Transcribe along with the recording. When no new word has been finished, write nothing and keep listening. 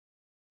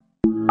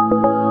Hello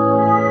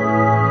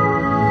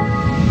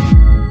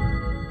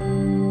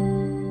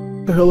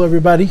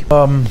everybody.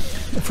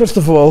 First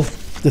of all,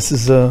 this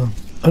is an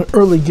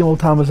early Gimel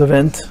Tamuz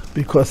event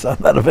because I'm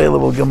not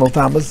available Gimel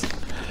Tamuz.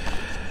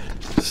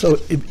 So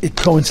it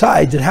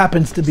coincides, it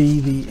happens to be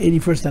the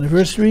 81st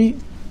anniversary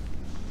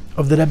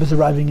of the Rebbe's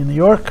arriving in New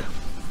York.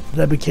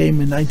 The Rebbe came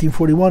in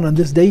 1941 on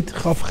this date,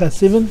 Chav Ches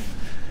Sivan,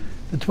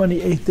 the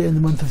 28th day in the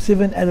month of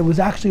Sivan, and it was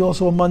actually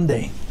also a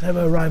Monday. The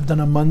Rebbe arrived on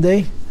a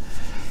Monday.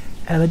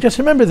 And I just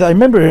remember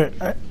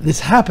this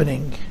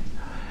happening,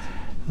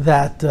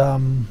 that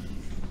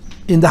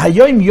in the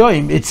Hayoim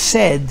Yoim it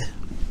said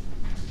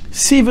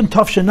Sivan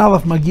Tov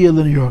Aleph Magia in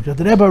New York, that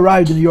the Rebbe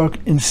arrived in New York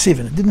in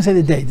Sivan. It didn't say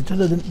the date, it said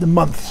the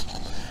month.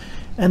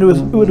 And it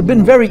would have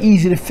been very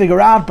easy to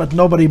figure out, but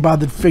nobody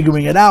bothered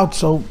figuring it out,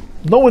 so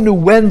no one knew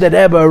when the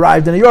Rebbe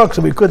arrived in New York,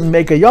 so we couldn't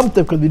make a Yom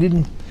Tov because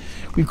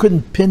we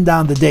couldn't pin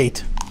down the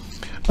date.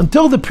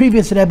 Until the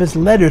previous Rebbe's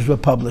letters were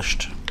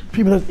published.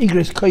 People of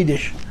Igris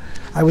Kodesh.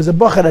 I was a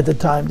Bocher at the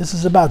time. This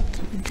is about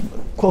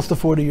close to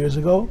 40 years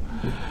ago.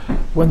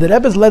 When the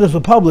Rebbe's letters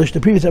were published,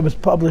 the previous Rebbe was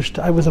published,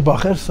 I was a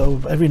Bocher,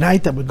 so every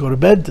night I would go to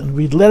bed and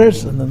read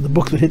letters, and then the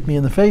books would hit me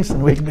in the face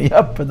and wake me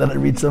up, and then I'd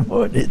read some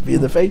more and hit me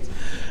in the face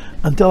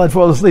until I'd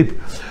fall asleep.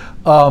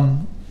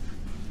 But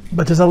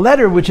there's a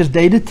letter which is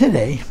dated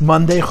today,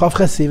 Monday, Chav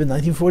Ches Sivan,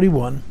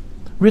 1941,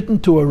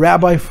 written to a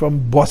rabbi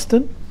from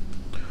Boston,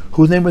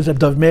 whose name was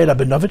Dov Meir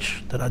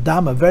Rabinovich, the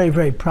Adam, a very,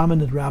 very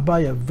prominent rabbi,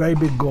 a very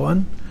big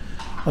Gaon,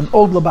 an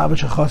old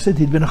Lubavitcher Chassid.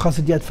 He'd been a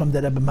Chassid yet from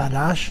the Rebbe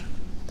Marash.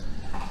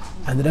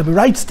 And the Rebbe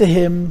writes to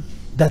him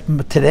that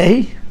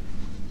today,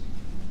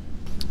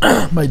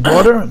 my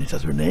daughter, and he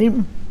says her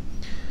name,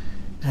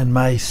 and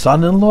my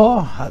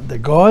son-in-law, the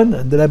Gaon,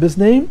 and the Rebbe's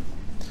name,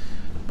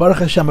 Baruch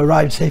Hashem,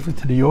 arrived safely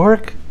to New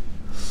York.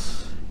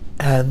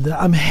 And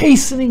I'm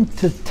hastening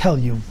to tell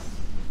you,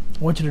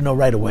 I want you to know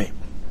right away.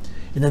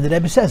 And then the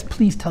Rebbe says,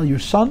 please tell your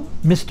son,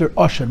 Mr.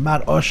 Osher,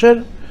 Mar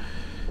Osher,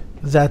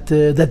 that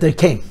they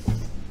came.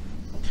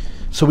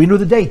 So we knew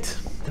the date.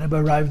 The Rebbe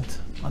arrived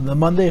on the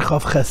Monday,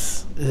 Chav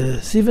Ches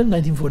Sivan,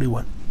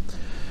 1941.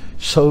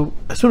 So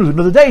as soon as we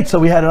knew the date, so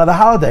we had another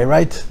holiday,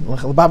 right?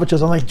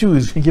 Lubavitchers, unlike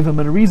Jews, you give them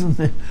a reason.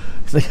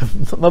 They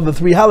have another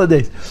 3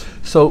 holidays.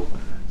 So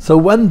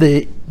when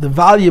the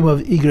volume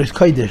of Igros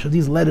Kodesh,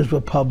 these letters were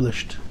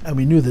published, and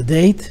we knew the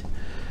date,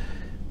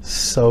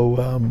 so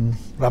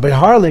Rabbi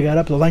Harley got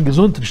up, the Lang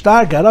Gesund and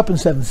Stark got up in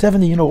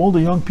 770. You know, all the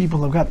young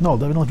people have gotten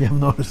old. I don't know if you have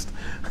noticed.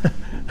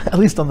 At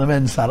least on the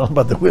men's side, I don't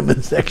know about the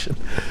women's section.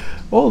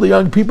 All the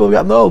young people have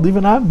gotten old.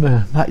 Even I'm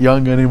not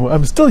young anymore.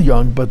 I'm still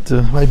young, but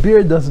my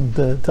beard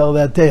doesn't tell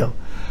that tale.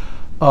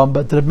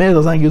 But the Rebbe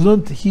Lang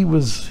Gesund,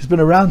 he's been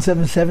around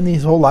 770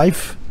 his whole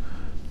life.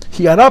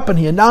 He got up and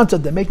he announced that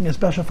they're making a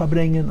special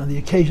Farbrengen on the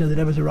occasion of the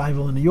Rebbe's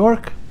arrival in New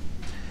York.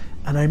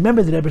 And I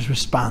remember the Rebbe's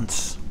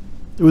response.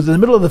 It was in the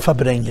middle of the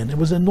Farbrengen. It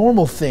was a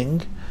normal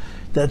thing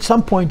that at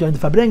some point during the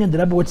Farbrengen, the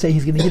Rebbe would say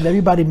he's going to give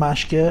everybody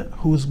mashke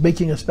who's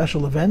making a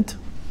special event.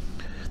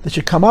 They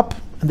should come up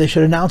and they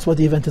should announce what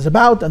the event is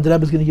about, and the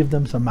Rebbe is going to give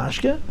them some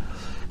mashke.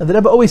 And the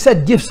Rebbe always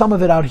said, give some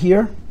of it out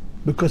here,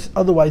 because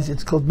otherwise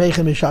it's called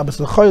Meichem Shabbos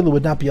L'Choil,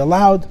 would not be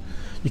allowed.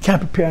 You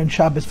can't prepare on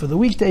Shabbos for the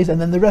weekdays, and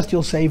then the rest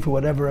you'll save for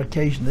whatever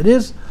occasion it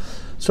is.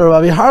 So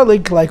Rabbi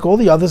Harlik, like all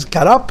the others,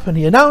 got up and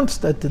he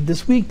announced that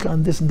this week,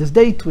 on this and this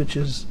date, which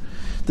is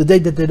the date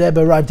that the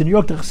Rebbe arrived in New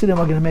York, the Chassidim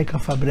are going to make a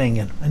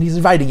Farbrengen, and he's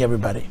inviting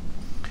everybody.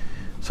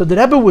 So the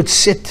Rebbe would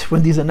sit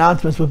when these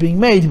announcements were being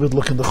made. He would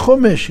look in the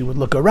Chumash, he would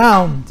look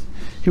around,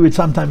 he would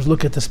sometimes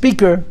look at the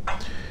speaker.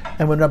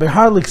 And when Rabbi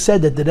Harlik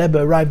said that the Rebbe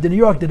arrived in New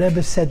York, the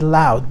Rebbe said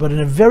loud, but in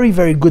a very,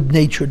 very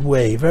good-natured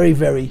way, very,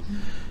 very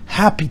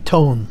happy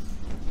tone,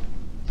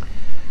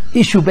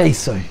 Ishu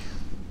Beisai.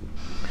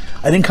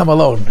 I didn't come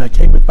alone, I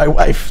came with my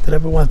wife. The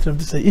Rebbe wanted him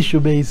to say Ishu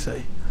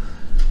Beisai.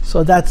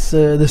 So that's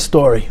the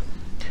story.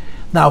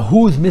 Now,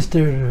 who's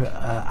Mr.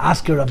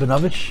 Asker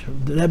Rabinovich?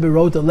 The Rebbe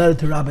wrote a letter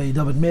to Rabbi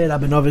David Meir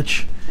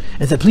Rabinovich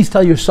and said, please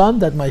tell your son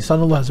that my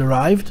son-in-law has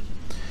arrived.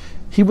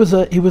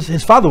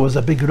 His father was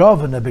a big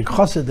Rav and a big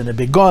Chassid and a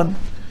big Gaon.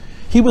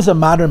 He was a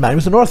modern man. He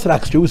was an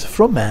Orthodox Jew. He was a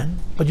from man.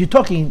 But you're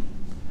talking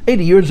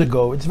 80 years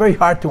ago. It's very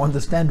hard to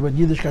understand what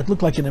Yiddishkeit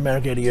looked like in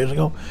America 80 years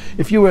ago.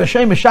 If you were a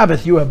Shemesh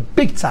Shabbos, you were a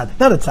big tzaddik,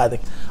 not a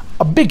tzaddik,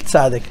 a big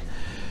tzaddik.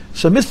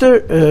 So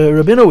Mr.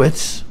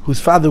 Rabinowitz, whose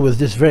father was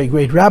this very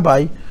great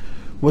rabbi,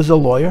 was a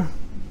lawyer.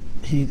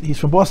 He's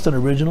from Boston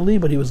originally,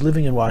 but he was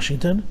living in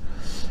Washington,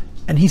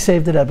 and he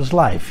saved the Rebbe's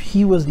life.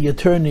 He was the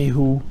attorney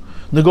who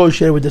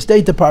negotiated with the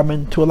State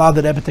Department to allow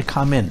the Rebbe to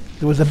come in.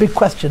 There was a big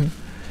question,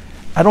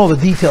 I don't know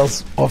the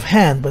details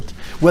offhand, but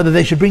whether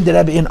they should bring the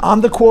Rebbe in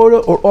on the quota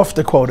or off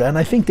the quota, and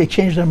I think they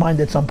changed their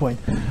mind at some point.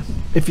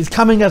 If he's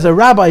coming as a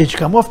rabbi, he should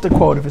come off the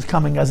quota. If he's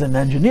coming as an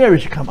engineer,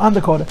 he should come on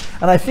the quota.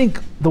 And I think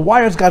the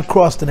wires got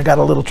crossed and it got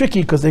a little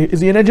tricky, because is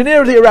he an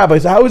engineer or is he a rabbi?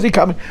 So how is he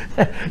coming?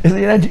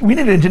 We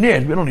need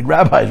engineers, we don't need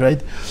rabbis,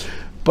 right?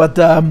 But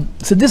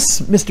so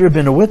this Mr.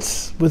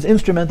 Rabinowitz was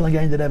instrumental in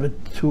getting the Rebbe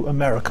to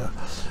America.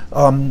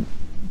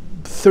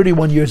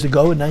 31 years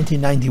ago in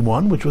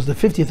 1991, which was the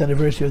 50th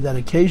anniversary of that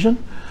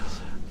occasion,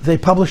 they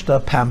published a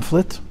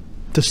pamphlet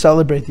to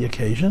celebrate the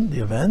occasion,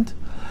 the event,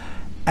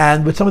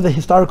 and with some of the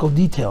historical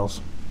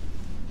details.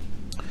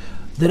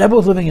 The Rebbe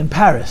was living in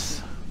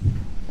Paris,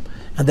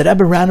 and the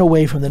Rebbe ran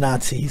away from the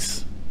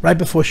Nazis right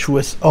before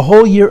Shavuos, a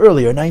whole year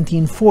earlier,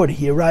 1940.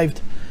 He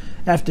arrived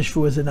after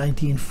Shavuos in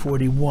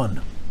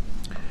 1941.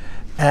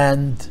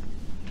 And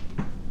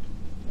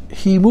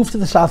he moved to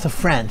the south of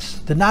France.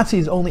 The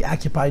Nazis only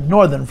occupied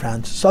northern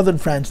France. Southern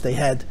France, they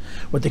had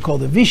what they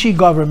called the Vichy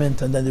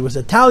government, and then there was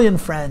Italian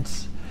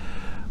France.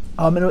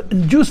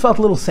 And Jews felt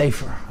a little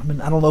safer. I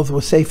mean, I don't know if it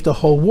was safe the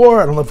whole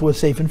war, I don't know if it was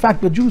safe in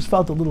fact, but Jews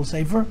felt a little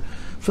safer,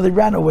 so they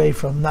ran away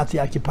from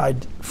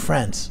Nazi-occupied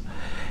France.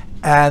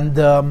 And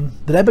the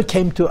Rebbe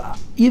came to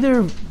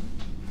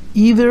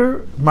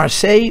either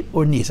Marseille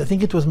or Nice. I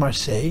think it was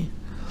Marseille.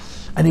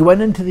 And he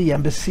went into the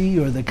embassy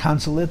or the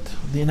consulate,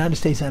 the United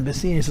States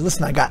embassy, and he said,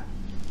 listen,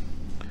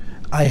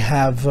 I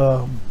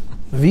have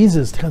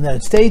visas to come to the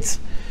United States,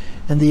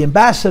 and the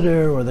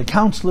ambassador or the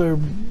counselor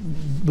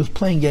was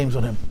playing games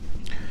with him.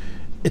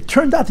 It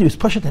turned out he was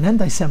pushed an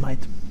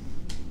anti-Semite,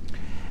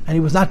 and he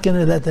was not going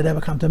to let the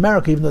Rebbe come to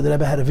America, even though the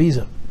Rebbe had a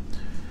visa.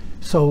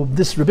 So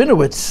this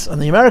Rabinowitz on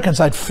the American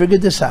side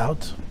figured this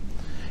out,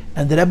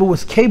 and the Rebbe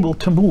was able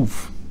to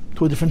move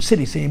to a different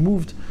city. So he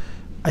moved,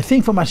 I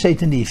think, from Marseille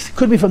to Nice.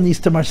 Could be from Nice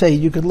to Marseille.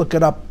 You could look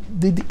it up.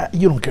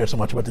 You don't care so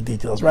much about the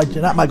details, right?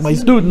 You're not like my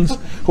students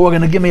who are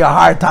going to give me a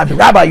hard time.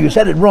 Rabbi, you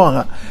said it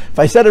wrong. If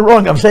I said it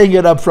wrong, I'm saying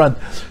it up front.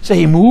 So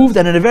he moved,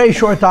 and in a very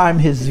short time,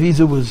 his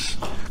visa was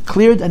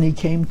cleared, and he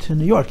came to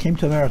New York, came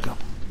to America.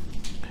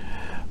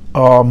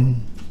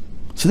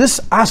 So this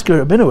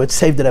Oscar Rabinowitz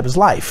saved the Rebbe's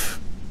life.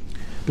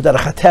 But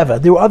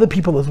there were other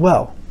people as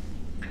well.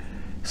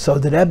 So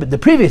the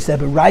previous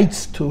Rebbe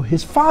writes to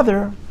his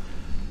father,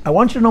 I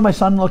want you to know my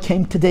son-in-law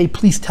came today,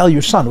 please tell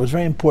your son. It was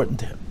very important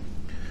to him.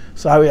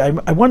 So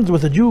I wondered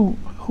with a Jew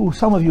who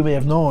some of you may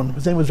have known.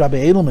 His name was Rabbi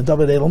Edelman,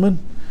 David Edelman.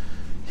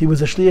 He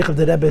was a shliach of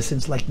the Rebbe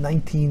since like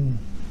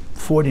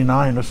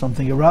 1949 or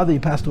something, or rather he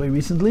passed away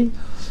recently.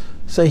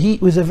 So he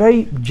was a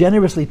very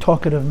generously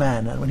talkative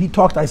man, and when he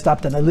talked I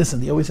stopped and I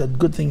listened. He always had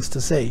good things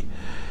to say.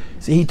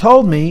 So he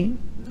told me,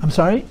 I'm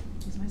sorry?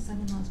 He's my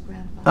son-in-law's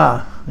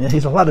grandfather. Yeah,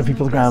 he's a lot of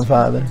people's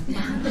grandfather.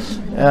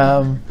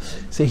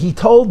 So he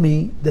told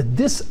me that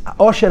this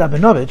Osher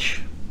Rabinovich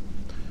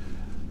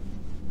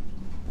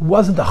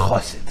wasn't a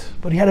chassid,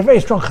 but he had a very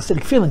strong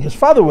chassidic feeling. His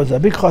father was a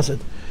big chassid.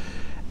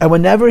 And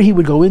whenever he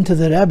would go into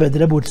the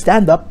Rebbe would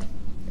stand up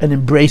and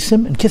embrace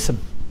him and kiss him.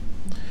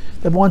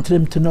 They wanted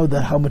him to know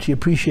that how much he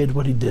appreciated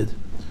what he did.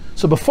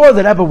 So before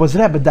the Rebbe was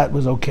Rebbe, that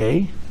was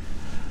okay.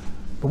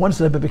 But once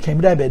the Rebbe became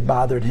Rebbe, it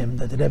bothered him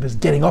that the Rebbe is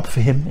getting up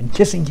for him and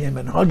kissing him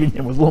and hugging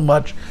him was a little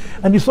much.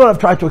 And he sort of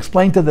tried to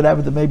explain to the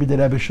Rebbe that maybe the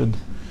Rebbe should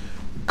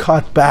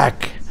cut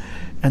back.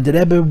 And the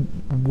Rebbe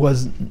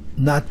was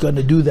not going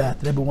to do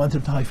that. The Rebbe wanted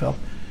him to know how he felt.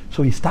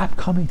 So he stopped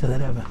coming to the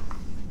Rebbe.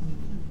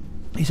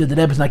 He said, the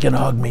Rebbe's not going to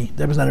hug me.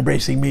 The Rebbe's not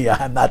embracing me.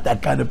 I'm not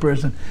that kind of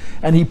person.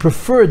 And he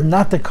preferred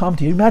not to come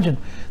to you. Imagine,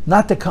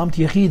 not to come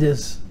to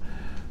Yechidus,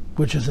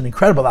 which is an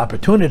incredible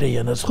opportunity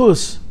and a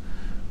schus,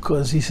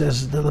 because he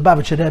says the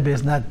Lubavitcher Rebbe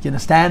is not going to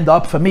stand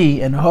up for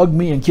me and hug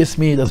me and kiss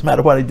me. It doesn't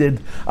matter what I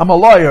did. I'm a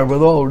lawyer,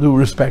 with all due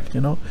respect,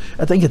 you know.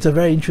 I think it's a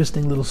very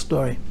interesting little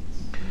story.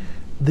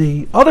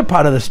 The other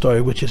part of the story,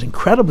 which is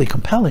incredibly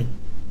compelling,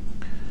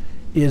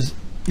 is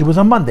it was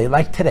a Monday,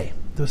 like today.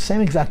 The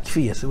same exact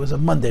feast. It was a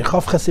Monday.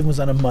 Chav Chasim was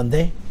on a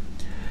Monday.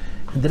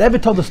 And the Rebbe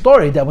told the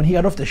story that when he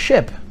got off the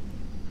ship,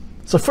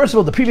 so first of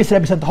all, the previous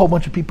Rebbe sent a whole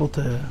bunch of people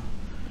to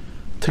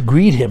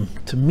greet him,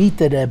 to meet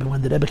the Rebbe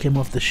when the Rebbe came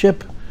off the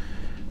ship.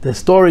 The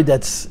story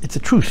it's a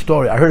true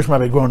story. I heard it from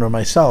Rabbi Groner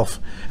myself.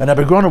 And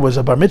Rabbi Groner was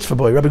a bar mitzvah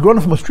boy. Rabbi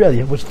Groner from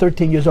Australia was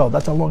 13 years old.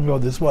 That's how long ago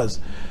this was.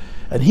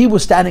 And he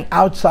was standing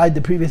outside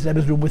the previous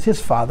Rebbe's room with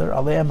his father,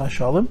 Aleim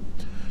HaShalom,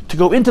 to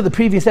go into the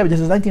previous Rebbe. This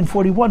is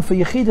 1941 for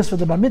Yechidus for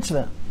the bar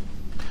mitzvah.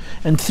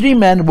 And three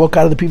men walk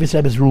out of the previous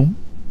Rebbe's room.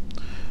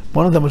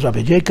 One of them was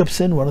Rabbi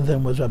Jacobson, one of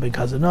them was Rabbi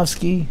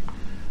Kazanovsky.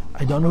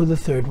 I don't know who the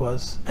third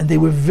was. And they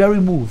were very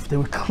moved. They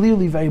were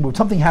clearly very moved.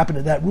 Something happened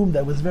in that room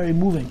that was very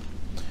moving.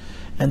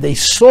 And they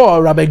saw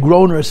Rabbi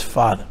Groner's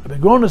father. Rabbi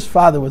Groner's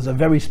father was a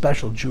very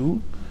special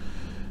Jew.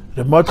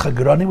 The Mordechai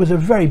Groni was a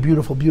very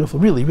beautiful,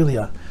 really,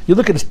 you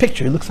look at his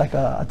picture, he looks like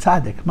a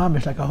tzaddik,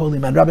 mamish, like a holy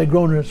man. Rabbi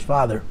Groner's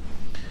father.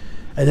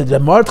 And the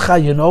Mordechai,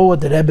 you know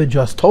what the Rebbe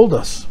just told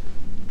us?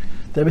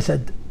 The Rebbe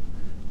said,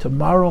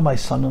 tomorrow my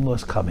son-in-law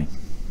is coming.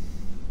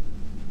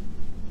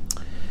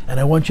 And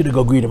I want you to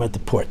go greet him at the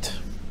port.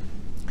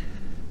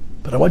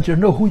 But I want you to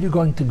know who you're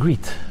going to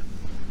greet.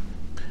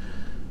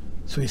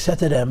 So he said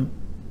to them,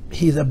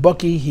 he's a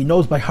Baki, he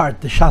knows by heart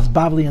the Shas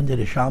Bavli and the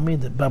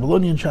Rishalmi, the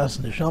Babylonian Shas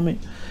and the Rishalmi,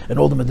 and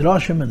all the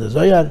Midrashim and the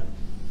Zoyar,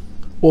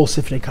 all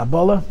Sifrei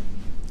Kabbalah,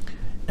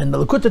 and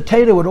the Likutei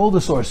Torah with all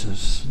the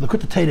sources.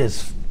 Likutei Torah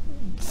is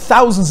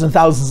thousands and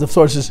thousands of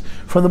sources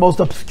from the most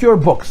obscure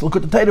books.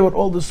 Likutei Torah with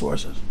all the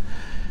sources.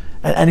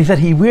 And he said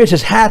he wears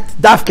his hat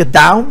dafka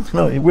down.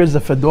 No, he wears the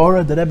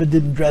fedora. The Rebbe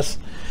didn't dress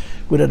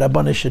with a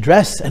rabbanish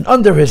dress. And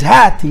under his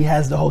hat, he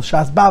has the whole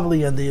Shas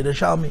Bavli and the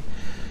Yerushalmi.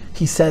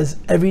 He says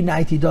every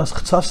night he does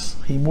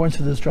chtzos, he mourns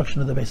for the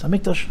destruction of the Beis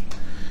HaMikdash.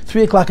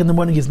 3 o'clock in the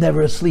morning, he's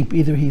never asleep.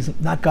 Either he's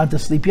not gone to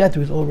sleep yet,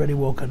 or he's already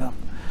woken up.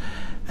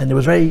 And it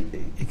was very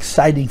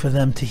exciting for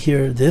them to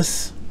hear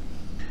this.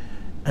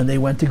 And they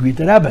went to greet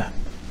the Rebbe.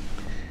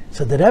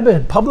 So the Rebbe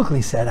had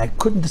publicly said, I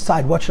couldn't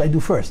decide what should I do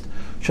first.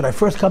 Should I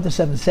first come to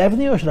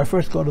 770 or should I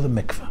first go to the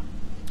mikveh?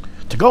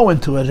 To go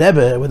into a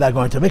Rebbe without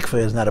going to mikveh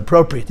is not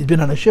appropriate. He'd been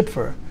on a ship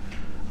for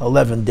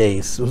 11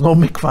 days. There was no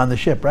mikveh on the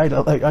ship, right?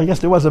 I guess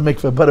there was a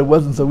mikveh, but it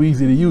wasn't so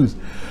easy to use.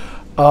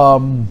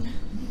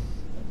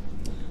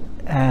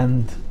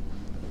 And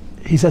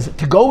he says,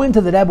 to go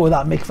into the Rebbe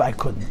without mikveh, I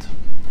couldn't.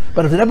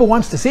 But if the Rebbe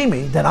wants to see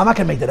me, then I'm not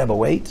going to make the Rebbe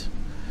wait.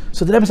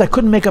 So the Rebbe said, I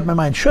couldn't make up my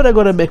mind. Should I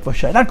go to mikveh?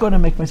 Should I not go to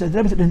mikveh? The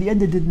Rebbe said, in the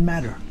end, it didn't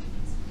matter.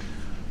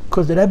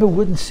 Because the Rebbe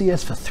wouldn't see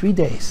us for 3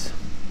 days.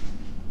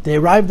 They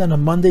arrived on a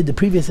Monday. The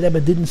previous Rebbe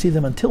didn't see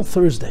them until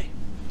Thursday.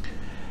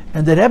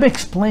 And the Rebbe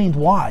explained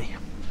why.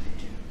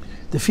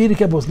 The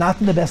Frierdiker Rebbe was not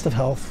in the best of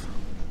health.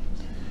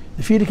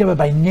 The Frierdiker Rebbe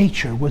by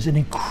nature was an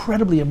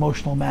incredibly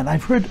emotional man.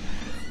 I've heard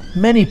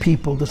many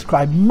people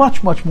describe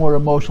much, much more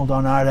emotional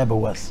than our Rebbe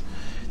was.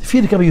 The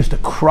Frierdiker Rebbe used to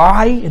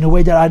cry in a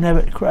way that I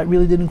never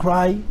really didn't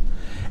cry.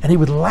 And he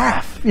would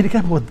laugh. The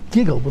Frierdiker Rebbe would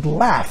giggle, would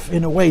laugh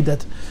in a way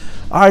that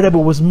our Rebbe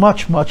was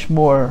much, much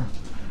more,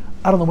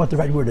 I don't know what the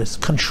right word is,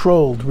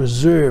 controlled,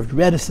 reserved,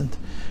 reticent.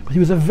 But he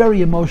was a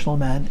very emotional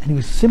man, and he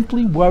was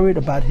simply worried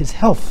about his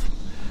health.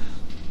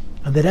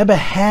 And the Rebbe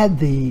had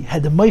the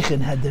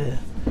moichen, had the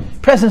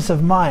presence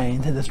of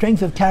mind, had the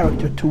strength of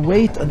character to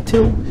wait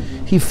until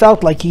he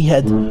felt like he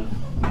had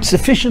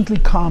sufficiently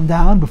calmed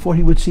down before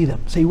he would see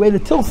them. So he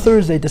waited till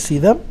Thursday to see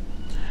them.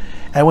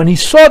 And when he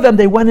saw them,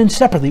 they went in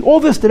separately.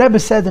 All this the Rebbe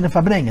said in a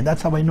Fabrengen.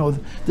 That's how I know.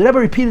 The Rebbe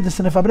repeated this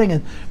in a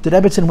Fabrengen. The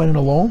Rebbetzin went in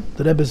alone.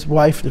 The Rebbe's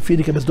wife, the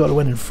Frierdiker Rebbe's daughter,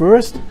 went in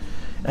first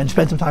and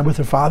spent some time with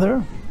her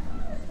father.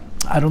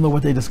 I don't know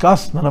what they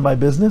discussed. None of my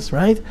business,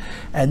 right?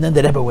 And then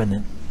the Rebbe went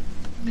in.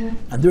 Yeah.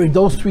 And during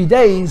those 3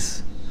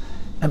 days,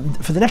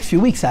 for the next few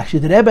weeks actually,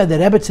 the Rebbe and the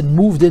Rebbetzin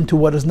moved into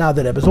what is now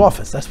the Rebbe's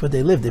office. That's where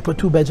they lived. They put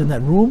 2 beds in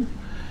that room.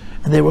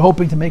 And they were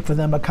hoping to make for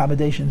them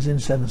accommodations in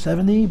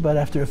 770. But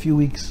after a few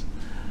weeks,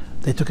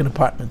 they took an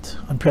apartment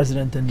on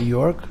President in New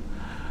York.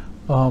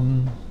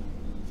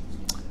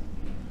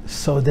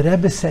 So the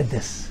Rebbe said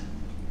this.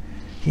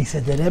 He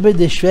said, the Rebbe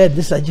de Schwert,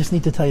 this, I just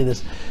need to tell you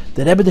this.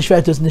 The Rebbe de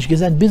Schwert is nicht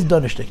gesehen bis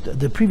Donnerstag.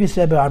 The previous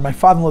Rebbe, my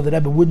father-in-law, the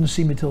Rebbe, wouldn't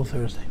see me till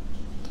Thursday.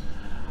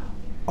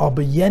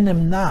 Aber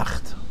jenem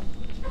Nacht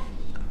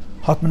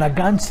hat man a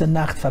ganze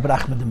Nacht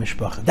verbracht mit der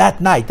Mishpacha.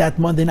 That night, that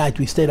Monday night,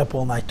 we stayed up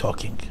all night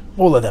talking.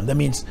 All of them. That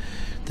means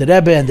the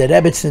Rebbe and the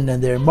Rebbetzin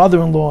and their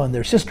mother-in-law and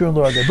their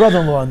sister-in-law and their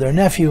brother-in-law and their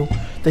nephew.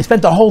 They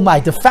spent the whole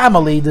night, the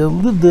family, the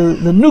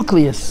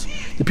nucleus,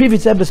 the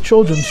previous Rebbe's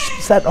children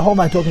sat the whole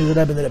night talking to the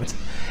Rebbe and the Rebbetzin.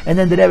 And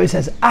then the Rebbe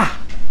says,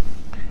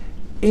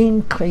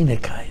 in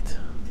Kleinigkeit,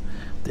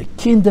 the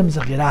kingdom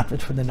sich gerat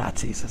wird von the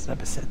Nazis, as the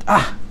Rebbe said.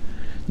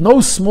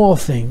 No small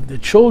thing. The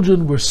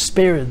children were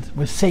spared,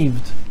 were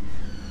saved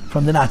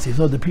from the Nazis.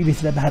 No, the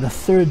previous Rebbe had a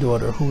third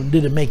daughter who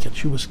didn't make it.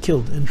 She was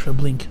killed in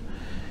Treblinka.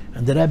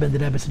 And the Rebbe and the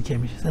Rebbetzin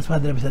came. That's why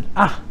the Rebbe said,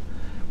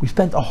 we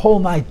spent a whole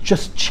night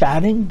just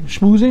chatting,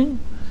 schmoozing.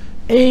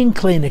 In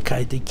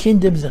Kleinigkeit, the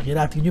kingdom sich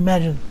gerat. Can you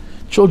imagine?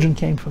 Children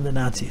came from the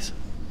Nazis.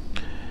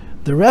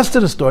 The rest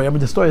of the story, I mean,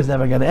 the story is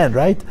never going to end,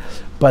 right?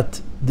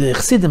 But the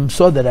Chassidim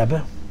saw the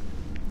Rebbe,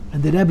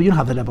 and the Rebbe, you know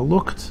how the Rebbe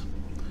looked?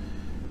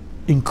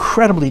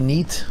 Incredibly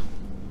neat,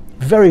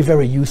 very,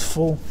 very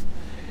youthful,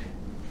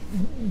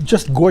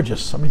 just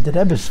gorgeous. I mean, the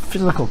Rebbe's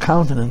physical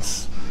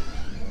countenance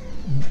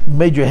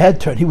made your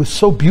head turn. He was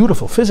so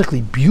beautiful,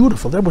 physically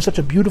beautiful. The Rebbe was such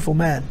a beautiful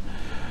man.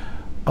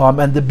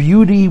 And the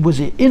beauty was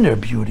an inner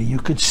beauty. You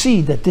could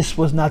see that this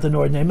was not an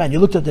ordinary man. You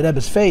looked at the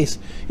Rebbe's face,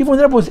 even when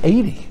the Rebbe was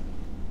 80.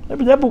 The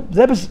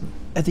Rebbe's,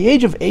 at the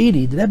age of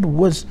 80, the Rebbe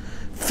was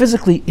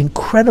physically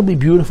incredibly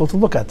beautiful to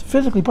look at.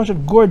 Physically,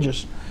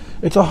 gorgeous.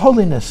 It's a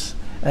holiness.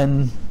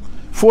 And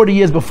 40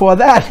 years before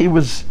that, he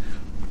was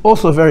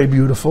also very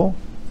beautiful.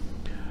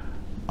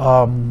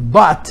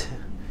 But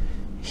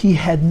he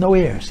had no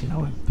airs, there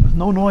was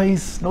no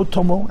noise, no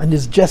tumult, and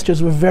his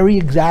gestures were very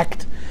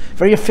exact,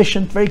 very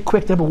efficient, very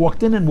quick. The Rebbe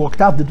walked in and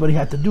walked out, did what he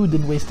had to do,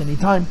 didn't waste any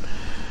time.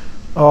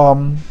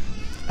 And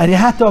you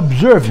had to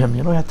observe him,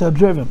 you had to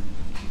observe him.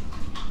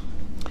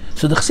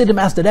 So the Chassidim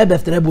asked the Rebbe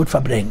if the Rebbe would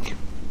fabring,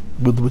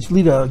 would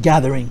lead a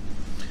gathering.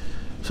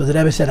 So the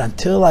Rebbe said,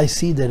 until I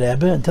see the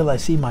Rebbe, until I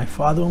see my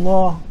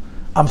father-in-law,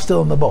 I'm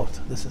still in the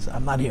boat.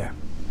 I'm not here.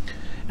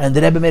 And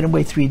the Rebbe made him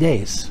wait 3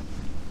 days.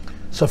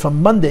 So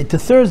from Monday to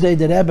Thursday,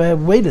 the Rebbe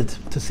waited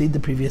to see the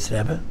previous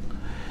Rebbe.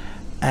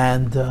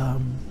 And a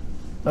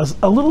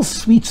little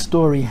sweet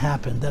story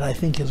happened that I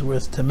think is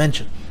worth to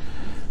mention.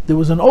 There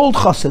was an old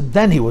chassid,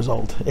 then he was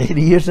old,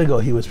 80 years ago,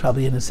 he was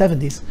probably in his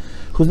 70s,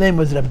 whose name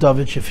was Reb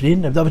David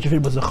Shifrin. Reb David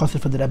Shifrin was a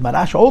chassid for the Reb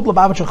Marash, old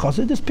Lubavitcher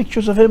chassid. There's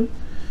pictures of him,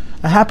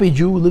 a happy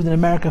Jew who lived in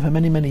America for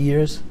many, many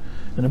years,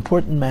 an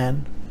important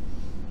man.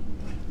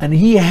 And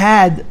he was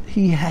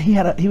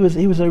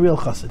a real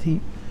chassid.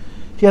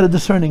 He had a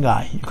discerning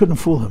eye. You couldn't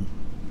fool him.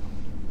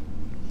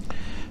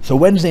 So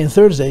Wednesday and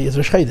Thursday is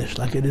Rosh Chodesh,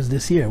 like it is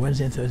this year.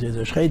 Wednesday and Thursday is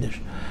Rosh Chodesh.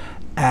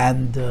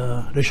 And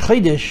Rosh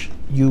Chodesh,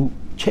 you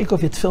take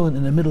off your tefillin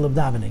in the middle of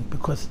davening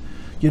because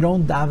you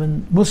don't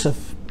daven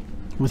musaf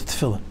with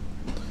tefillin.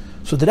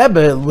 So the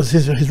Rebbe,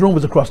 his room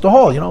was across the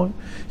hall,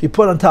 He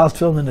put on Tal's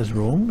tefillin in his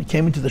room. He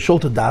came into the shul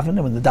to daven,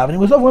 and when the davening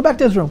was over, went back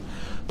to his room.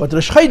 But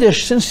Rosh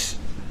Chodesh, since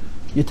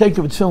you take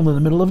the tefillin in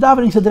the middle of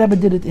davening, he said the Rebbe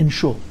did it in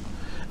shul.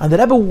 And the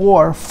Rebbe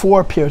wore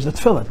 4 pairs of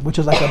tefillin, which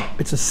is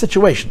it's a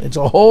situation. It's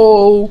a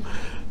whole,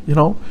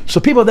 So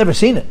people had never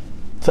seen it.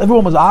 So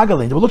everyone was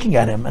ogling. They were looking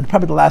at him. And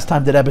probably the last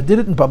time the Rebbe did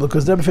it in public,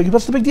 because the Rebbe figured,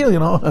 what's the big deal,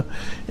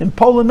 In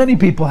Poland, many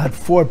people had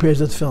 4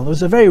 pairs of tefillin. It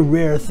was a very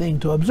rare thing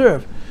to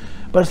observe.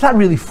 But it's not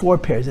really 4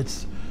 pairs.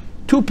 It's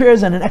 2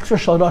 pairs and an extra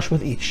shalosh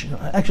with each.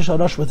 An extra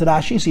shalosh with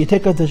Rashi. So you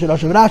take out the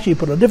shalosh of Rashi, you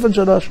put on a different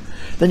shalosh.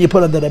 Then you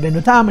put on the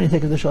Rabbeinu Tam, and you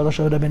take out the shalosh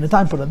of Rabbeinu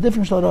Tam, put on a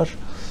different shalosh.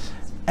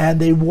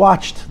 And they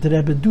watched the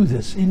Rebbe do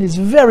this in his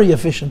very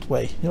efficient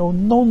way. No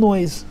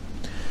noise.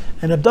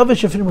 And Abdavah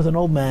Shafrin was an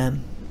old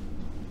man,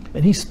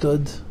 and he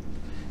stood,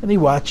 and he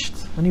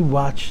watched, and he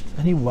watched,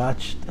 and he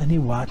watched, and he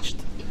watched.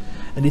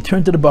 And he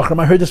turned to the Bachram.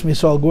 I heard this from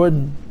Yisrael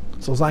Gordon,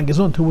 Zolzan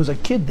Gesund, who was a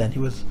kid then. He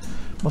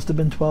must have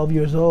been 12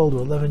 years old or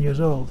 11 years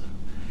old.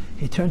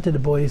 He turned to the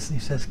boys and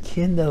he says,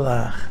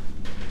 Kinderlach.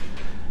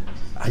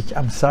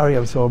 I'm sorry,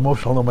 I'm so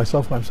emotional. I know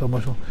myself why I'm so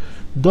emotional.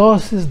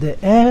 Das is the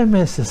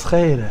emes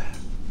eschere.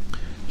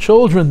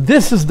 Children,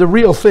 this is the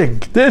real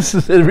thing. This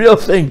is the real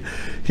thing.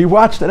 He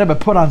watched the Rebbe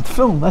put on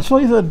film. That's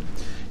what he said.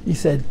 He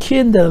said,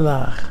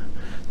 Kinderlach.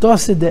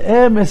 Das is the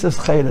emes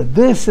eschere.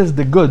 This is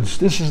the goods.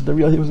 This is the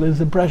real. He was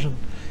his impression.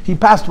 He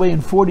passed away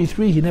in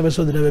 43. He never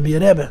saw the Rebbe be a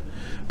Rebbe.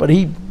 But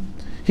he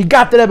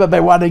got the Rebbe by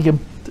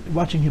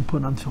watching him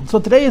put on film. So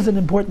today is an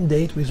important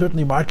date. We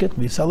certainly mark it,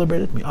 we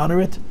celebrate it, we honor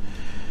it.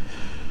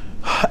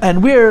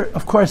 And we're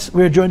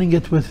joining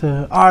it with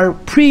our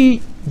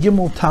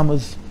pre-Gimel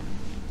Tamuz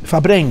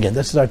Fabrengen.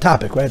 This is our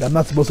topic, right? I'm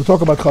not supposed to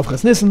talk about Chav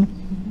Chas Nissen.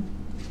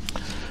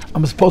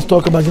 I'm supposed to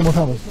talk about Gimel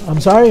Tamuz.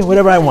 I'm sorry?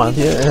 Whatever I want.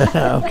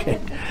 Yeah. Okay.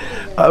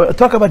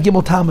 Talk about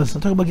Gimel Tamuz.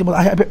 Talk about Gimel.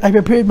 I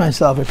prepared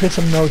myself. I prepared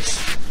some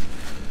notes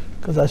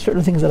because there are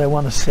certain things that I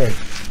want to say.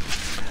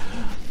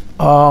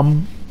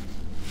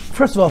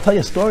 First of all, I'll tell you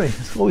a story.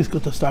 It's always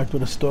good to start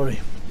with a story.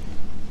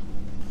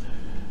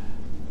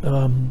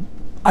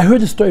 I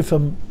heard a story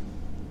from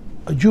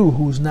a Jew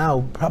who's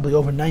now probably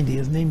over 90.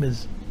 His name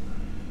is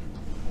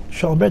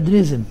Shalom Ber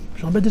Drizin.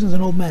 Shalom Ber Drizin is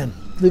an old man.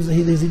 He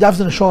lives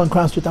in a shul on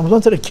Crown Street. I was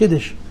once at a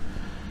Kiddush,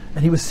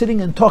 and he was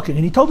sitting and talking,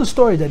 and he told a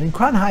story that in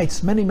Crown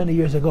Heights, many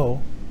years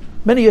ago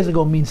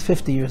means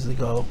 50 years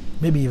ago,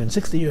 maybe even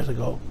 60 years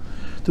ago,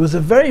 there was a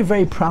very,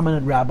 very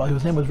prominent rabbi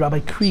whose name was Rabbi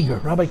Krieger.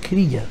 Rabbi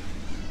Krieger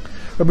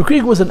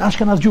was an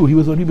Ashkenaz Jew. He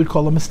was what we would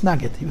call a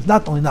misnagid. He was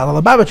not only not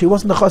a Lubavitcher, he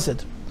wasn't a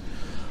chassid,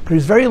 but he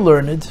was very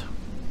learned,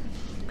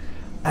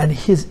 and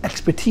his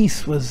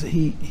expertise was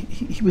he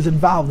was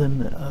involved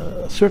in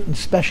a certain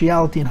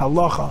speciality in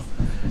halacha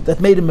that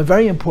made him a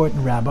very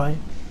important rabbi.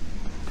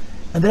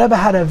 And the Rebbe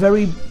had a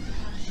very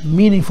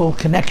meaningful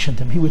connection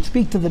to him. He would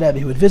speak to the Rebbe,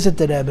 he would visit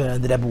the Rebbe,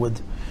 and the Rebbe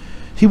would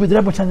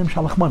send him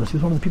shalach manos. He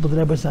was one of the people the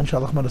Rebbe sent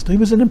shalach manos to. He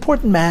was an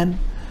important man,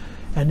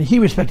 and he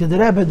respected the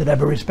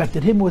Rebbe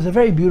respected him. It was a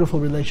very beautiful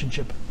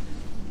relationship.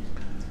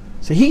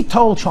 So he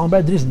told Shalom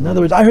Ber Drizin, in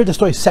other words, I heard the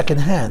story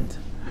secondhand,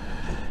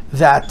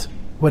 that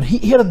when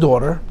he had a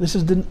daughter, this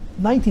is the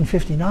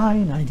 1959,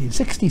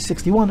 1960,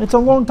 61, it's a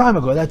long time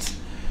ago, that's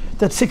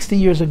 60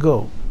 years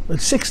ago. Like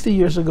 60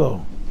 years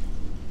ago.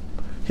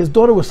 His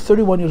daughter was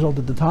 31 years old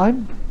at the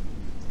time,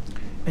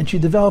 and she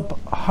developed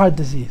heart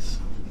disease.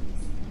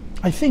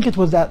 I think it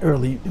was that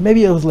early,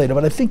 maybe it was later,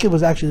 but I think it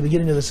was actually the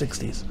beginning of the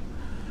 60s.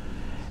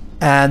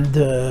 And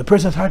a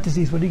person has heart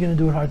disease, what are you going to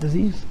do with heart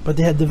disease? But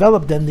they had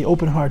developed then the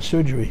open heart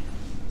surgery.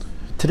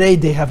 Today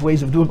they have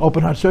ways of doing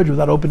open heart surgery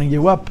without opening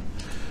you up.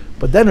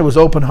 But then it was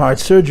open heart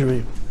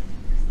surgery.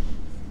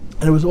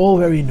 And it was all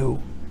very new.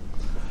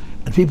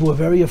 And people were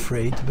very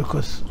afraid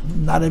because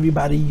not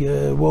everybody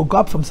woke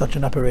up from such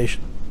an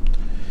operation.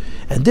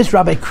 And this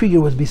Rabbi Krieger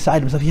was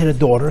beside himself. He had a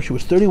daughter. She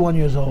was 31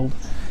 years old.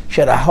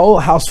 She had a whole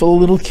house full of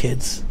little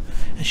kids.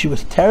 And she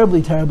was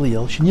terribly, terribly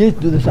ill. She needed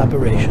to do this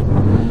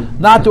operation.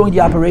 Not doing the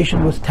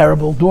operation was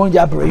terrible. Doing the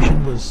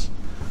operation was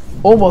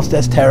almost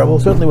as terrible.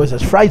 Certainly was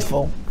as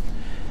frightful.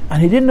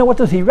 And he didn't know what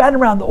to do. He ran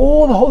around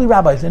all the holy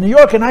rabbis. In New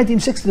York in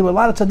 1960, there were a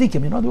lot of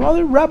tzaddikim. There were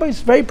other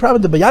rabbis very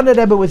proud. The Bayaner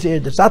Rebbe was here.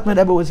 The Satmar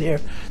Rebbe was here.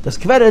 The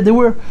Skvera.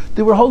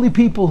 There were holy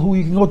people who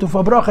you can go to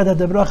for bracha, that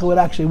the bracha would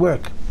actually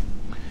work.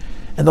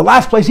 And the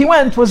last place he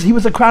went was, he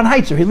was a Crown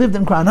Heightser. He lived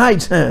in Crown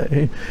Heights.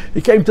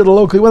 He came to the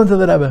local, he went into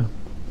the Rebbe.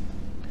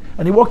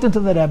 And he walked into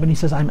the Rebbe and he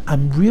says,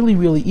 I'm really,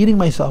 really eating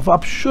myself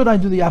up. Should I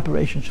do the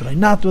operation? Should I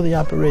not do the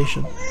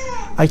operation?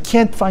 I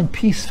can't find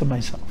peace for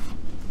myself.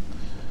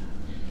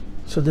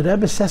 So the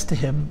Rebbe says to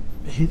him,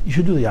 you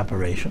should do the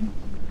operation.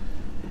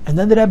 And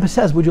then the Rebbe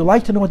says, would you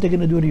like to know what they're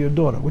going to do to your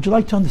daughter? Would you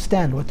like to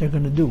understand what they're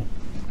going to do?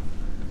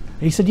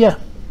 And he said, yeah.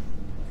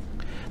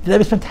 The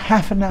Rebbe spent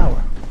half an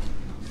hour.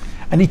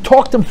 And he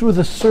talked them through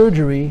the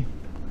surgery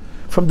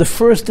from the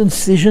first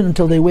incision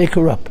until they wake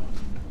her up.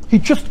 He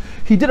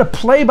He did a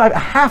play by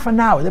half an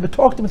hour. They would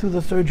talk to him through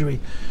the surgery,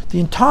 the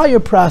entire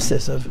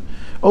process of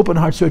open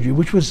heart surgery,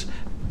 which was,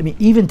 I mean,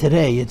 even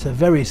today, it's a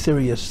very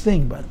serious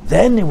thing, but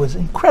then it was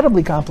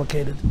incredibly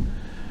complicated.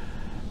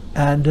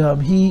 And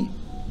the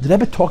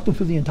Rebbe talked them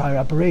through the entire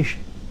operation,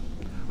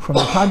 from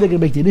the time they're going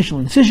to make the initial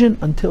incision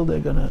until they're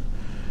going to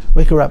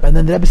wake her up. And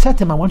then the Rebbe said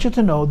to him, I want you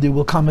to know there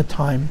will come a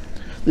time,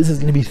 this is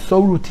going to be so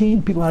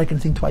routine, people are not going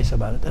to think twice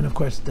about it. And of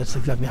course, that's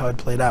exactly how it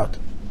played out.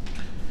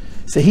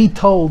 So he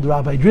told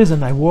Rabbi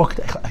Drizzen,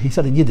 he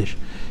said in Yiddish,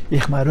 he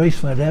said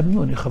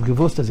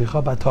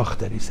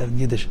in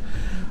Yiddish,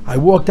 I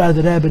walked out of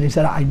the Rebbe and he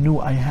said, I knew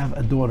I have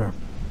a daughter.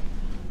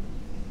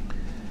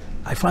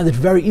 I find it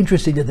very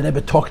interesting that the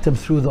Rebbe talked him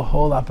through the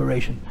whole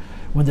operation.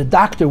 When the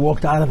doctor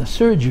walked out of the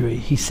surgery,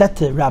 he said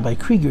to Rabbi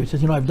Krieger, he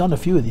says, I've done a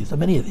few of these,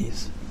 many of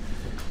these.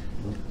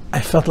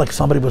 I felt like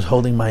somebody was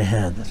holding my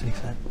hand, that's what he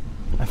said.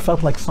 I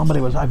felt like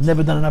I've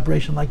never done an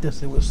operation like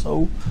this. It was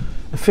so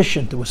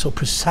efficient, it was so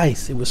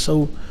precise, it was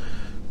so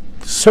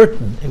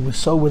certain, it was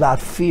so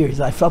without fear. He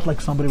said, I felt like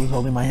somebody was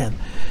holding my hand.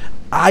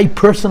 I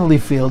personally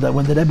feel that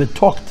when the Rebbe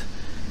talked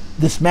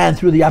this man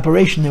through the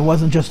operation, it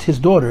wasn't just his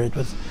daughter, it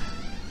was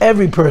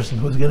every person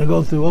who was going to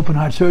go through open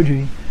heart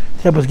surgery.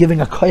 The Rebbe was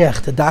giving a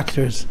koyach to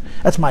doctors.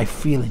 That's my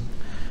feeling.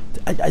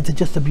 It's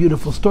just a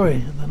beautiful story.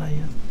 And then I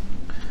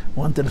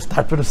wanted to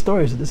start with a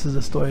story, so this is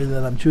a story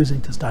that I'm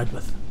choosing to start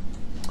with.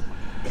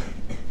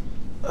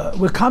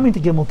 We're coming to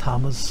Gimel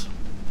Tamuz,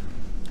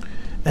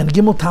 and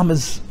Gimel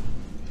Tamuz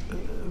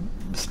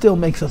still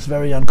makes us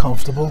very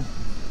uncomfortable.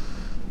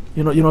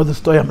 You know the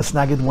story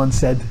Masnagid once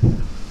said,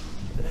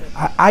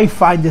 I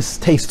find this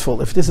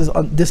tasteful. If this is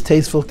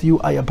distasteful to you,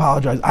 I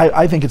apologize.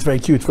 I think it's very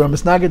cute. For a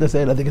Masnagid to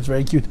say it, I think it's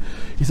very cute.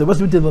 He said, what's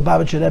the difference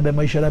between Lubavitcher Rebbe and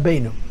Moshe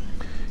Rabbeinu?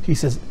 He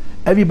says,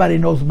 everybody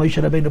knows Moshe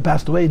Rabbeinu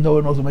passed away, no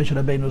one knows where Moshe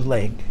Rabbeinu is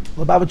laying.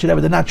 Lubavitcher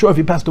Rebbe, they're not sure if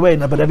he passed away or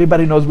not, but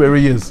everybody knows where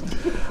he is.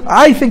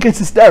 I think it's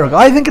hysterical.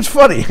 I think it's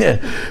funny.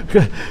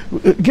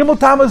 Gimel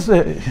Tamuz,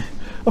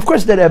 of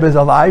course the Rebbe is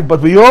alive,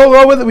 but we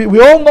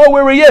all know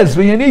where he is.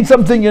 When you need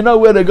something, you know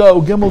where to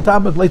go. Gimel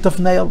Tamuz, Leitaf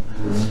Nail.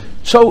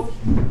 So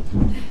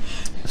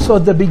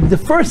the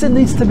first thing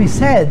needs to be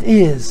said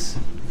is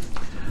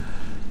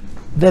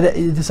that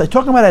I'm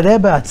talking about a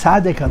Rebbe, a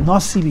Tzaddik, a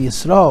Nasi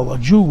Yisrael, a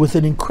Jew with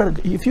an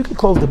incredible. If you could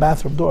close the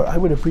bathroom door, I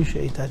would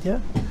appreciate that. Yeah,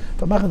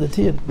 the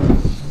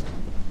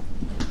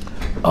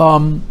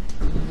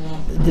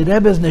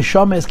Rebbe's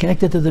neshama is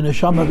connected to the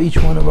neshama of each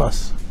one of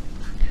us.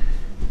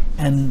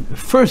 And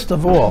first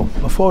of all,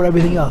 before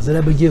everything else, the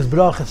Rebbe gives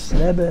brachas.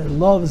 The Rebbe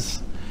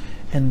loves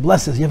and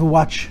blesses. You ever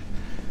watch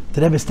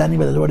the Rebbe standing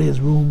by the door of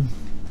his room,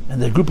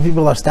 and the group of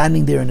people are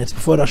standing there, and it's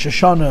before Rosh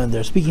Hashanah, and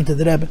they're speaking to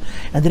the Rebbe,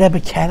 and the Rebbe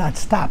cannot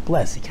stop,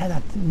 bless. He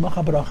cannot,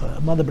 another bracha,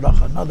 another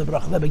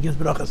bracha. The Rebbe gives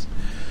brachas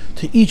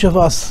to each of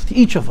us,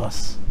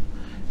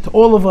 to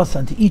all of us,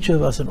 and to each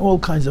of us, and all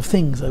kinds of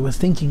things. I was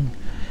thinking,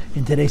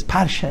 in today's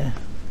Parsha,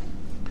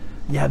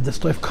 you have the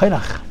story of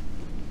Kairach.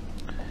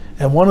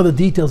 And one of the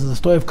details of the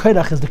story of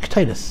Kairach is the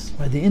Ketaitis,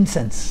 right, the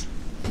incense.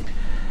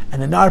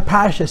 And in our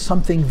Parsha,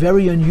 something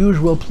very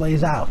unusual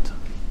plays out.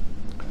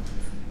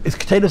 Is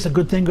Ketaitis a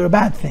good thing or a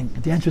bad thing?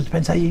 The answer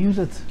depends how you use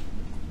it.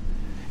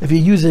 If you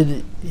use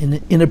it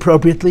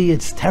inappropriately,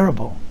 it's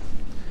terrible.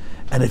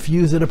 And if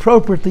you use it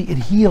appropriately, it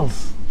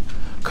heals.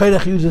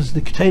 Kairach uses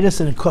the Ketaitis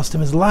and it cost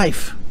him his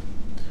life.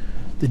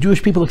 The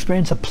Jewish people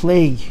experience a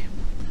plague.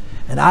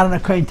 And Aaron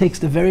HaKohen takes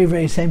the very,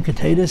 very same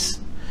Ketaitis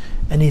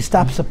and he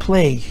stops a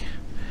plague.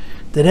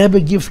 The Rebbe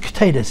gives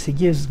Ketaitis. He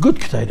gives good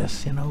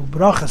Ketaitis,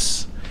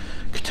 brachas.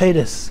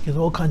 Ketaitis, gives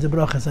all kinds of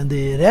brachas. And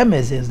the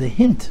remez is, the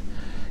hint,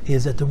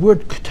 is that the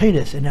word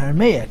Ketaitis in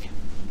Aramaic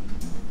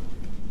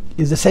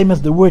is the same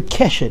as the word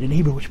keshet in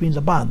Hebrew, which means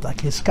a bond, like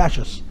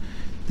hiskashus.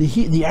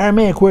 The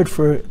Aramaic word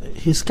for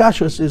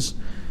hiskashus is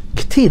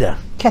ketira,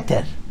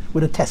 keter,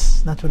 with a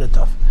tes, not with a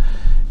tuf.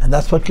 And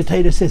that's what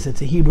Ketaitis is.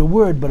 It's a Hebrew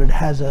word, but it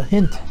has a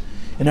hint.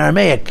 In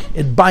Aramaic,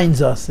 it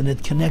binds us and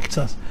it connects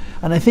us.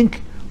 And I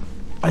think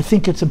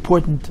it's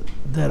important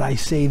that I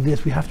say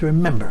this. We have to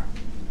remember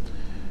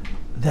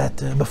that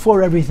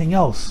before everything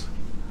else,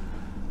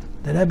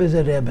 the Rebbe is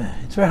a Rebbe.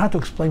 It's very hard to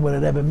explain what a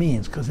Rebbe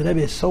means, because the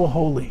Rebbe is so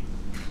holy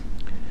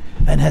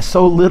and has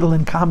so little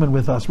in common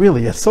with us,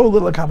 really, has so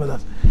little in common with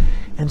us.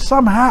 And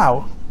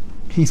somehow,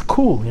 he's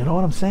cool, you know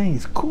what I'm saying?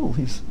 He's cool.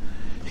 He's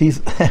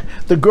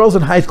the girls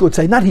in high school would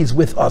say, not he's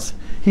with us,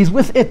 he's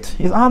with it.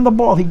 He's on the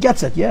ball, he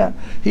gets it, yeah.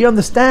 He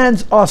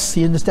understands us,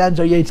 he understands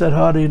our Yetzer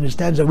Hara, he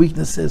understands our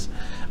weaknesses.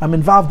 I'm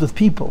involved with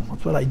people,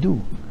 that's what I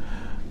do.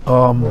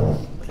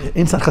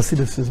 Inside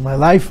Chassidus is my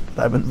life.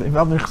 I've been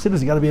involved in Chassidus,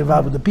 you got to be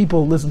involved with the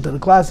people, listen to the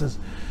classes.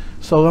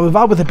 So I'm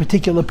involved with a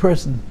particular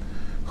person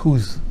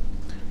who's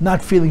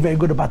not feeling very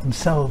good about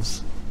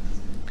themselves.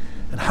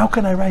 And how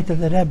can I write to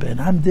the Rebbe? And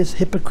I'm this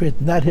hypocrite,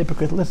 that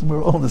hypocrite. Listen,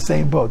 we're all in the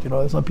same boat.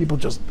 Some people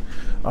just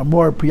are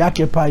more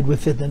preoccupied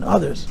with it than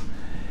others.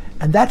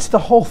 And that's the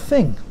whole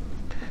thing.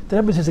 The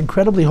Rebbe is this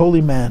incredibly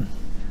holy man.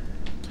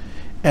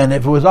 And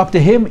if it was up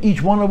to him,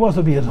 each one of us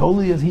would be as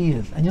holy as he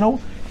is. And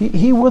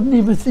he wouldn't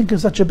even think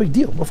it's such a big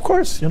deal. Of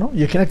course,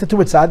 you're connected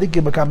to a tzaddik,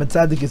 you become a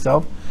tzaddik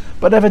yourself.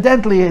 But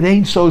evidently it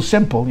ain't so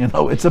simple,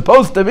 It's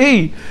supposed to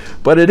be,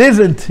 but it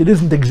isn't. It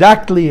isn't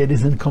exactly, it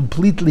isn't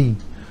completely.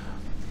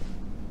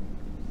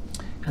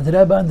 And the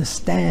Rebbe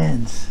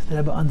understands.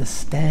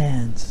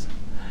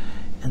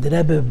 And the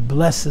Rebbe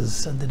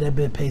blesses, and the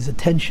Rebbe pays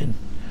attention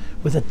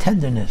with a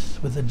tenderness,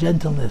 with a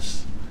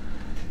gentleness,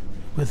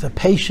 with a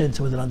patience,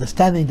 with an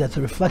understanding that's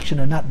a reflection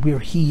of not where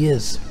he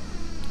is,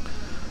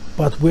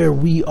 but where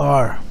we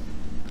are.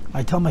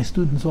 I tell my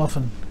students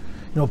often,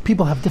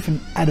 people have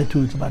different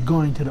attitudes about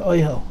going to the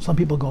Ohel. Some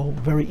people go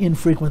very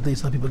infrequently,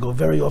 some people go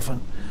very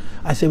often.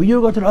 I say, when you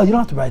go to the Ohel, you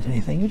don't have to write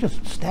anything, you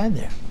just stand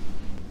there.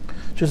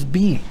 Just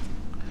be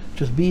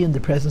in the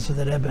presence of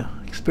the Rebbe.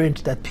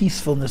 Experience that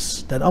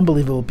peacefulness, that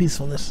unbelievable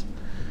peacefulness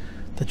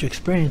that you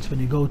experience when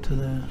you go to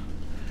the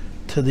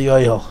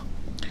Ohel,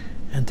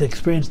 and to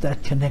experience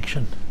that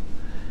connection.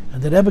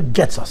 And the Rebbe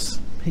gets us.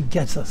 He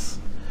gets us.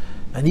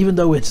 And even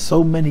though it's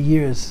so many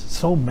years,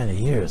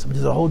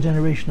 there's a whole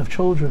generation of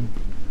children.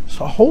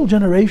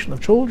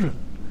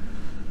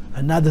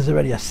 And now there's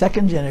already a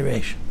second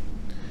generation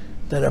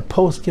that are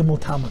post Gimel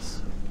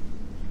Tamuz.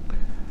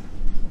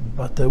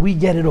 But we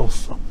get it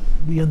also.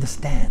 We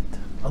understand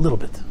a little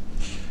bit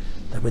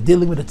that we're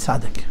dealing with a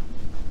tzaddik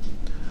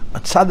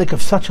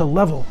of such a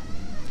level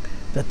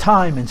that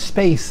time and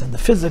space and the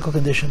physical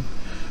condition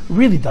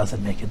really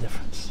doesn't make a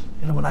difference.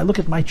 When I look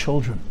at my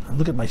children, I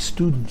look at my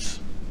students,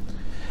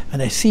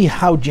 and I see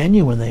how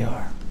genuine they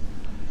are.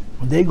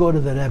 When they go to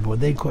the Rebbe, when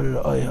they go to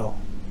the Ohel,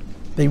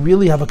 they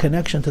really have a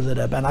connection to the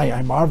Rebbe, and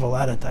I marvel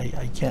at it.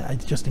 I can't.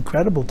 It's just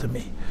incredible to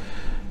me.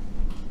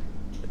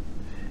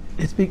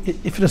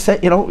 If you say,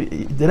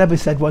 the Rebbe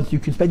said once, you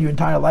can spend your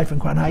entire life in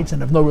Crown Heights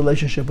and have no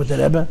relationship with the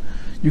Rebbe.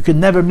 You can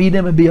never meet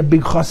him and be a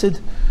big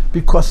chassid,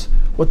 because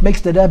what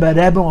makes the Rebbe a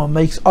Rebbe, or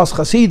makes us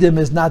chassidim,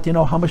 is not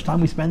how much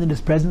time we spend in his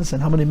presence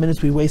and how many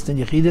minutes we waste in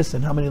Yechidus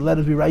and how many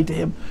letters we write to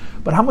him,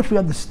 but how much we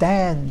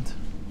understand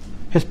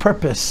his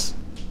purpose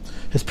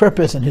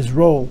and his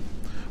role,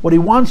 what he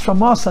wants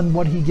from us and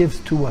what he gives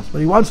to us.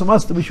 What he wants from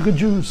us, that we should be good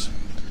Jews.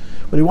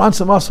 What he wants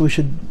from us, we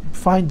should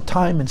find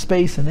time and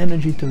space and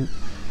energy to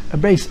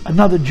embrace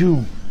another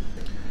Jew.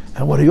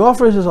 And what he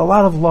offers is a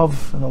lot of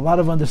love and a lot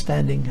of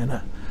understanding and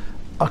a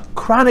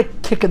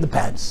chronic kick in the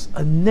pants,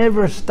 a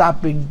never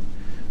stopping,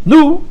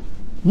 move,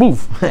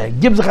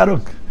 gib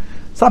zacharuk.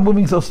 Stop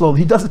moving so slowly.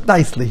 He does it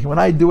nicely. When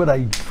I do it,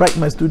 I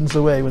frighten my students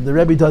away. When the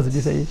Rebbe does it,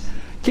 you say,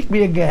 kick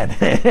me again.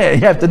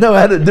 You have to know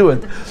how to do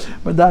it.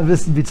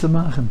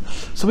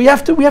 So we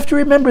have to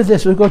remember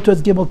this. We go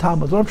towards Gimel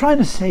Tamuz. What I'm trying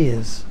to say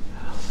is,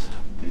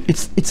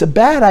 it's a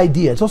bad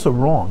idea. It's also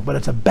wrong, but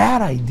it's a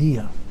bad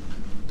idea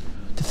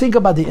to think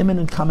about the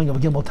imminent coming of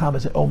Gimel Tamuz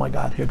and say, oh my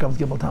God, here comes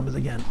Gimel Tamuz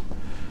again.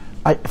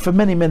 For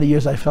many, many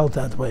years I felt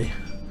that way.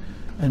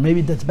 And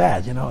maybe that's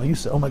bad, I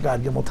used to, oh my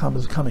God, Gimel Tamuz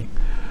is coming.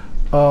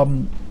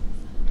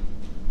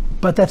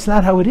 But that's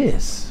not how it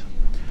is.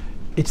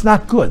 It's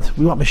not good.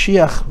 We want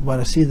Mashiach, we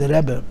want to see the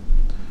Rebbe.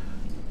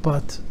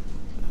 But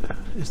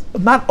it's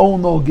not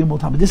no Gimel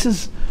Tamuz. This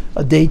is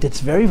a date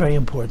that's very, very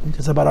important.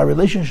 It's about our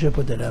relationship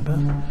with the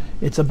Rebbe.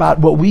 It's about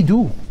what we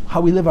do,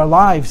 how we live our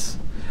lives,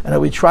 and how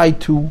we try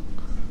to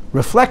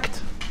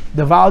reflect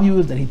the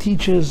values that he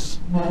teaches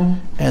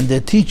and the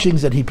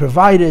teachings that he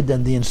provided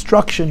and the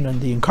instruction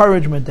and the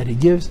encouragement that he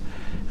gives.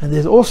 And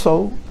there's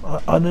also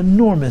an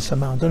enormous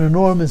amount of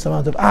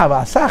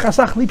ahava,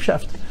 asach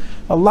liebshaft,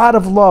 a lot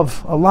of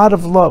love.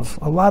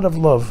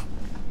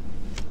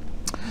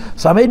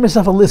 So I made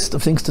myself a list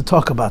of things to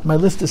talk about. My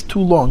list is too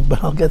long,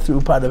 but I'll get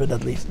through part of it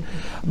at least.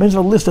 I made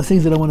myself a list of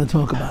things that I want to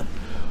talk about.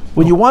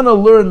 When you want to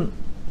learn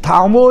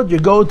Talmud, you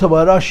go to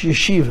a Rosh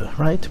Yeshiva,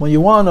 right? When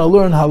you want to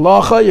learn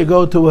Halacha, you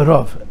go to a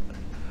Rav.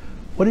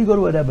 What do you go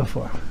to a Rebbe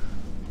for?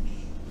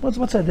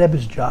 What's a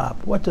Rebbe's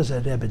job? What does a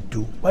Rebbe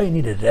do? Why do you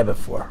need a Rebbe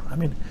for? I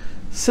mean,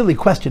 silly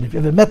question. If you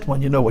ever met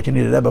one, you know what you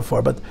need a Rebbe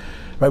for. But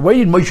right, why do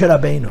you need Moshe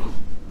Rabbeinu?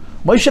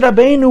 Moshe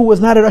Rabbeinu was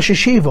not a Rosh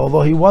Yeshiva,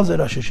 although he was a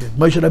Rosh Yeshiva.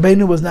 Moshe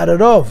Rabbeinu was not a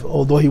Rav,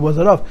 although he was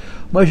a Rav.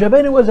 Moshe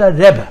Rabbeinu was a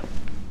Rebbe.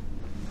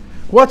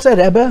 What's a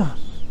Rebbe?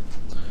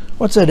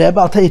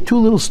 I'll tell you two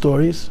little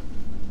stories.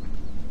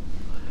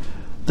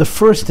 The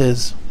first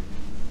is,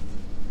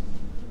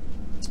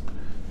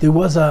 there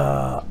was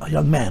a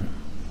young man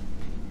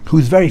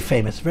who's very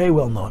famous, very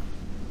well known,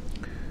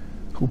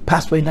 who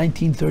passed away in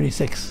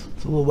 1936.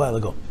 It's a little while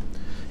ago.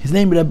 His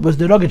name was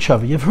the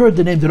Rogatchover. You've heard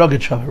the name the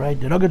Rogatchover, right?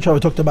 The Rogatchover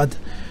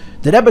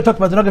the Rebbe talked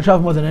about the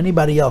Rogatchover more than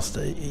anybody else.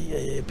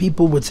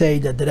 People would say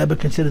that the Rebbe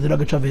considered the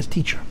Rogatchover his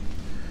teacher.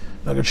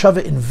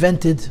 Rogatchover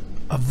invented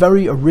a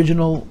very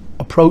original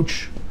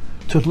approach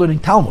to learning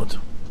Talmud,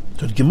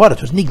 to Gemara,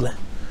 to Nigle,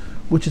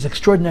 which is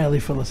extraordinarily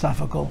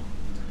philosophical.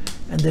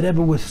 And the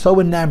Rebbe was so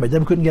enamored, the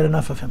Rebbe couldn't get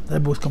enough of him. The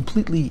Rebbe was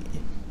completely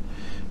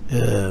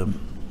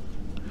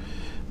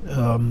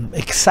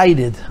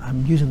excited,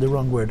 I'm using the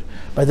wrong word,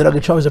 by the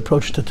Rogatchover's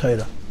approach to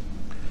Torah.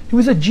 He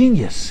was a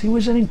genius. He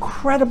was an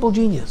incredible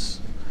genius.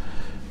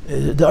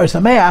 The Or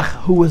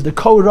Sameach, who was the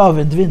co-Rav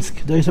in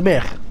Dvinsk, the Or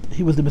Sameach,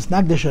 he was the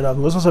Misnagdish Rav.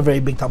 He was also a very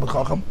big Talmud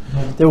Chacham.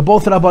 They were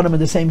both Rabbanim in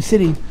the same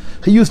city.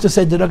 He used to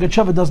say that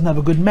Rogatchover doesn't have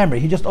a good memory.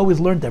 He just always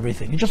learned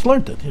everything. He just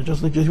learned it.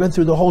 He went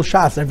through the whole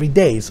Shas every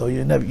day, so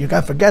you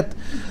can't forget.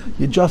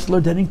 You just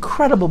learned an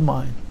incredible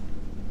mind.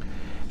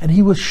 And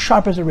he was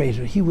sharp as a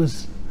razor.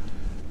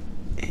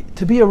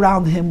 To be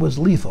around him was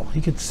lethal.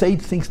 He could say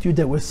things to you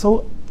that were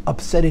so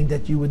upsetting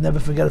that you would never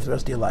forget it for the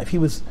rest of your life. He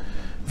was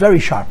very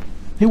sharp.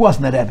 He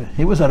wasn't a Rebbe.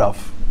 He was a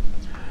Rav.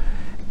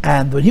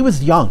 And when he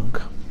was young,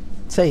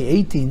 say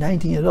 18,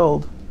 19 years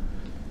old,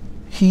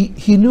 he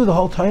knew the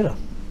whole Torah.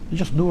 He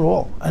just knew it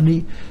all.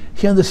 And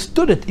he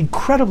understood it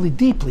incredibly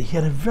deeply. He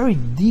had a very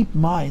deep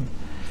mind.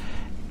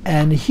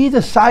 And he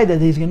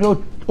decided he's going to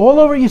go all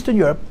over Eastern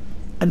Europe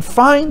and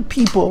find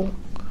people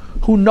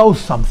who know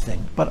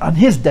something, but on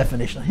his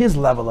definition, his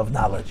level of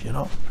knowledge,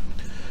 So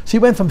he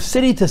went from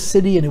city to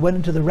city, and he went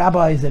into the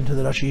rabbis and to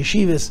the Rosh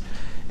Yeshivas,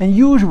 and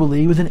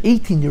usually he was an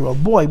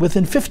 18-year-old boy.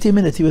 Within 15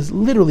 minutes, he was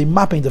literally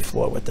mopping the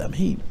floor with them.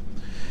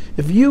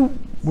 If you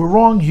were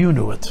wrong, you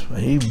knew it.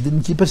 He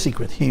didn't keep a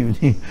secret.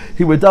 He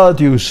would tell it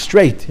to you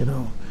straight,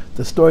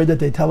 The story that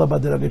they tell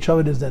about the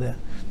Rogatchover is that there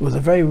was a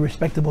very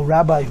respectable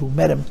rabbi who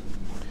met him,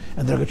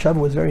 and the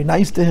Rogatchover was very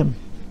nice to him.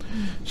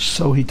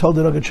 So he told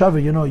the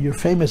Rogatchover, you're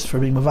famous for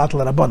being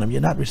Mevatel Rabbanim.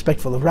 You're not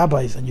respectful of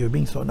rabbis, and you're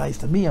being so nice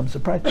to me. I'm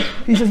surprised.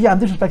 He says, yeah, I'm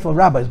disrespectful of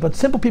rabbis, but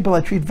simple people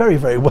I treat very,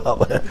 very well.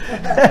 that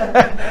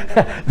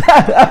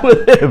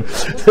was him.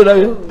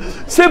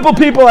 Simple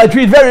people I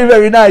treat very,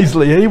 very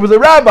nicely. He was a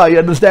rabbi, you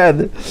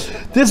understand?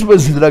 This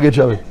was the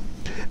Rogatchover.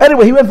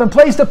 Anyway, he went from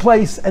place to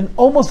place, and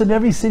almost in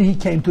every city he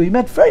came to, he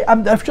met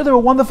I'm sure they were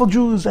wonderful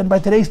Jews, and by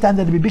today's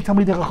standard, they'd be big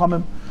Talmidei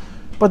Chachamim.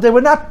 But they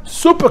were not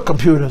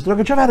supercomputers. The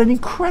Rogatchover had an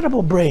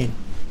incredible brain.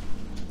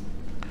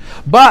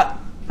 But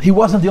he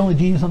wasn't the only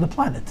genius on the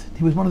planet.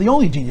 He was one of the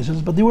only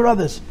geniuses, but there were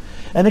others.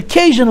 And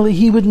occasionally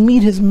he would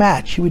meet his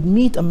match. He would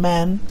meet a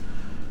man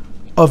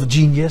of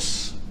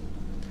genius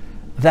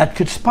that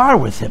could spar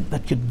with him,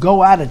 that could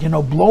go at it,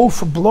 blow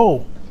for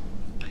blow.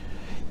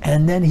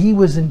 And then he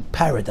was in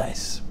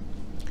paradise.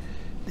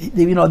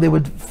 They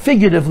would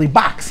figuratively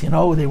box, they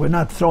were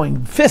not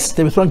throwing fists,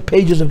 they were throwing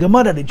pages of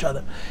Gemara at each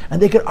other.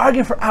 And they could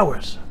argue for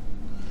hours.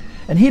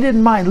 And he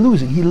didn't mind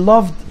losing. He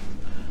loved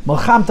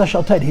Malchamta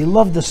Shaltayt. He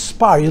loved the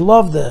spar. He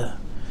loved the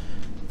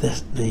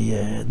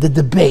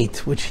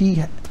debate, which he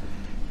had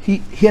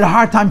a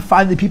hard time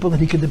finding people that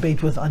he could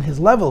debate with on his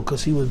level,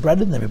 because he was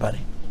better than everybody.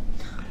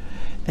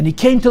 And he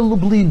came to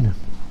Lublin.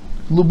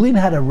 Lublin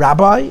had a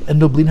rabbi, and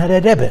Lublin had a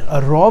Rebbe,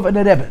 a Rav and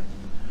a Rebbe.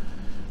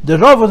 The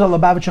Rav was a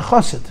Lubavitcher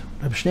Chassid,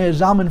 Reb Shneur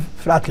Zalman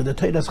Fratke, the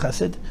Torah's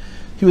Chassid.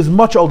 He was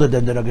much older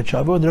than the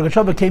Rogatchover. When the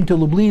Rogatchover came to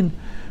Lublin,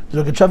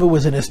 the Rogatchover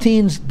was in his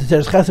teens. The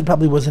Torah's Chassid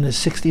probably was in his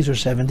 60s or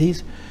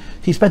 70s.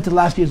 He spent the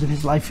last years of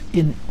his life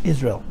in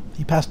Israel.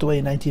 He passed away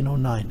in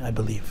 1909, I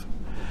believe.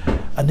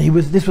 And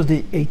this was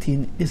the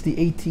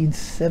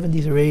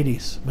 1870s or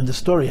 80s when the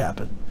story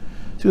happened.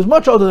 So he was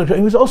much older than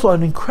he was also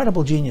an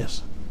incredible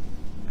genius.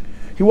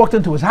 He walked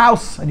into his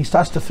house and he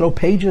starts to throw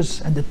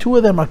pages, and the two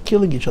of them are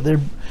killing each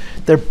other.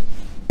 They're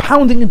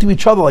pounding into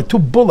each other like two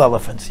bull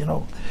elephants,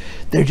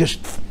 They're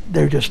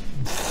just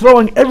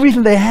throwing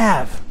everything they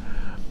have.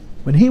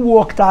 When he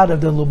walked out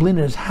of the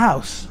Lubliner's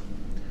house,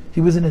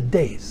 he was in a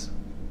daze.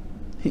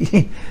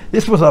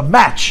 This was a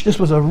match. This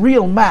was a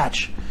real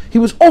match. He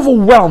was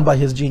overwhelmed by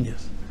his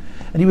genius.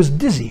 And he was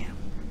dizzy.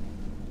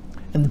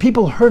 And the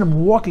people heard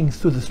him walking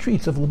through the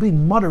streets of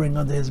Lublin, muttering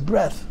under his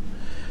breath,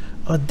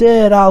 "A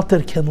dead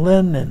alter can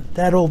learn, and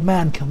that old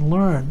man can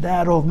learn.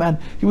 That old man."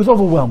 He was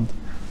overwhelmed.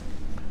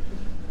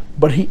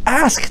 But he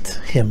asked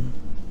him,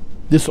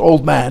 this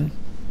old man,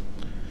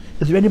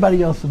 "Is there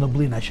anybody else in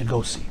Lublin I should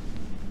go see?"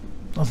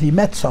 Well, he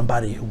met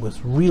somebody who was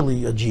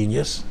really a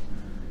genius.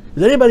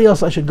 "Is there anybody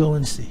else I should go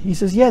and see?" He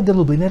says, "Yeah, the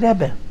Lubliner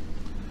Rebbe."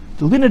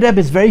 The Lubliner Rebbe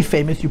is very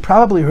famous. You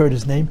probably heard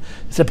his name.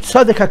 It's a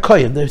Tzaddik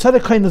HaKohen. The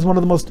Tzaddik HaKohen is one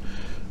of the most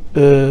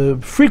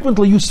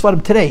frequently used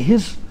Svarim today.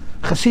 His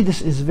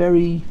Chassidus is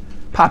very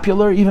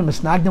popular. Even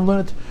Misnagdim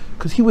learned it,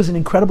 because he was an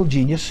incredible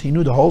genius. He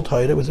knew the whole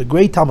Torah. He was a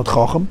great Talmud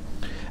Chacham.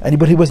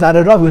 But he was not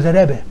a Rav, he was a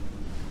Rebbe.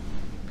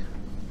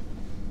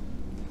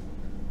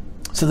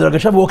 So the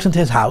Rogatchover walks into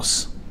his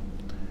house,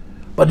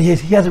 but he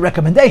has a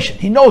recommendation.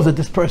 He knows that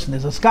this person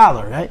is a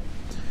scholar, right?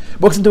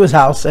 Walks into his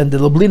house, and the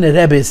Lubliner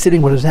Rebbe is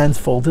sitting with his hands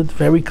folded,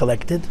 very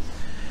collected,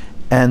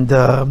 and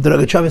the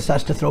Rogatchover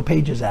starts to throw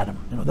pages at him.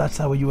 That's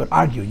how you would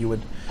argue.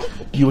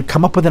 You would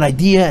come up with an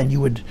idea, and you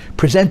would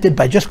present it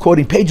by just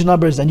quoting page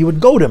numbers, and you would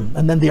goad him,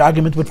 and then the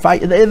argument would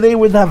fight, and they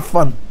would have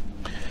fun.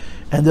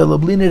 And the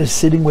Lubliner is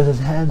sitting with his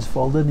hands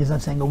folded, and he's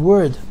not saying a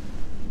word.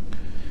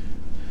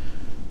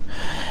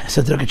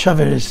 So the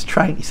Rogatchover is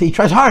trying. He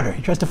tries harder.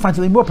 He tries to find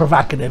something more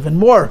provocative and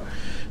more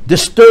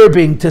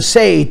disturbing to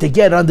say, to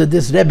get under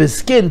this Rebbe's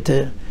skin.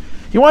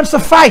 He wants to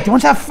fight. He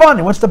wants to have fun.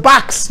 He wants to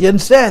box. You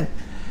understand?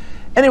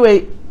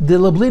 Anyway, the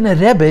Lubliner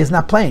Rebbe is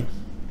not playing,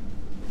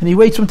 and he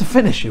waits for him to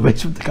finish. He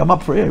waits for him to come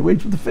up for air. He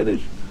waits for him to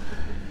finish.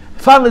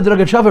 Finally, the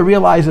Rogatchover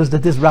realizes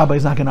that this rabbi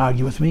is not going to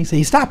argue with me, so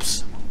he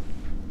stops.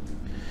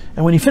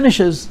 And when he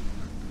finishes,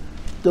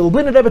 the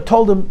Lubliner Rebbe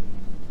told him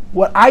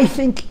what I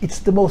think it's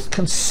the most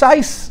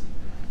concise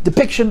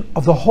depiction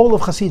of the whole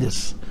of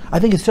Hasidus. I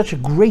think it's such a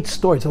great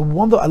story. It's a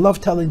wonder. I love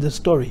telling this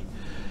story.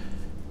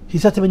 He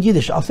said to him in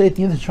Yiddish. I'll say it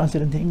in Yiddish,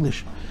 translate it into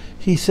English.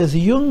 He says,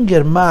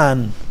 "Junger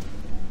man,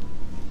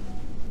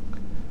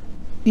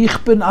 ich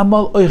bin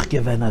einmal euch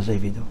gewesen, als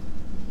wie du.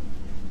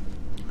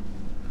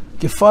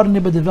 Gefahren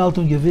über die Welt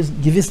und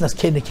gewissen, dass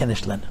keiner kann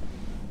ich lernen.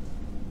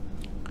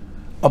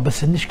 Aber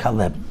es ist nicht kein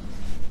Leben.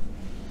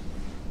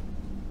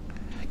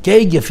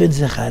 Geh, gefind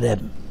sich ein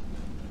Leben.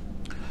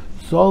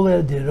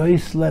 Soll die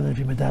Reis lernen,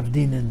 wie man darf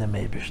dienen in der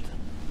Meibischte."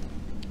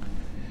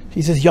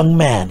 He says, "Young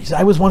man," he says,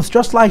 "I was once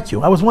just like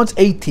you. I was once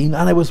 18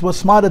 and I was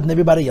smarter than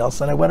everybody else,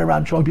 and I went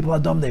around showing people how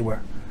dumb they were.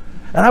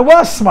 And I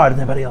was smarter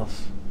than everybody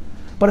else.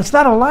 But it's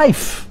not a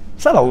life.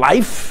 It's not a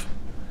life.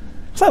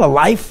 It's not a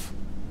life.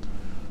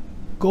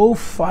 Go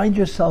find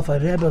yourself a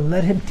Rebbe,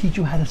 let him teach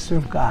you how to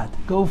serve God.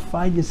 Go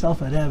find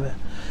yourself a Rebbe.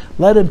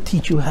 Let him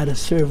teach you how to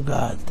serve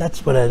God."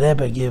 That's what a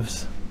Rebbe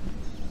gives.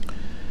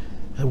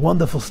 A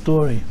wonderful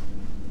story.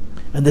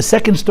 And the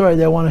second story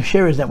that I want to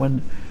share is that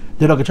when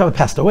the Rogatchover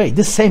passed away,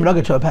 this same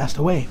Rogatchover passed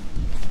away.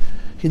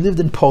 He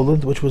lived in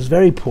Poland, which was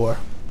very poor,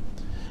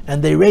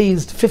 and they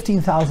raised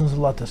 15,000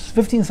 zlotys.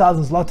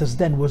 15,000 zlotys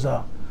then was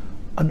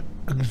an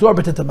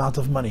exorbitant amount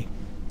of money.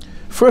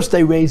 First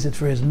they raised it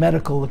for his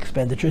medical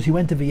expenditures. He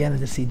went to Vienna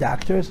to see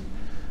doctors,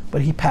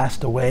 but he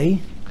passed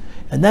away.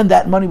 And then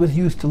that money was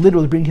used to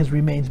literally bring his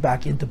remains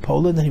back into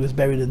Poland, and he was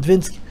buried in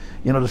Dvinsk.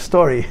 You know the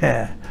story.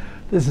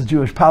 This is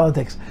Jewish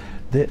politics.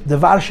 The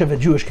Warsaw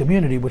Jewish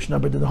community, which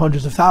numbered in the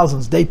hundreds of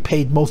thousands, they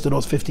paid most of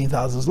those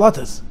 15,000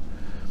 zlotys.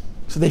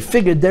 So they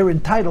figured they were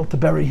entitled to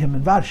bury him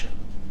in Warsaw.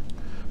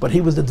 But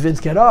he was the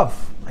Dvinsk Rav,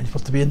 and he's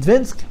supposed to be in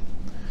Dvinsk.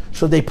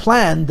 So they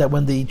planned that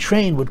when the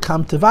train would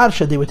come to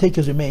Warsaw, they would take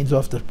his remains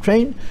off the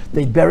train,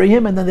 they'd bury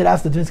him, and then they'd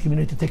ask the Dvinsk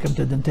community to take him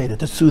to Dentata,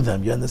 to sue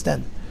them, you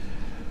understand?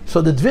 So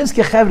the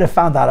Dvinske Chevre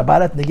found out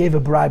about it, and they gave a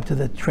bribe to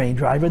the train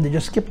driver, and they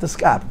just skipped the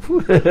stop.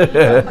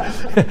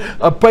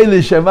 A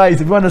Polish,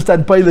 if you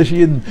understand Polish,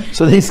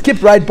 so they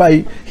skipped right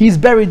by. He's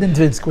buried in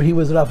Dvinsk, where he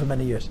was around for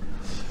many years.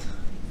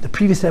 The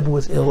previous Rebbe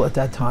was ill at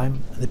that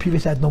time. The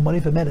previous had no money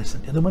for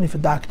medicine, he had no money for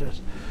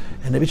doctors.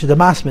 And the Bishop the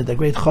Masmid, the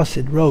great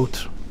Chassid,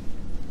 wrote,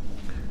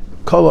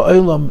 "Kol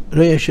ha'olam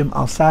re'eshim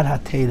al sad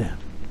ha'teira.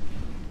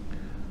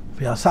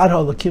 V'al sad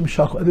ha'olakim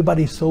shakol."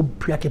 Everybody is so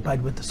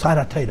preoccupied with the sad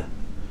ha'teira,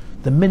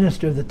 the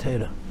minister of the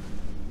Torah.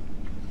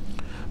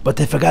 But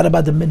they forgot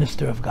about the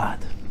minister of God.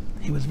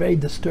 He was very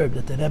disturbed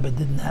that the Rebbe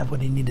didn't have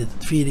what he needed,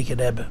 the Tfirik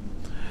Rebbe.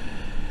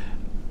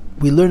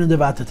 We learn in the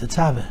Vata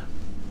Tetzaveh,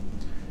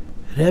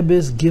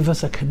 Rebbes give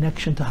us a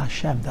connection to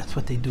Hashem. That's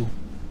what they do.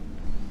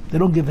 They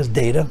don't give us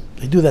data.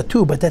 They do that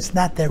too, but that's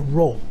not their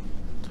role.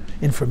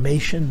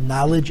 Information,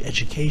 knowledge,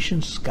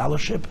 education,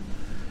 scholarship.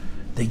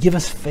 They give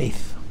us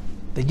faith.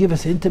 They give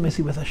us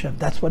intimacy with Hashem.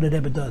 That's what a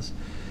Rebbe does.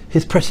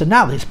 His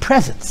personality, his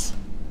presence.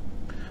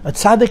 A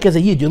tzaddik is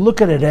a yid. You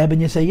look at a Rebbe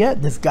and you say, yeah,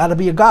 there's got to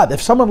be a God.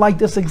 If someone like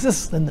this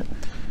exists, then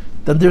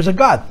there's a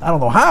God. I don't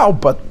know how,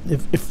 but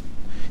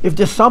if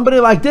there's somebody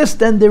like this,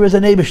 then there is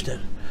an Eibishter.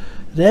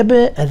 A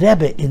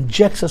Rebbe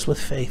injects us with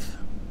faith.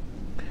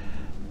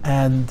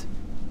 And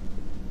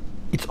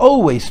it's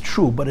always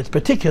true, but it's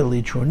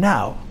particularly true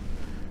now,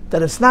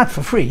 that it's not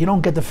for free. You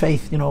don't get the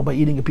faith, by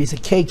eating a piece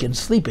of cake and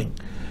sleeping.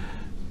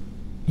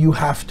 You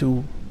have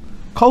to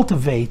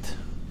cultivate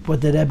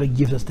what the Rebbe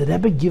gives us. The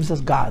Rebbe gives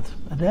us God.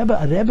 A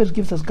Rebbe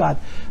gives us God.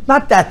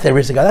 Not that there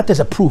is a God. That there's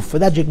a proof. For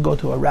that you can go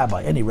to a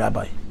rabbi, any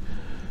rabbi.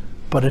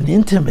 But an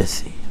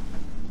intimacy,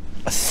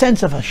 a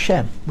sense of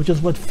Hashem, which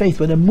is what faith,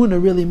 what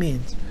emunah really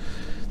means.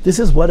 This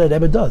is what a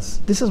Rebbe does.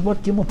 This is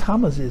what Gimel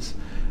Tamuz is.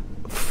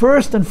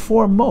 First and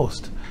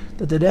foremost,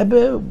 that the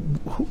Rebbe,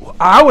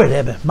 our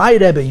Rebbe, my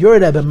Rebbe, your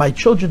Rebbe, my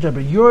children's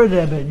Rebbe, your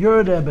Rebbe,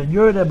 your Rebbe,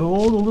 your Rebbe,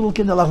 all the little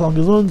kinder,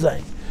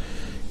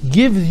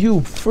 gives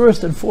you,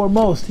 first and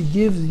foremost, he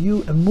gives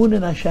you emunah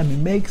in Hashem. He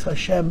makes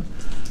Hashem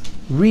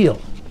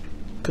real,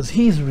 because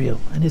he's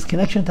real, and his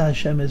connection to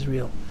Hashem is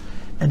real.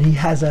 And he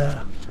has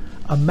a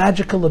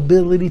magical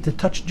ability to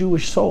touch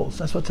Jewish souls.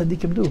 That's what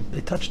tzaddikim do. They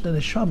touch the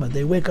neshama,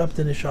 they wake up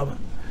the neshama.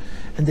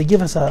 And they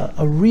give us a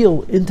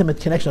real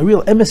intimate connection, a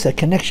real emissaire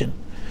connection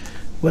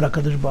with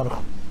HaKadosh Baruch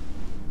Hu.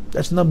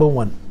 That's number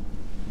one.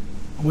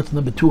 What's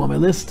number two on my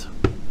list?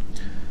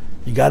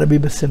 You got to be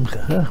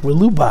besimcha. Huh? We're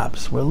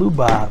lubabs.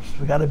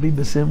 We got to be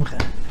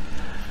besimcha.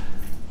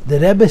 The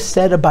Rebbe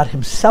said about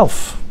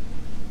himself.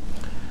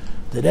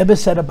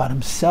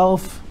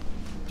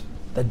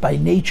 That by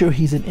nature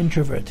he's an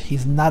introvert.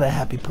 He's not a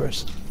happy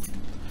person.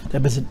 The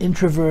Rebbe's an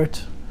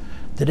introvert.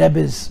 The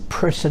Rebbe's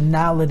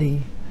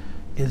personality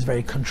is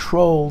very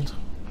controlled.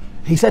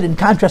 He said, in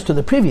contrast to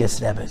the previous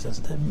Rebbe,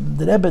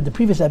 the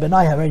previous Rebbe and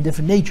I have very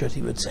different natures,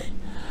 he would say.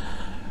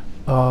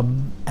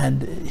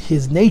 And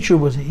his nature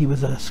was, he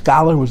was a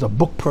scholar, was a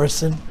book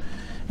person,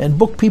 and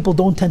book people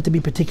don't tend to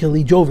be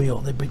particularly jovial.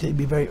 They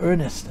be very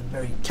earnest and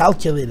very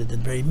calculated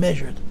and very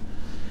measured.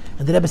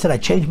 And the Rebbe said, I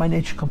changed my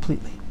nature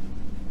completely.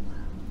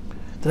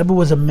 The Rebbe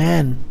was a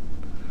man,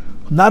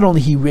 not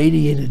only he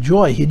radiated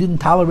joy, he didn't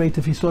tolerate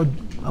if he saw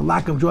a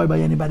lack of joy by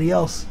anybody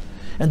else.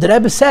 And the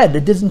Rebbe said,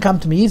 it didn't come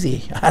to me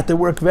easy. I had to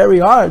work very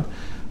hard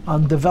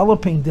on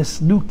developing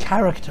this new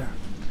character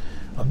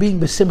of being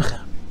besimcha.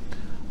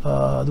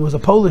 There was a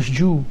Polish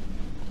Jew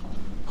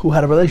who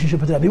had a relationship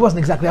with the Rebbe. He wasn't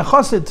exactly a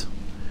chassid,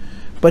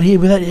 but he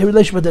had a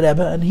relationship with the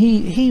Rebbe, and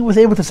he was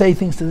able to say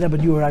things to the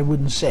Rebbe you or I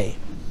wouldn't say.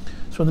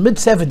 So in the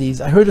mid-70s,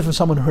 I heard it from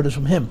someone who heard it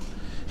from him.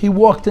 He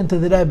walked into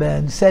the Rebbe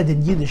and said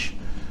in Yiddish,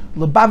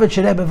 Lubavitch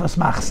Rebbe was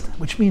machst,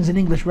 which means in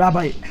English,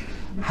 Rabbi,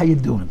 how you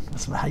doing?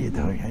 How you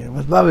doing?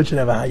 Lubavitch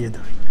Rebbe, how you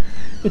doing?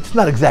 It's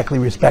not exactly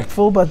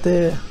respectful, but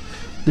the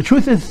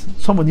truth is,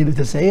 someone needed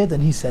to say it,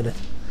 and he said it.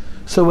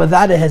 So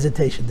without a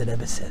hesitation, the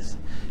Rebbe says,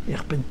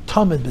 Ich bin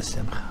tamid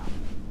b'simcha.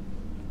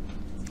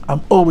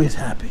 I'm always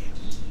happy.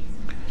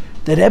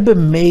 The Rebbe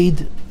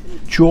made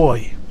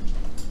joy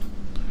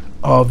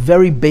a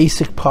very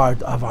basic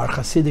part of our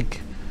Hasidic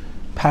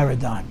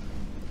paradigm.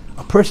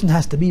 A person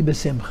has to be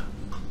besimcha.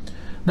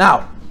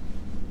 Now,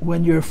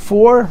 when you're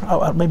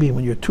 4, maybe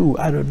when you're 2,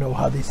 I don't know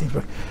how these things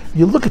work.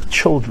 You look at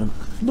children,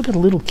 look at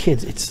little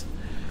kids.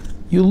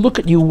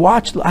 You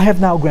watch. I have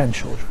now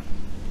grandchildren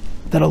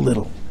that are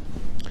little,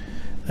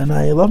 and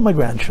I love my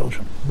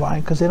grandchildren. Why?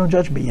 Because they don't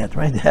judge me yet,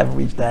 right? They haven't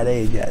reached that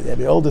age yet.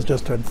 The oldest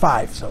just turned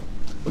 5, so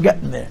we're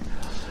getting there.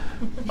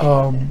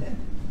 Now,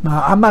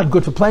 I'm not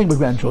good for playing with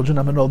grandchildren.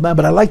 I'm an old man,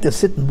 but I like to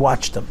sit and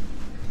watch them,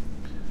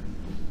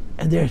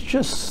 and they're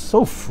just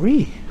so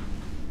free.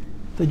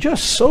 They're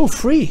just so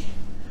free.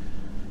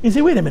 You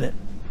say, wait a minute,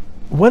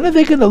 when are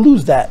they going to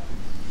lose that?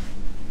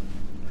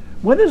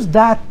 When is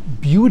that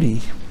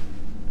beauty?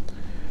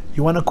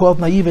 You want to call it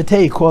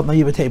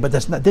naivete, but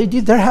that's not.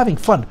 They're having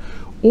fun.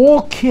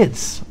 All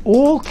kids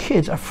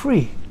are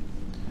free.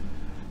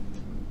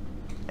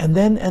 And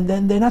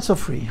then they're not so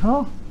free,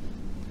 huh?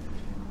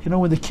 You know,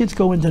 when the kids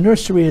go into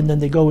nursery and then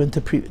they go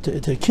into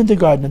to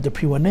kindergarten and to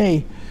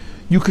pre-1A,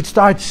 you could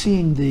start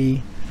seeing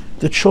the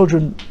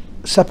children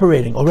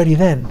separating already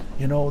then.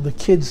 You know, the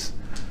kids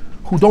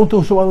who don't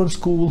do so well in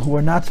school, who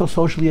are not so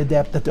socially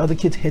adept, that the other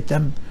kids hit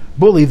them,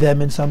 bully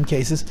them in some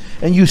cases,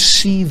 and you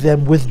see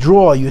them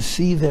withdraw, you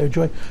see their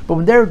joy. But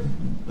when they're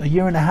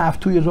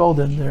 1.5, 2 years old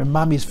and they're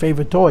mommy's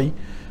favorite toy,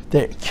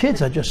 their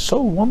kids are just so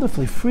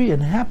wonderfully free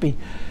and happy.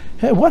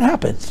 Hey, what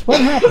happens?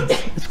 What happens?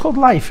 It's called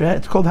life, right?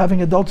 It's called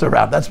having adults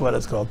around. That's what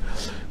it's called.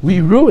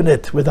 We ruin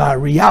it with our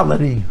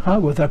reality,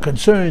 with our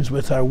concerns,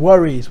 with our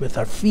worries, with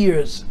our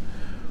fears.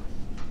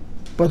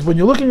 But when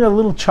you're looking at a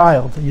little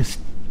child and you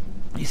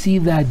see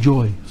that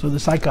joy. So the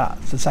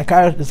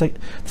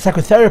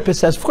psychotherapist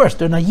says, of course,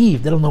 they're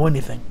naive, they don't know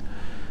anything.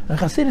 And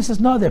Chassidus says,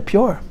 no, they're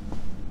pure.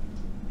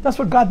 That's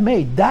what God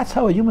made. That's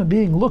how a human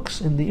being looks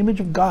in the image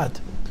of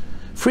God.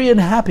 Free and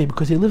happy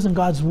because he lives in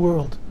God's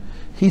world.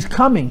 He's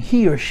coming,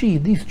 he or she,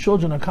 these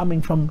children are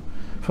coming from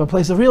a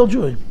place of real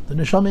joy. The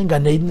neshama in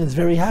Gan Eden is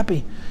very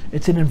happy.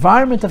 It's an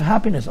environment of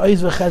happiness.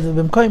 This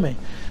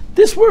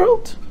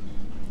world,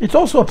 it's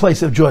also a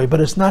place of joy, but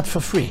it's not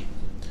for free.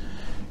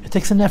 It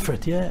takes an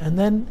effort, yeah? And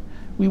then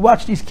we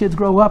watch these kids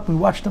grow up, we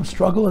watch them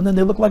struggle, and then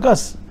they look like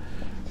us.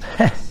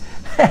 But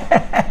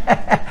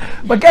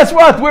guess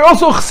what? We're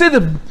also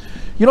chassidim.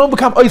 You don't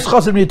become ois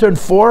chassid when you turn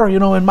 4. You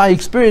know, in my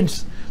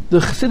experience,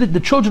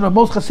 the children are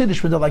most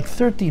chassidish when they're like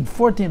 13,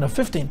 14, or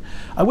 15.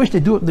 I wish they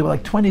do it when they were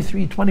like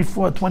 23,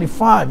 24,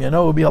 25. You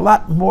know, it would be a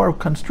lot more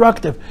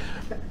constructive.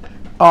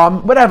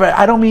 Whatever,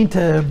 I don't mean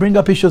to bring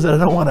up issues that I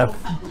don't want to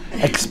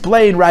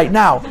explain right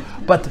now.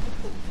 But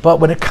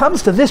when it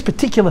comes to this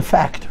particular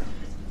factor,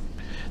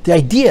 the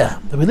idea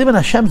that we live in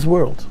Hashem's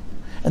world,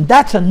 and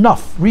that's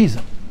enough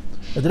reason.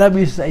 The Rabbi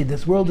used to say,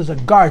 this world is a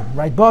garden,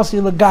 right? Basi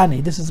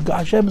Lagani, this is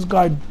Hashem's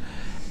garden.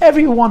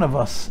 Every one of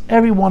us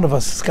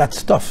has got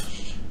stuff.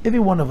 Every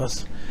one of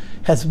us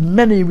has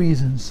many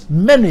reasons,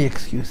 many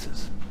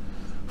excuses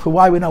for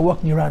why we're not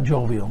walking around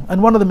jovial.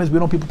 And one of them is we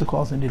don't want people to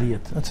call us an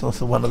idiot. That's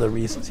also one of the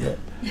reasons, yeah.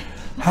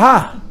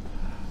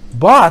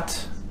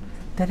 But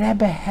the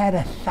Rebbe had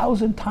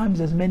 1,000 times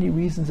as many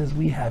reasons as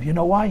we have. You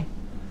know why?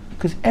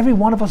 Because every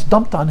one of us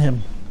dumped on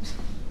him.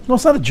 No,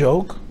 it's not a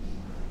joke.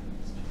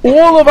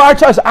 All of our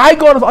times, I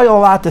go to oil a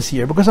lot this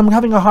year because I'm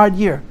having a hard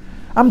year.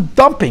 I'm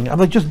dumping. I'm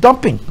like just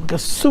dumping, like a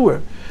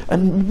sewer.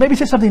 And maybe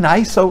say something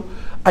nice. So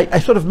I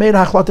sort of made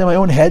a hachlat in my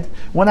own head.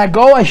 When I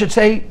go, I should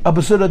say a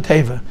besura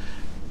teva.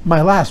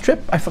 My last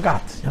trip, I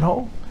forgot. You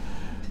know,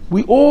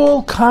 we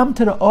all come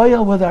to the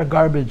oil with our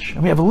garbage,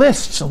 and we have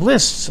lists and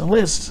lists and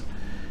lists.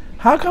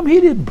 How come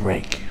he didn't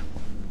break?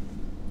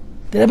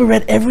 They never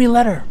read every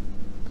letter.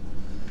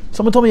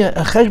 Someone told me a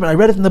cheshbon, I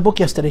read it in the book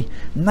yesterday,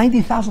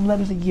 90,000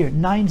 letters a year,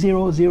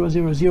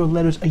 90,000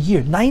 letters a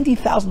year,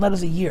 90,000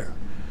 letters a year.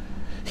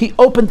 He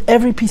opened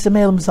every piece of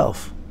mail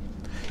himself.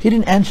 He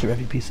didn't answer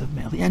every piece of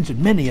mail. He answered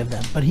many of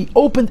them, but he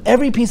opened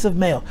every piece of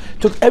mail,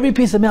 took every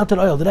piece of mail to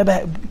the oil. The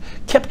Rebbe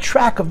kept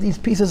track of these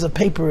pieces of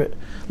paper,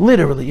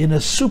 literally, in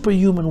a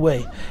superhuman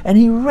way. And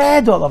he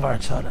read all of our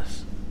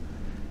tzaras.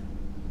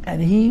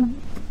 And he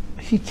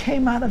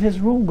came out of his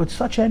room with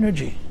such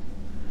energy.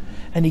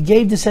 And he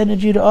gave this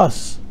energy to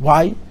us.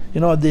 Why?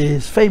 You know,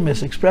 this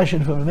famous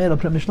expression from Emel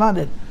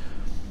Premishlandet,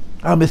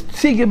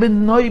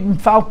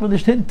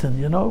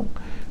 you know,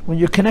 When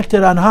you're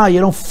connected on high, you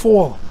don't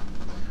fall.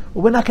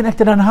 Well, we're not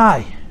connected on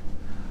high,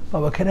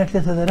 but we're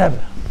connected to the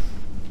Rebbe.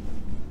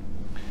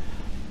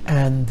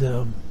 And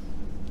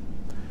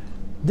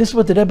this is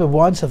what the Rebbe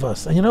wants of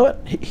us. And you know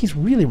what? He's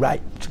really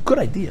right. It's a good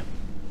idea.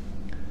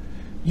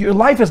 Your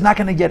life is not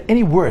going to get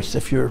any worse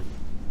if you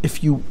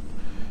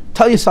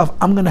tell yourself,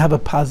 I'm going to have a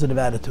positive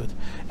attitude.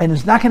 And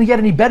it's not going to get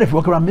any better if you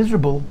walk around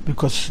miserable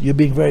because you're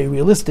being very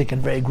realistic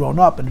and very grown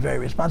up and very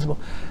responsible.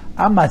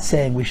 I'm not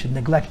saying we should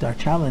neglect our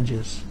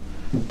challenges,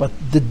 but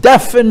the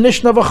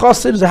definition of a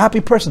chassid is a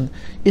happy person.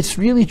 It's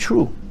really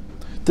true.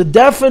 The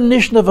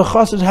definition of a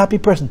chassid is a happy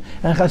person.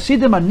 And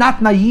chassidim are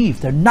not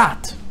naive. They're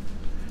not.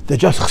 They're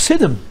just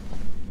chassidim.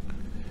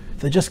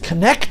 They're just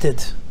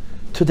connected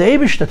to the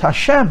Eibishter, to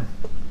Hashem.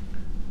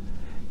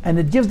 And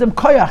it gives them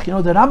koyach. You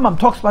know, the Rambam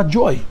talks about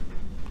joy.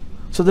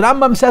 So the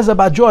Rambam says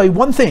about joy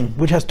one thing,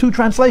 which has two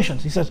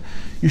translations. He says,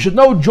 you should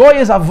know joy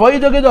is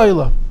avodah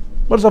gedolah.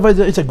 What is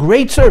avodah? It's a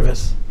great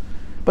service.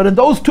 But in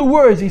those two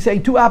words, he's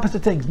saying two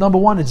opposite things. Number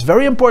one, it's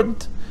very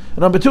important. And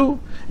number two,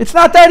 it's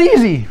not that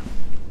easy.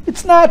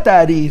 It's not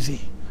that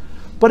easy.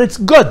 But it's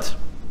good.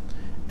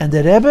 And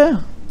the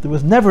Rebbe, there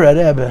was never a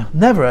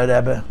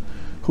Rebbe,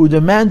 who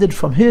demanded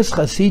from his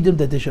Hasidim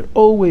that they should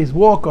always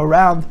walk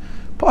around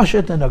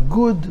Pashat in a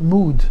good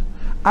mood.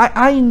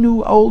 I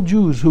knew old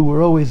Jews who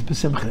were always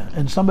besimcha,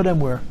 and some of them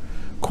were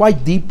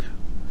quite deep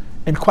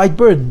and quite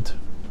burdened.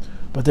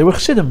 But they were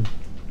Chassidim,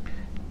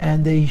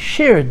 and they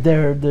shared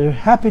their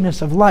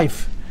happiness of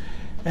life.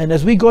 And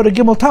as we go to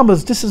Gimel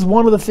Tamuz, this is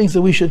one of the things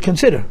that we should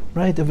consider,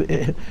 right?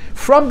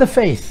 From the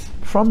faith,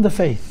 from the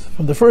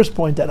first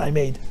point that I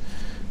made,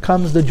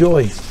 comes the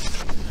joy.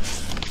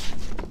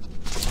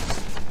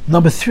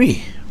 Number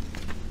 3.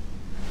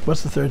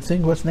 What's the third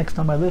thing? What's next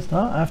on my list?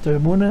 After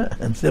Emunah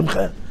and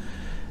Simcha?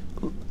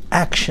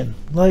 Action.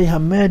 The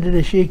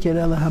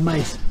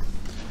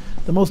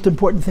most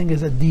important thing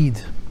is a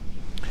deed.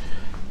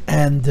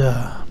 And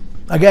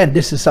again,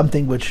 this is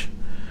something which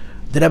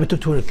the Rebbe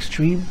took to an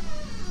extreme,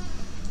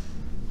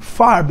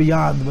 far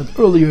beyond what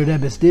earlier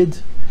Rebbes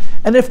did.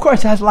 And of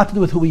course, it has a lot to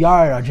do with who we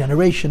are, our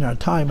generation, our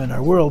time, and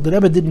our world. The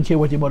Rebbe didn't care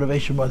what your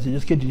motivation was. He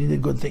just cared you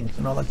did good things.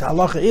 You know, like the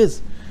halacha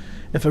is,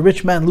 if a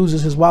rich man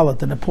loses his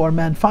wallet and a poor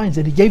man finds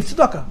it, he gave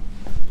tzedakah.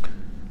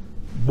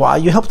 Why?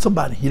 You helped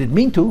somebody. You didn't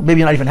mean to. Maybe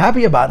you're not even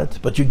happy about it,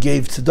 but you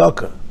gave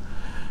tzedakah.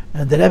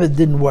 And the Rebbe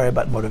didn't worry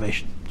about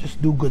motivation.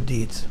 Just do good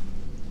deeds.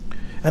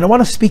 And I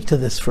want to speak to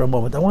this for a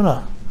moment. I want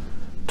to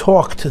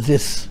talk to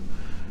this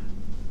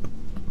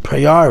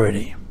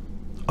priority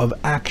of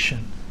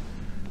action.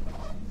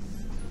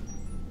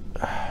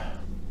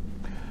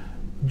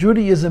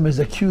 Judaism is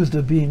accused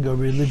of being a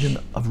religion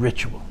of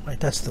ritual, right?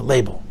 That's the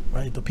label,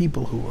 right? The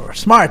people who are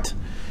smart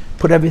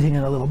put everything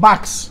in a little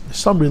box.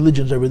 Some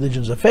religions are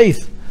religions of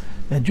faith,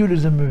 and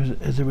Judaism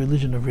is a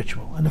religion of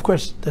ritual. And of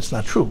course, that's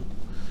not true.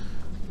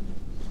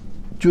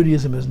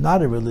 Judaism is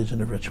not a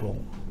religion of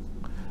ritual.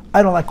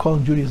 I don't like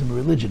calling Judaism a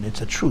religion.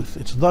 It's a truth.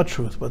 It's the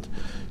truth. But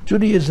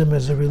Judaism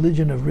is a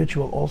religion of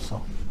ritual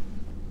also.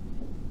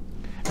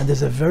 And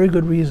there's a very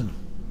good reason.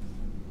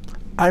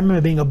 I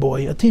remember being a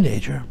boy, a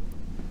teenager,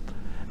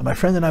 and my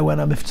friend and I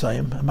went on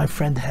Miftzayim, and my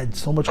friend had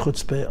so much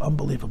chutzpah,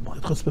 unbelievable. He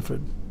had chutzpah for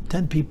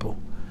 10 people.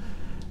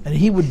 And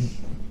he would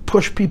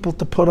push people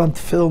to put on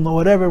tefillin or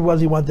whatever it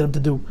was he wanted them to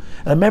do.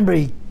 And I remember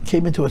he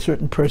came into a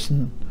certain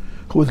person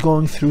who was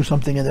going through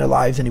something in their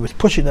lives, and he was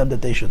pushing them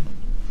that they should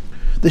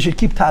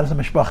keep taras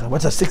mishpacha.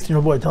 What's a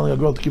 16-year-old boy telling a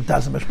girl to keep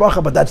taras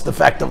mishpacha? But that's the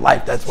fact of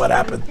life. That's what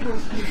happened.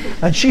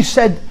 And she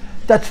said,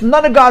 that's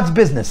none of God's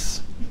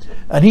business.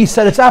 And he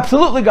said, it's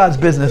absolutely God's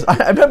business.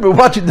 I remember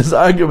watching this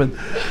argument.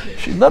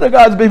 She's none of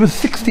God's business.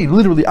 He was 16,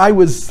 literally. I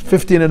was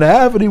 15 and a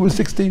half, and he was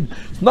 16.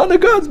 It's none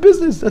of God's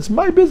business. That's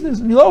my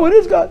business. And you know, it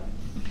is God.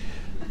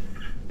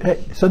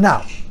 Okay, so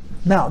now,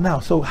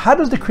 so how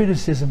does the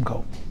criticism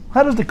go?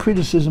 How does the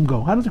criticism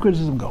go?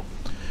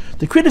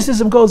 The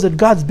criticism goes that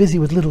God's busy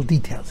with little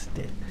details.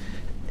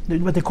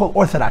 What they call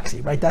orthodoxy,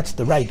 right? That's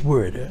the right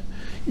word.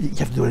 You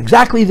have to do it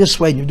exactly this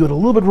way, and you do it a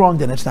little bit wrong,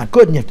 then it's not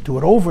good, and you have to do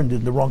it over, and do it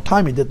in the wrong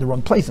time, you did it in the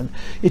wrong place. And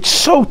it's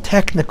so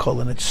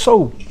technical, and it's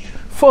so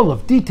full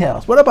of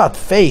details. What about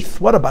faith?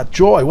 What about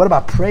joy? What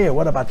about prayer?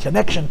 What about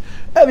connection?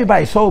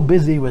 Everybody's so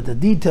busy with the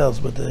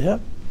details,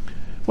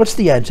 What's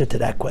the answer to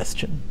that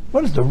question?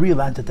 What is the real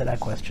answer to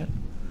that question?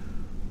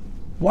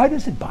 Why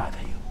does it bother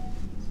you?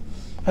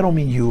 I don't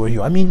mean you or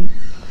you. I mean,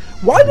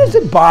 why does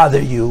it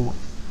bother you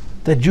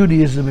that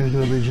Judaism is a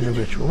religion of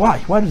ritual? Why?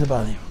 Why does it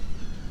bother you?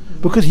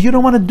 Because you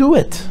don't want to do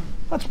it.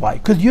 That's why.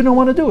 Because you don't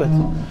want to do it.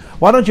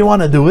 Why don't you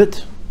want to do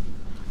it?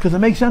 Because it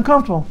makes you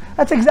uncomfortable.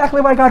 That's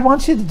exactly why God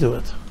wants you to do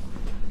it.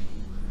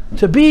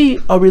 To be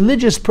a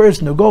religious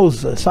person who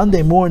goes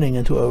Sunday morning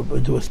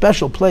into a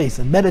special place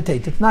and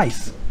meditates, it's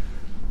nice.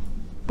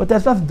 But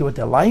that's nothing to do with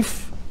their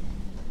life.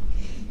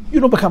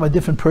 You don't become a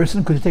different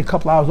person because you take a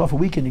couple hours off a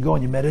week and you go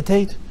and you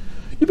meditate.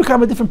 You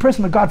become a different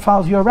person when God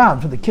follows you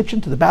around, from the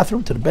kitchen to the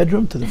bathroom to the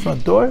bedroom to the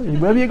front door,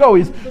 wherever you go.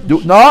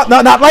 No,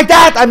 not like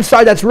that. I'm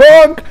sorry, that's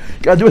wrong.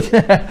 You gotta do it.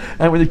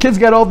 And when the kids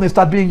get old and they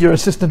start being your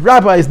assistant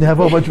rabbis and they have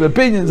a whole bunch of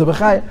opinions of a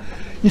chaya,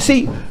 you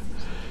see,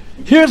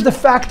 Here's the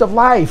fact of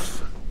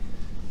life.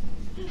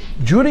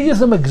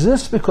 Judaism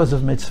exists because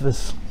of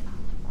mitzvahs.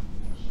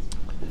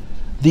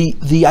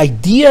 The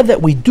idea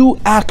that we do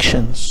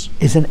actions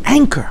is an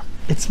anchor.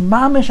 It's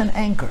mamish an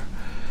anchor.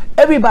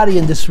 Everybody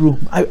in this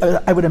room,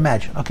 I would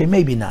imagine, okay,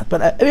 maybe not,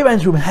 but everybody in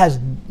this room has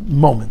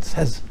moments,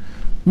 has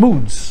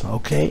moods,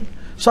 okay?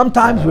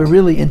 Sometimes we're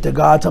really into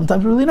God,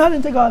 sometimes we're really not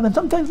into God, and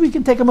sometimes we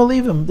can take him or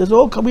leave him.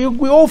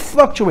 We all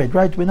fluctuate,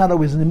 right? We're not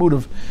always in the mood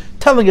of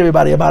telling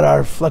everybody about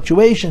our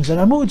fluctuations and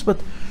our moods, but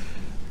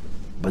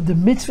the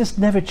mitzvahs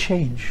never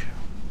change.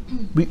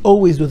 We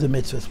always do the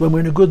mitzvahs. When we're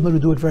in a good mood, we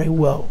do it very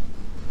well.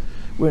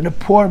 We're in a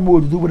poor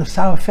mood, we do it with a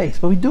sour face,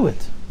 but we do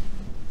it.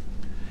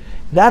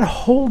 That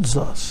holds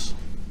us.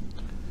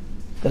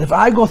 That if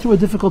I go through a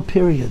difficult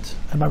period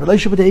and my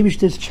relationship with the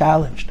Eibush is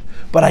challenged,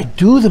 but I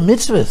do the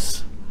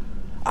mitzvahs,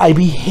 I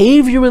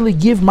behaviorally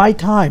give my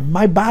time,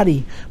 my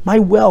body, my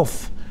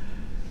wealth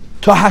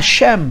to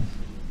Hashem,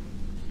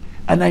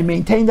 and I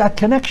maintain that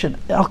connection,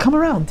 I'll come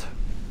around.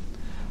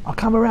 I'll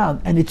come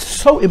around. And it's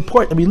so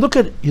important. I mean,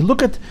 you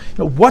look at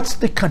what's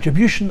the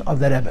contribution of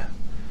the Rebbe?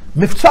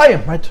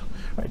 Miftzayim, right?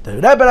 The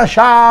Rebbe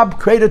Rashab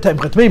created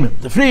Tamuz.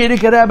 The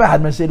Friedrich Rebbe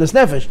had Mercedes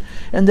Nefesh,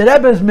 and the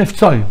Rebbe is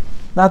Miftzayim.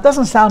 Now it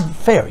doesn't sound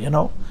fair,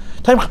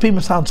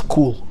 Tamuz sounds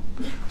cool.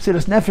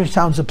 Mercedes Nefesh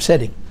sounds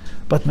upsetting.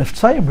 But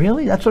Miftzayim,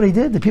 really? That's what he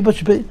did? The people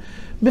should be...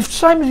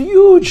 Miftzayim is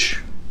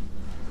huge.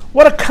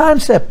 What a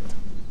concept.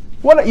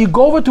 You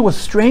go over to a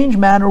strange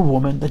man or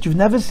woman that you've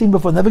never seen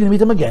before, never going to meet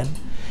them again,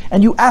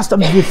 and you ask them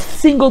the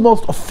single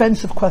most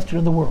offensive question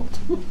in the world.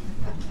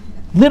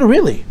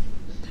 Literally.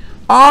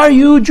 Are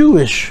you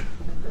Jewish?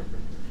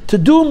 To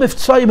do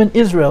Miftzayim in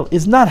Israel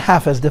is not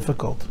half as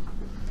difficult.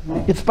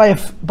 It's by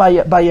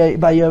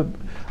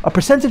a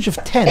percentage of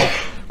 10,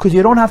 because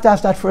you don't have to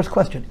ask that first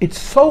question. It's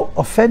so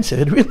offensive,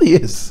 it really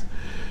is.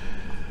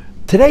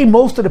 Today,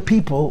 most of the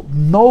people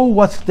know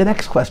what's the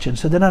next question,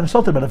 so they're not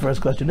insulted by the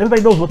first question.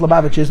 Everybody knows what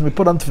Lubavitch is, and we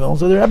put on film,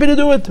 so they're happy to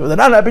do it, or they're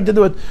not happy to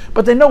do it,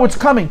 but they know what's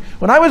coming.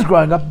 When I was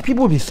growing up,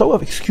 people would be so,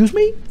 excuse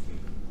me?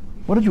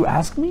 What did you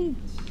ask me?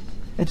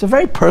 It's a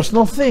very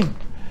personal thing.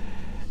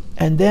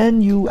 And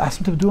then you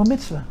ask them to do a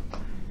mitzvah.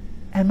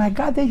 And my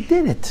God, they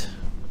did it.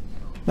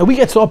 Now we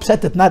get so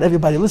upset that not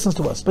everybody listens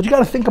to us, but you got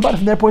to think about it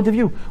from their point of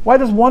view. Why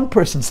does one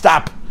person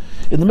stop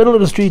in the middle of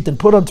the street and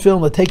put on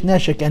film or take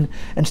neshek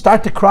and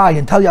start to cry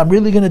and tell you, I'm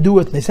really going to do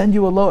it? And they send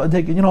you a load, and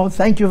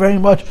thank you very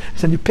much.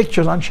 Send you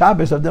pictures on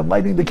Shabbos of them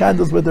lighting the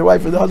candles with their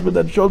wife and their husband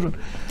and children.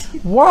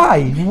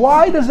 Why?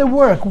 Why does it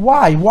work?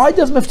 Why? Why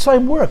does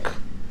Miftzayim work?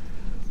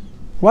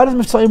 Why does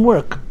Miftzayim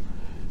work?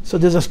 So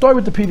there's a story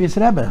with the previous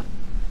Rebbe.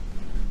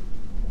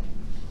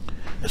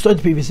 A story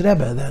with the previous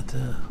Rebbe that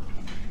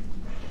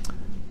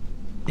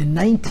in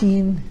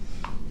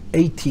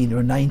 1918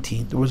 or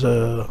 19, there was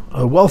a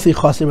wealthy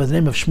chassid by the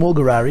name of Shmuel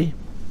Gerari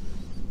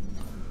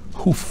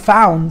who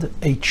found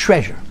a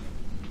treasure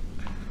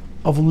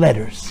of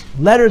letters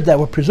that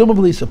were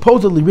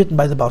supposedly written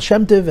by the Baal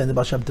Shem Tov and the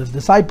Baal Shem Tov's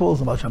disciples,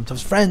 the Baal Shem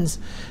Tov's friends,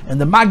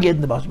 and the Maggid,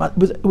 and the Baal Shem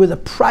Tov. It was a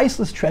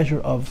priceless treasure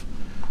of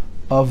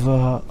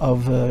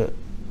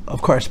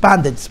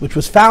correspondence, which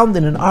was found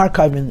in an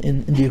archive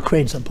in the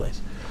Ukraine someplace.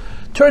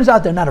 Turns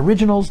out they're not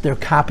originals; they're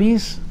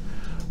copies.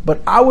 But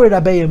our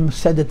Rabbeim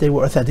said that they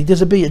were authentic.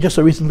 There's just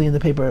so recently in the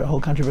paper, a whole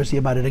controversy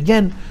about it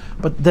again.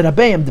 But the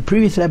Rabbeim, the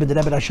previous Rebbe, the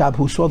Rebbe Rashab,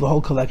 who saw the whole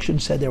collection,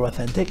 said they were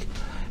authentic.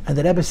 And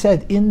the Rebbe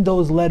said, in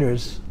those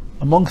letters,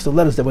 amongst the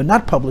letters that were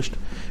not published,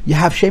 you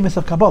have shemes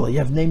of Kabbalah, you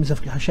have names of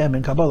Hashem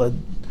in Kabbalah.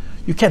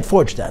 You can't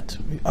forge that.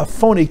 A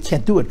phony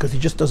can't do it because he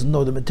just doesn't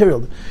know the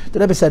material. The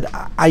Rebbe said,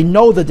 I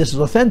know that this is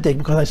authentic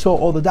because I saw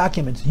all the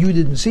documents. You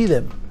didn't see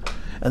them.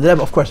 And the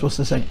Rebbe, of course, was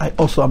saying, I'm a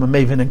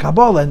maven in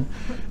Kabbalah, and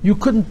you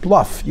couldn't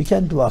bluff. You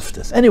can't bluff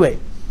this. Anyway,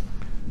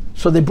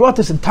 so they brought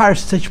this entire,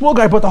 Shmuel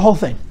guy bought the whole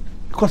thing.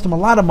 It cost him a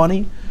lot of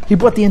money. He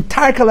bought the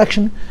entire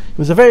collection. He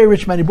was a very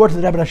rich man. He brought it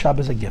to the Rebbe Rashab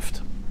as a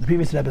gift, the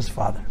previous Rebbe's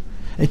father.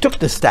 And he took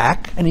the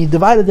stack, and he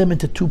divided them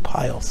into two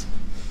piles.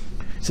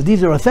 So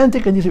these are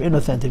authentic and these are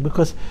inauthentic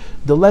because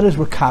the letters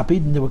were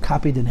copied, and they were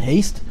copied in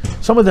haste.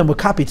 Some of them were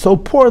copied so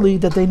poorly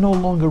that they no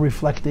longer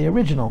reflect the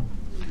original.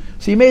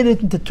 So he made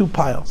it into two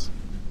piles.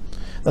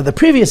 Now the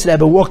previous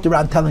Rebbe walked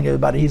around telling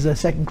everybody he's a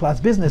second-class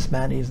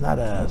businessman, he's not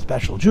a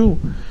special Jew.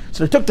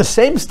 So they took the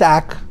same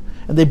stack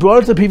and they brought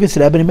it to the previous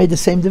Rebbe and he made the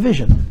same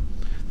division.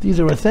 These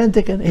are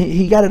authentic, and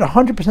he got it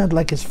 100%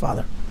 like his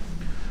father.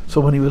 So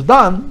when he was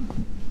done,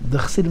 the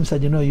Chassidim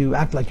said, you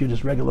act like you're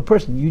just a regular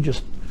person. You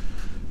just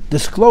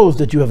disclosed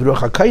that you have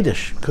Ruach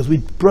HaKodesh because we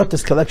brought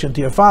this collection to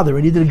your father,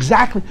 and he did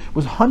exactly, it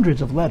was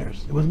hundreds of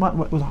letters. It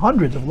was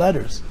hundreds of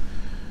letters.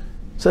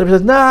 So he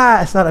says, nah,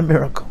 it's not a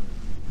miracle.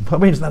 I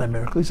mean, it's not a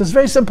miracle. He says, it's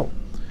very simple.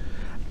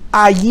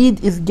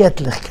 Ayid is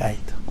Getlichkeit.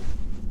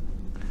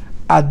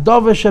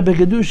 Adova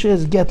shebegedusha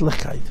is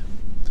Getlichkeit.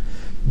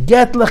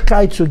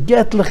 Getlichkeit to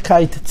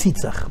Getlichkeit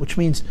tzitzach, which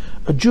means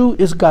a Jew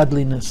is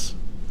godliness.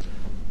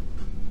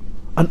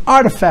 An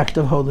artifact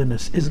of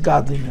holiness is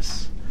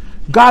godliness.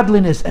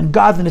 Godliness and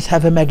godliness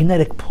have a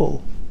magnetic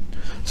pull.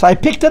 So I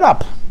picked it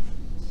up.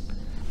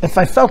 If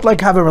I felt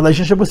like I have a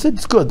relationship with it,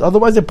 it's good.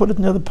 Otherwise, I put it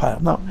in the other pile.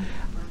 Now,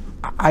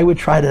 I would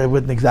try to, it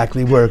wouldn't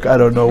exactly work. I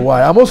don't know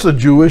why. I'm also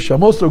Jewish,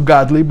 I'm also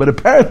godly, but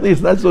apparently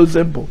it's not so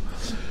simple.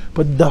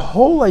 But the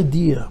whole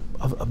idea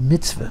of a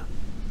mitzvah,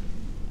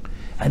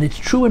 and it's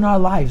true in our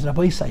lives,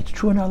 Rabbi Yossi, it's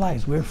true in our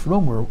lives. We're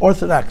from, we're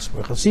Orthodox,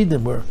 we're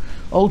Hasidim, we're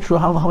ultra,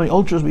 how many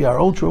ultras we are?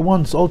 Ultra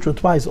once, ultra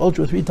twice,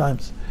 ultra 3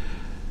 times.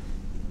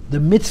 The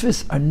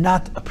mitzvahs are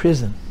not a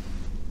prison.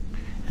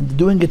 And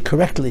doing it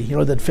correctly, you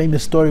know that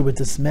famous story with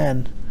this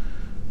man,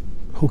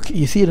 who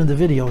you see it in the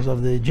videos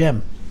of the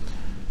gem.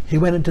 He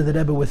went into the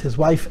Rebbe with his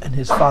wife and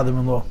his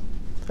father-in-law.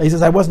 He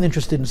says, I wasn't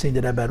interested in seeing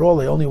the Rebbe at all.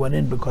 I only went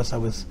in because I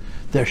was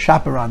their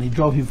chaperone. He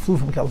flew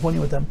from California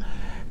with them,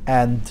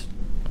 and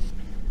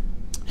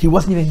he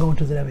wasn't even going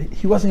to the Rebbe.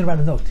 He wasn't going to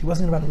write a note. He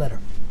wasn't going to write a letter.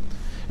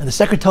 And the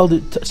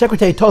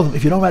secretary told him,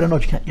 if you don't write a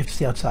note, you have to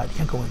stay outside. You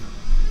can't go in.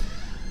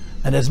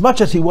 And as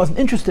much as he wasn't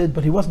interested,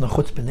 but he wasn't a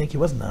chutzpahnik, he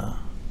wasn't a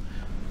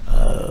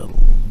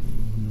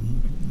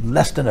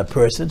less than a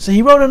person, so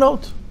he wrote a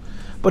note.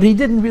 But he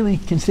didn't really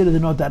consider the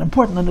note that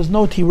important. On his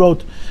note he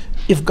wrote,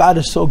 if God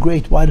is so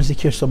great, why does he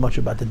care so much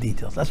about the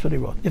details? That's what he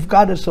wrote. If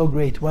God is so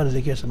great, why does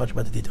he care so much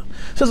about the details?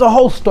 So there's a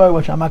whole story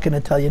which I'm not going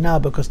to tell you now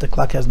because the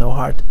clock has no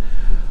heart.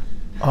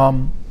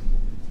 And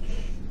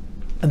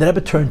the Rebbe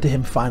turned to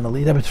him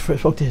finally. The Rebbe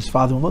spoke to his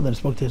father-in-law, then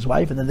spoke to his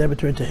wife, and then the Rebbe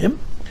turned to him.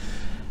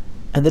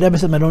 And the Rebbe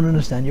said, I don't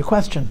understand your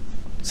question.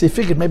 So he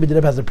figured maybe the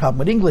Rebbe has a problem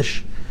with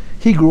English.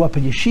 He grew up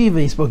in yeshiva,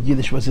 he spoke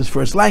Yiddish, was his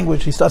first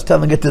language. He starts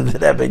telling it to the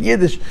Rebbe in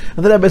Yiddish.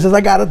 And the Rebbe says,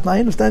 I got it, I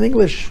understand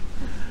English.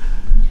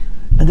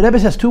 And the Rebbe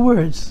says 2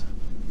 words.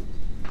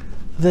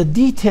 The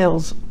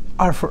details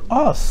are for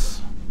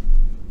us.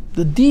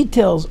 The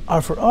details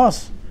are for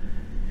us.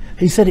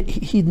 He said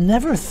he'd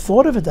never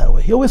thought of it that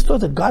way. He always thought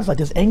that God's like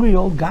this angry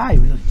old guy,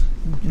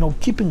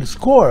 keeping a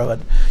score of it.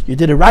 You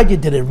did it right, you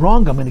did it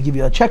wrong, I'm going to give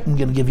you a check, I'm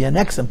going to give you an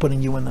X, I'm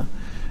putting you in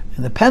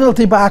the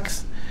penalty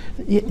box.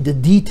 The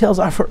details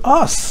are for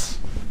us.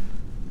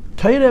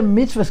 Torah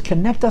mitzvahs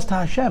connect us to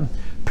Hashem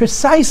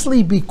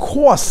precisely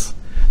because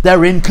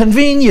they're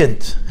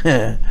inconvenient.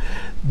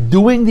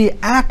 Doing the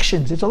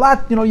actions, it's a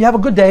lot, you have a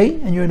good day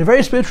and you're in a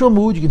very spiritual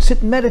mood, you can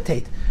sit and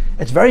meditate.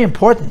 It's very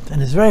important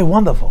and it's very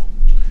wonderful.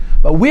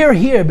 But we're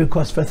here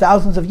because for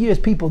thousands of years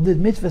people did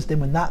mitzvahs, they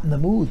were not in the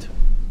mood.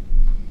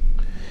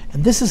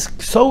 And this is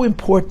so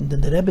important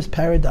in the Rebbe's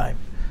paradigm.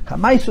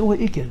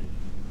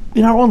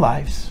 In our own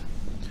lives.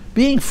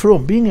 Being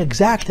frum, being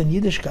exact in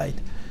Yiddishkeit,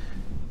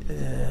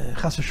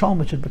 chas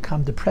v'shalom, it should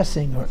become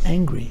depressing or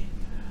angry.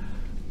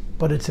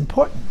 But it's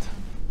important.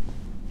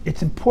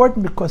 It's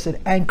important because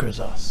it anchors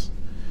us.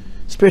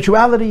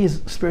 Spirituality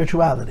is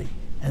spirituality,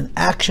 and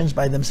actions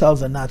by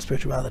themselves are not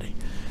spirituality.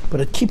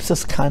 But it keeps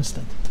us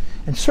constant.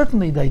 And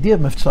certainly the idea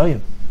of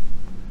Mivtzoyim,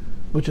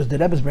 which is the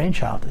Rebbe's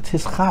brainchild, it's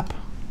his chap.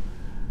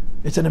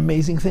 It's an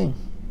amazing thing.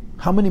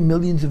 How many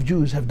millions of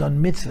Jews have done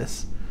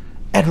mitzvahs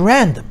at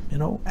random,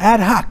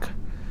 ad hoc,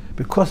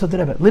 because of the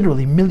Rebbe?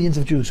 Literally millions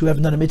of Jews who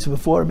haven't done a mitzvah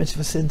before, a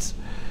mitzvah since.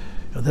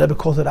 The Rebbe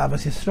calls it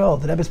Avas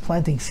Yisrael. The Rebbe is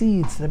planting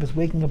seeds. The Rebbe is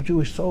waking up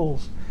Jewish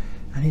souls.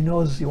 And he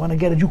knows, you want to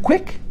get a Jew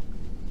quick?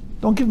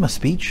 Don't give him a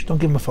speech. Don't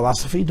give him a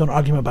philosophy. Don't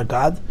argue about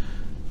God.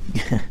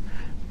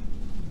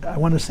 I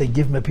want to say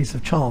give him a piece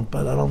of cholent,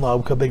 but I don't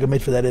know how big a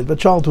mitzvah that is. But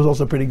cholent was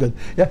also pretty good.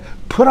 Yeah,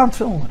 put on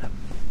film with him.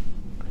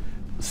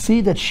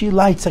 See that she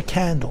lights a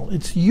candle.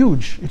 It's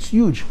huge. It's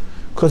huge.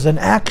 Because an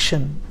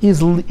action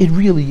it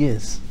really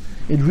is.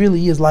 It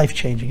really is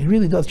life-changing. It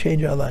really does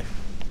change our life.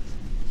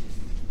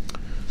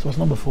 So what's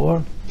number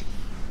 4?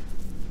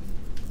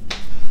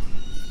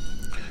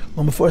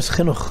 Number 4 is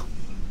chinuch.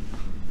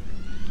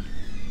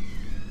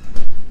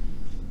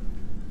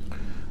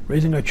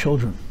 Raising our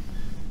children.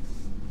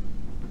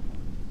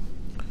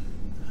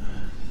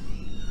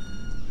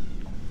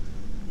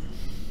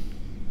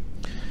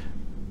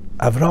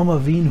 Avraham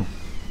Avinu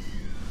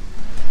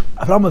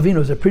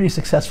is a pretty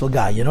successful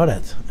guy, you know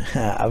that?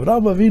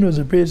 Avraham Avinu is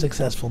a pretty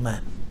successful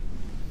man.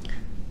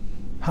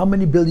 How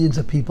many billions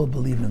of people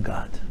believe in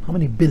God? How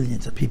many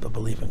billions of people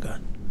believe in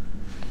God?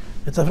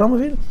 It's Avraham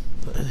Avinu.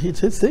 It's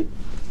his thing.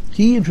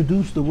 He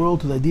introduced the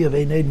world to the idea of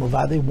Ein Od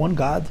Milvado, one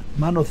God,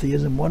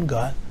 monotheism, one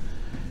God.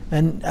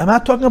 And I'm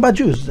not talking about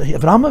Jews.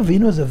 Avraham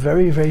Avinu is a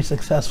very, very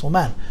successful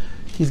man.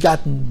 He's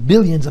gotten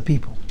billions of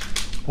people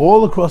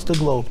all across the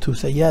globe to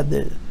say,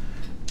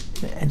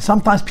 and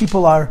sometimes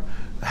people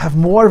have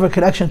more of a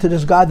connection to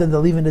this God than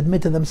they'll even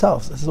admit to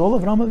themselves. This is all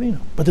Avraham Avinu.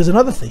 But there's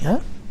another thing,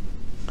 Avraham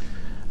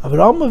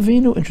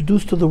Avinu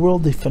introduced to the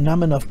world the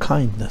phenomenon of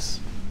kindness.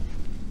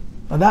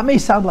 Now that may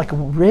sound like,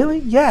 really?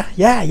 Yeah.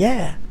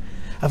 Avraham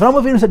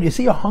Avinu said, you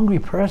see a hungry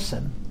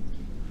person,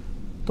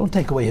 don't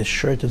take away his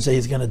shirt and say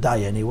he's going to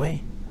die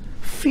anyway.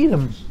 Feed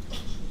him.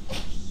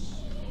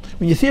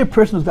 When you see a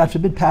person who's, God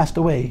forbid, passed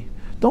away,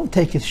 don't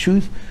take his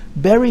shoes,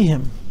 bury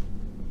him.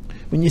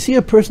 When you see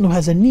a person who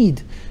has a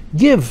need,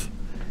 give.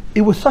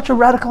 It was such a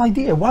radical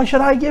idea. Why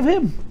should I give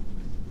him?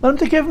 Let him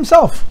take care of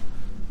himself.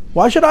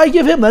 Why should I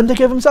give him? Let him take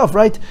care of himself,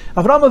 right?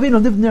 Avraham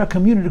Avinu lived near a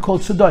community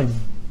called Sodom.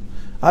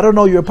 I don't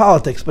know your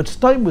politics, but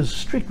Stein was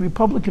strict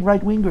Republican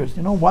right-wingers.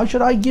 Why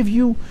should I give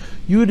you?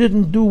 You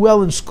didn't do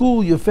well in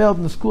school. You failed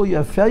in school. You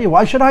have failure.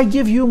 Why should I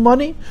give you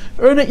money?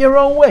 Earn it your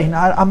own way.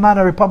 Now, I'm not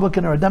a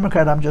Republican or a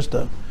Democrat. I'm just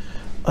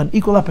an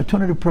equal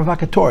opportunity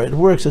provocateur. It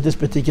works at this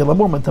particular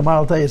moment.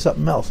 Tomorrow I'll tell you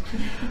something else.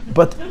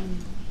 But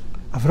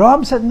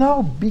Avraham said,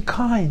 no, be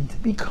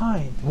kind, be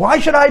kind. Why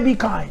should I be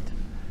kind?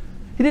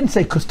 He didn't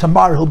say, because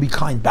tomorrow he'll be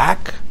kind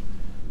back.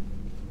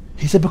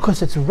 He said,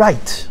 because it's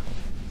right.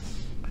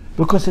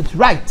 Because it's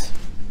right.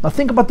 Now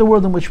think about the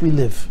world in which we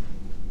live.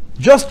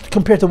 Just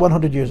compared to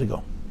 100 years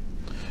ago.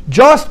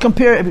 Just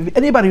compare,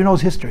 anybody who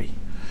knows history.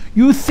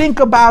 You think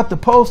about the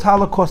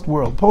post-Holocaust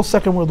world,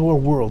 post-Second World War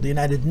world, the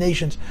United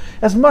Nations,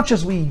 as much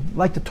as we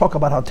like to talk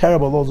about how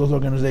terrible those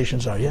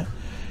organizations are, yeah?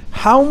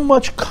 How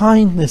much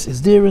kindness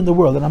is there in the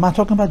world? And I'm not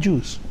talking about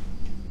Jews.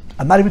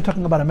 I'm not even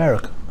talking about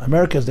America.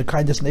 America is the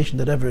kindest nation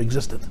that ever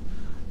existed,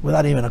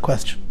 without even a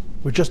question.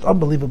 We're just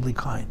unbelievably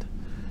kind.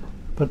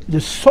 But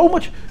there's so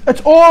much,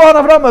 it's all on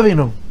Avraham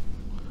Avinu.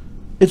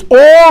 It's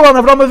all on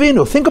Avraham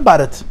Avinu. Think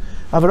about it.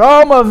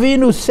 Avraham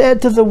Avinu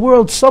said to the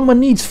world, someone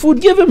needs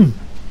food, give him.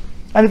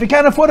 And if you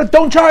can't afford it,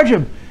 don't charge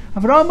him.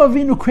 Avraham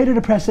Avinu created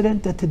a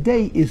precedent that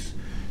today is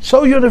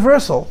so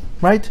universal,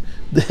 right?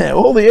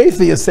 All the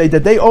atheists say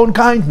that they own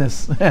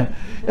kindness.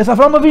 It's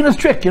Avraham Avinu's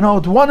trick, To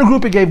one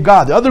group he gave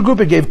God, the other group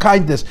he gave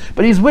kindness,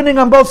 but he's winning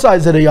on both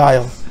sides of the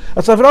aisle.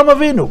 That's Avraham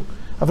Avinu.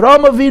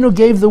 Avraham Avinu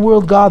gave the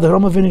world God,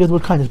 Avraham Avinu gave the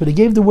world kindness, but he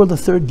gave the world a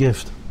third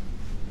gift.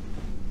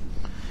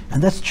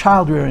 And that's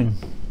child rearing.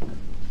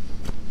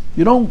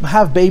 You don't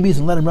have babies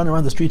and let them run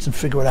around the streets and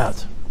figure it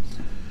out.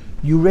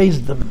 You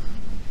raise them.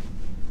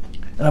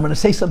 And I'm going to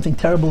say something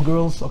terrible,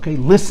 girls, okay?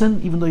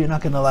 Listen, even though you're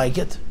not going to like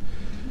it.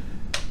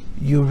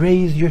 You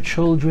raise your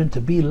children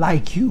to be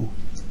like you.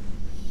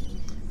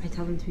 I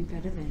tell them to be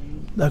better than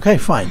me. Okay,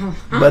 fine.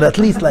 But at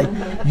least,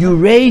 you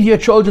raise your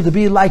children to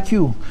be like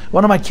you.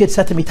 One of my kids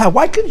said to me,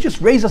 why couldn't you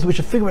just raise us? We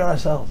should figure it out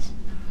ourselves.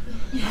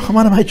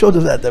 One of my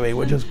children said to me,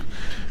 which is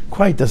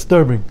quite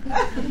disturbing.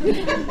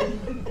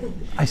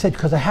 I said,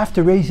 because I have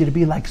to raise you to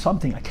be like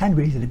something. I can't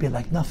raise you to be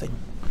like nothing.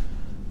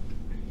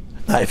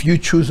 Now, if you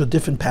choose a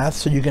different path,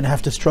 so you're going to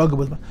have to struggle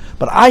with it.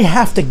 But I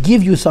have to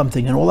give you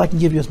something, and all I can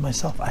give you is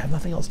myself. I have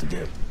nothing else to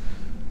give.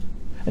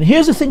 And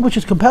here's the thing which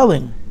is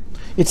compelling.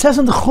 It says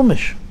in the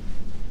Chumash,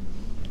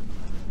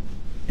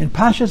 in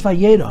Pashas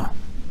Vayera,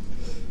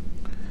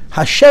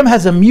 Hashem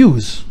has a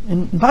muse.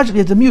 In Pashas,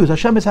 it's a muse.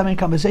 Hashem is having a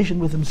conversation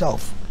with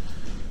himself.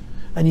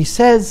 And he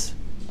says,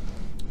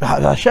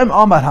 Hashem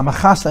Omar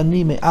Hamachas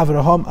Ani Me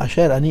Avraham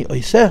Asher Ani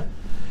Oiseh.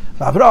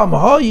 Avraham,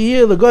 oh,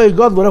 yeah, the guy,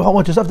 God, whatever, how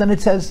much stuff. Then it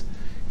says,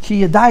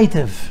 Ki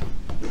Yadaitiv.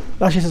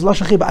 Rashi says,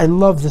 Lashon Chiba, I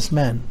love this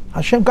man.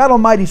 Hashem, God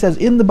Almighty says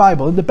in the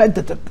Bible, in the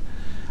Pentateuch,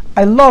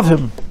 I love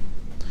him.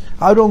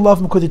 I don't love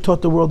him because he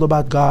taught the world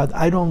about God.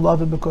 I don't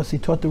love him because he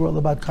taught the world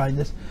about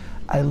kindness.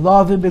 I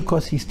love him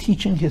because he's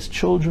teaching his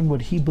children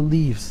what he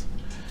believes.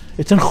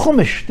 It's in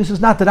Chumash. This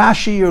is not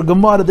Rashi or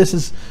Gemara. This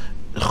is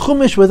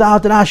Chumash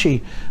without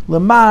Rashi.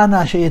 But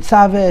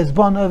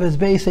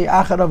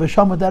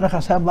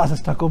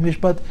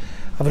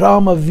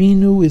Avraham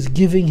Avinu is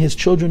giving his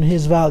children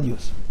his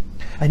values.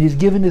 And he's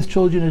given his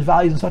children his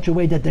values in such a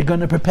way that they're going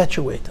to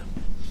perpetuate them.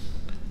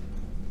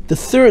 The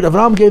third,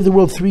 Avraham gave the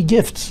world three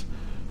gifts.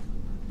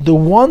 The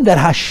one that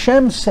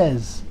Hashem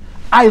says,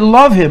 I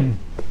love him,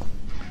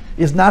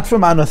 is not for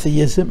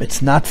monotheism,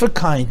 it's not for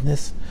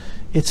kindness,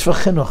 it's for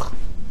chinuch.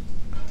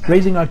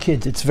 Raising our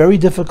kids, it's very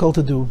difficult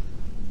to do.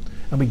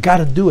 And we got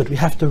to do it. We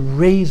have to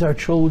raise our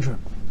children.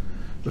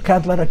 We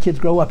can't let our kids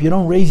grow up. You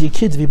don't raise your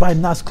kids if you buy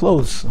them nice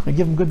clothes and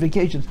give them good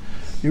vacations.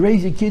 You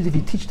raise your kids if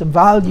you teach them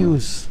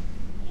values.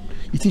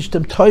 You teach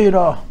them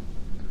Torah.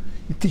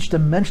 You teach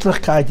them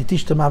Menschlichkeit. You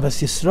teach them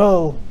Avas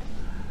Yisrael.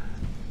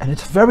 And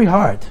it's very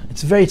hard.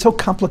 It's so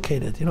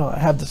complicated. I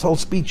have this whole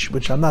speech,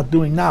 which I'm not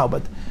doing now,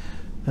 but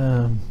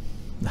I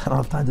don't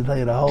have time to tell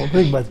you the whole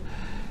thing, but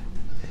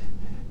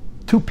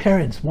two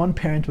parents. One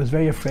parent was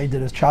very afraid that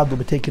his child would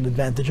be taken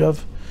advantage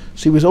of.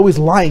 So he was always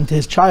lying to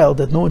his child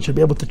that no one should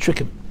be able to trick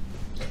him.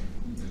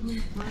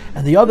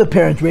 And the other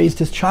parent raised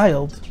his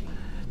child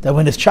that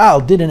when his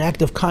child did an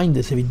act of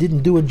kindness, if he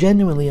didn't do it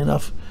genuinely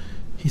enough,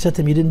 he said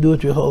to him, you didn't do it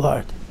with your whole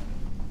heart.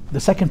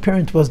 The second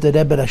parent was the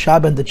Rebbe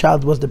Rashab, and the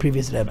child was the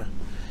previous Rebbe.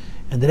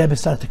 And the Rebbe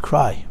started to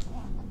cry.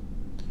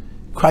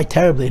 Cried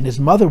terribly, and his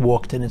mother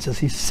walked in and says,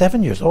 he's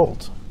 7 years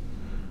old.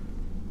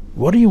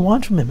 What do you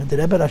want from him? And the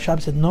Rebbe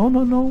Rashab said, no,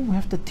 we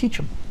have to teach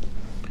him.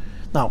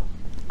 Now,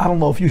 I don't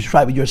know if you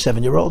try with your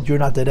 7-year-old. You're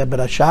not the Rebbe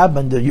Rashab,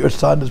 and your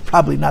son is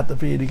probably not the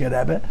Frierdiker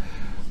Rebbe.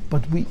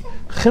 But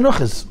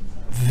chinuch is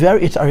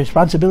it's our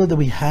responsibility that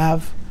we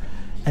have,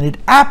 and it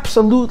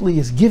absolutely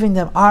is giving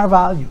them our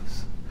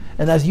values.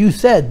 And as you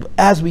said,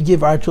 as we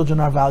give our children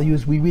our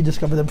values, we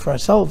rediscover them for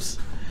ourselves.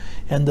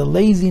 And the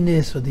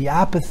laziness or the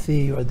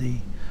apathy or the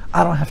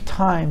I don't have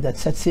time that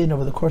sets in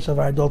over the course of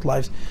our adult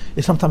lives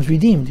is sometimes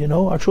redeemed.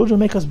 Our children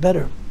make us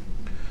better.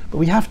 But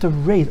we have to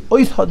raise,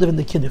 we have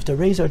to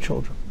raise our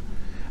children.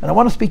 And I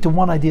want to speak to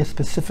one idea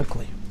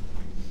specifically.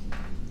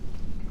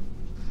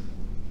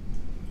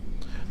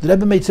 The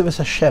Rebbe made Tzivos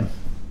Hashem.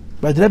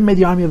 Right? The Rebbe made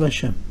the army of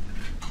Hashem.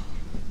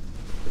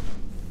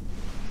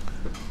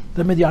 The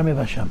Rebbe made the army of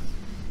Hashem.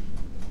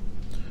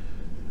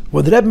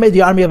 When the Rebbe made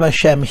the army of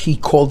Hashem, he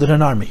called it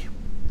an army.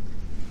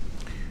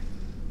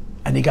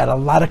 And he got a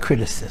lot of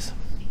criticism.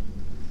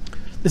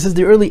 This is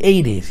the early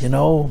 80s, you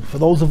know. For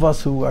those of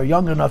us who are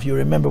young enough, you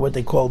remember what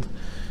they called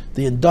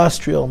the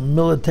industrial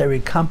military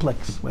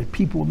complex, where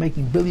people were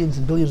making billions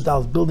and billions of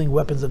dollars building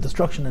weapons of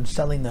destruction and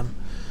selling them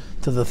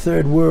to the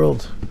third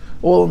world,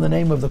 all in the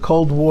name of the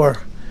Cold War.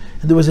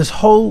 And there was this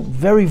whole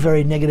very,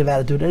 very negative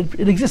attitude.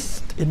 It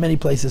exists in many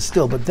places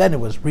still, but then it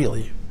was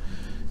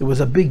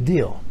a big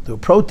deal. There were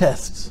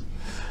protests.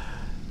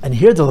 And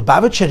here the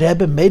Lubavitcher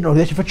Rebbe made an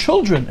organization for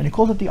children, and he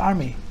called it the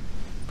army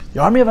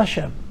of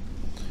Hashem.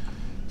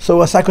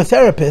 So a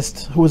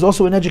psychotherapist, who was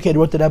also an educator,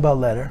 wrote the Rebbe a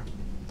letter,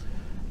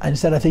 and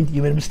said, I think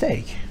you made a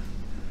mistake.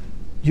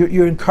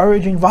 You're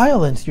encouraging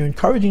violence. You're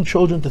encouraging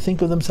children to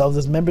think of themselves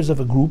as members of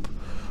a group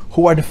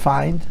who are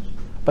defined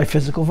by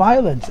physical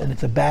violence, and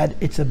it's a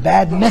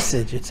bad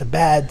message. It's a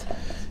bad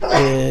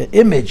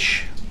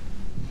image.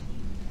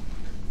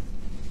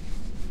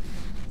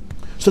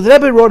 So the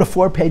Rebbe wrote a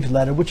 4-page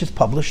letter, which is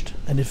published,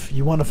 and if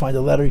you want to find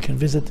a letter, you can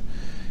visit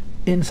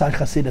inside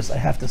Hasidus. I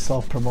have to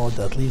self-promote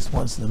at least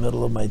once in the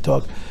middle of my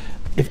talk.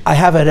 If I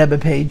have a Rebbe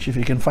page, if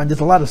you can find,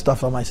 there's a lot of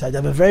stuff on my site. I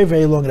have a very,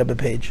 very long Rebbe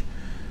page.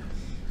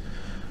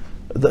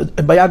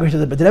 The biography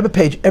of the Rebbe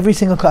page, every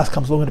single class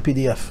comes along in a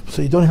PDF.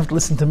 So you don't have to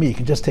listen to me, you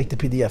can just take the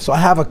PDF. So I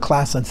have a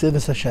class on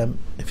Tzivos Hashem.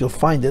 If you'll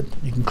find it,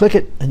 you can click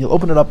it and you'll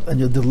open it up and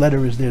the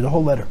letter is there, the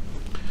whole letter.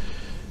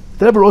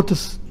 The Rebbe wrote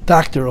this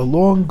doctor a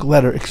long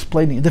letter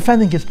explaining,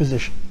 defending his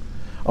position.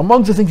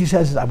 Among the things he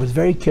says is, I was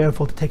very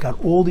careful to take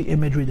out all the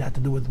imagery that had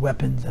to do with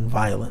weapons and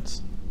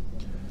violence.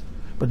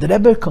 But the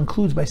Rebbe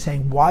concludes by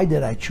saying, why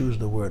did I choose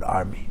the word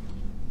army?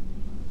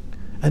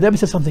 And the Rebbe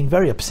says something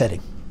very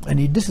upsetting.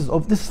 And this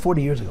is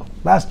 40 years ago.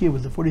 Last year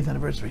was the 40th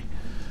anniversary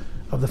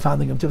of the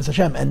founding of Tzivos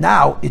Hashem. And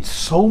now it's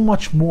so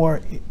much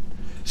more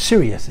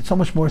serious. It's so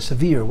much more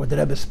severe what the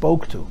Rebbe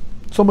spoke to.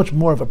 So much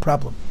more of a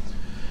problem.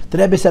 The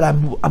Rebbe said,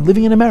 I'm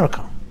living in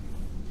America.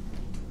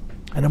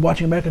 And I'm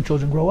watching American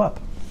children grow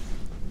up.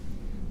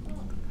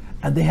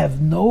 And they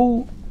have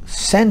no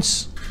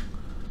sense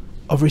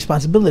of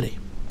responsibility.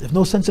 They have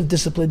no sense of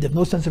discipline. They have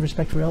no sense of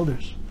respect for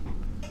elders.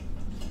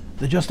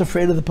 They're just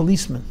afraid of the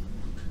policeman.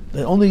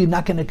 They're only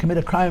not going to commit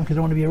a crime because they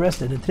don't want to be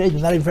arrested. And today they're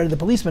not even afraid of the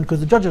policeman because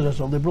the judges are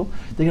so liberal,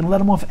 they're going to let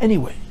them off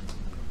anyway.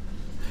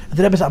 And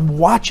the Rebbe says, I'm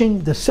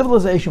watching the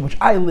civilization which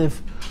I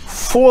live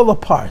fall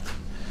apart.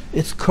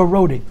 It's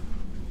corroding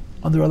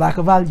under a lack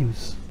of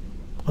values.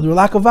 Under a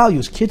lack of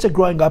values. Kids are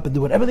growing up and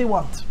do whatever they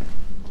want.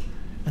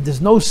 And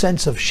there's no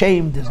sense of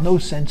shame, there's no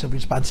sense of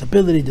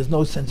responsibility, there's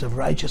no sense of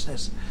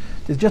righteousness.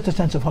 There's just a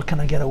sense of what can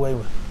I get away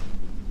with.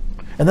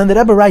 And then the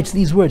Rebbe writes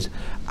these words,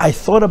 I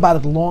thought about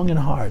it long and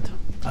hard.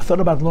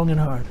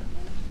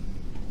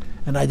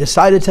 And I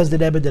decided, says the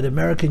Rebbe, that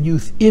American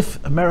youth,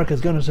 if America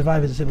is going to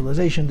survive as a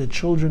civilization, the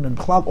children and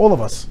all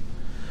of us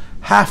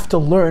have to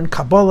learn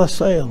Kabbalah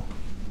Seil.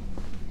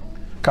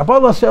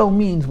 Kabbalah Seil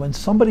means when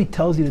somebody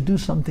tells you to do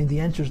something, the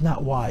answer is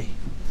not why.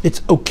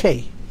 It's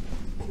okay.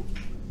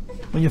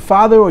 When your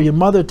father or your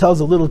mother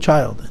tells a little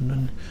child, and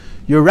when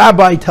your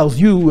rabbi tells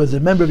you as a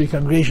member of your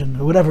congregation,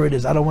 or whatever it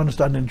is, I don't want to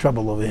start any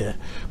trouble over here,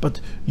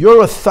 but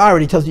your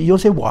authority tells you, you don't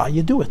say why,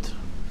 you do it.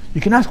 You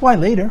can ask why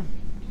later.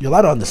 You're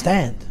allowed to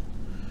understand.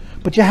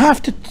 But you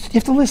have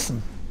to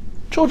listen.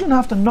 Children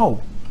have to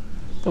know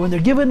that when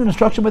they're given an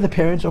instruction by their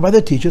parents or by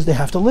their teachers, they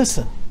have to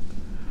listen.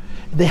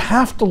 They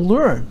have to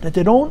learn that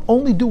they don't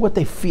only do what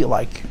they feel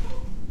like.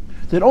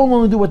 They don't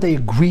only do what they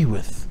agree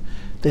with.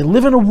 They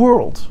live in a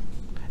world.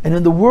 And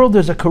in the world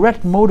there's a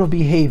correct mode of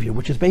behavior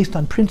which is based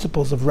on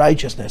principles of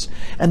righteousness.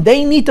 And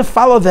they need to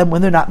follow them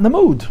when they're not in the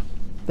mood.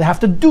 They have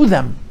to do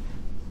them.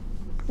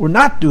 Or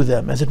not do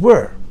them, as it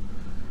were.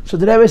 So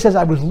the Rebbe says,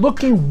 I was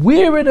looking,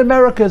 where in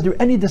America is there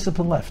any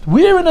discipline left?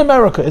 Where in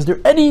America is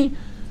there any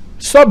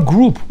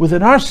subgroup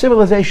within our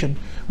civilization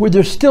where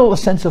there's still a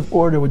sense of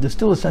order, where there's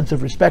still a sense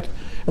of respect?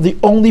 And the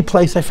only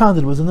place I found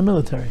it was in the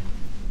military.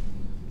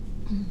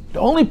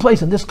 The only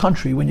place in this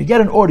country, when you get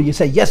an order, you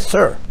say, yes,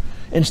 sir,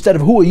 instead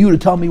of who are you to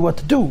tell me what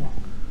to do?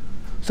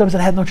 Someone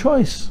said, I had no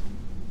choice.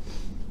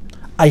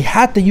 I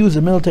had to use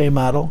a military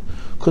model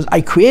because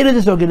I created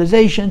this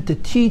organization to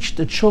teach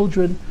the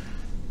children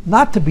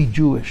not to be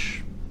Jewish,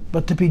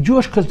 but to be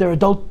Jewish because their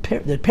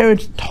their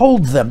parents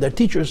told them, their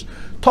teachers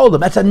told them.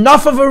 That's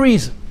enough of a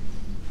reason.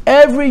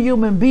 Every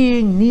human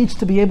being needs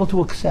to be able to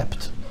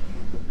accept.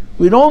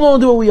 We don't only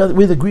do what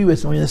we agree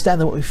with, and we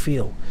understand what we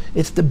feel.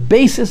 It's the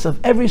basis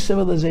of every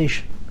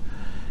civilization.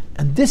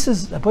 And this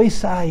is Rabbi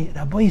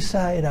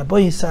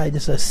Yossi,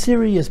 this is a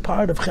serious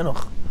part of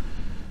chinuch.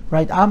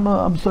 Right? I'm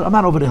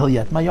not over the hill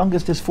yet. My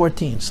youngest is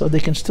 14, so they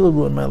can still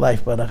ruin my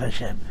life, Baruch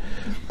Hashem.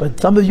 But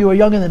some of you are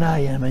younger than I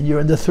am, and you're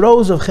in the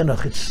throes of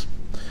chinuch.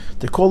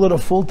 To call it a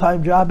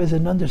full-time job is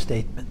an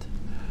understatement.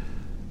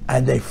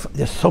 And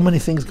there's so many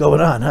things going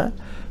on, huh?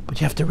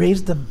 But you have to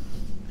raise them,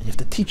 and you have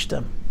to teach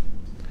them.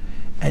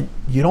 And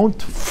you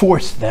don't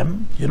force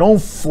them.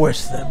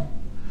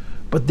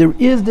 But there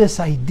is this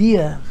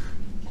idea,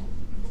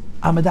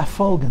 Amadaf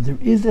Folgen, there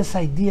is this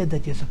idea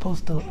that you're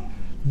supposed to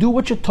do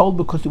what you're told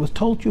because it was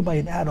told to you by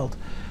an adult.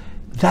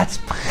 That's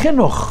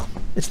chinuch.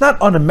 It's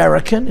not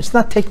un-American. It's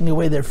not taking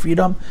away their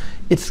freedom.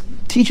 It's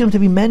teaching them to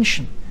be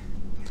mentioned.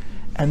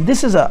 And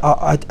this is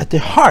at the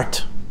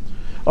heart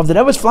of the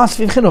Rebbe's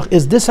philosophy of chinuch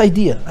is this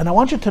idea. And I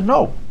want you to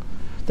know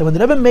that when the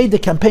Rebbe made the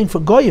campaign for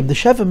Goyim, the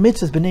Sheva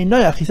Mitzvahs, B'nai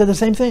Noach, he said the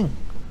same thing.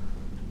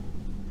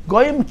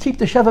 Goyim keep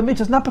the Sheva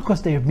Mitzvahs not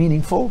because they are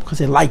meaningful, because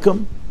they like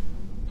them,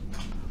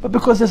 but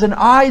because there's an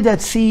eye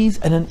that sees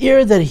and an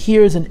ear that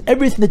hears, and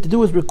everything that they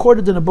do is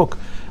recorded in a book.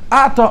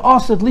 Ata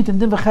asad litin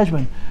din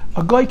v'cheshbon.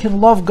 A guy can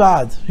love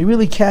God. He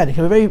really can. He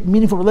can have a very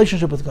meaningful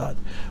relationship with God.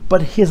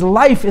 But his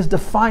life is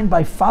defined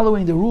by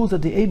following the rules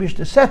that the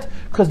Eibishter set,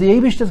 because the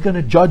Eibishter is going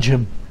to judge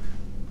him.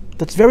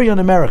 That's very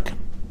un-American.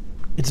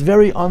 It's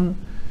very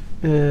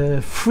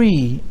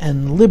free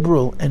and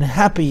liberal and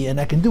happy, and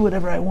I can do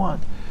whatever I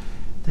want.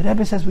 The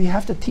Rebbe says we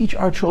have to teach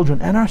our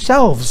children and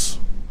ourselves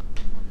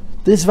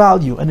this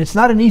value, and it's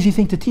not an easy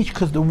thing to teach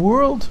because the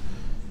world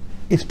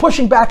is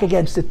pushing back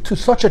against it to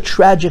such a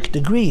tragic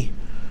degree.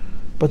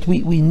 But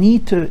we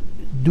need to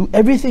do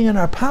everything in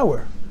our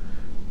power.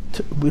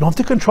 We don't have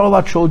to control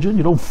our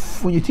children.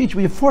 When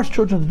you force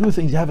children to do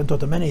things, you haven't taught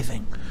them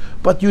anything.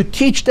 But you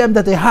teach them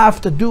that they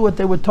have to do what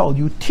they were told.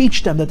 You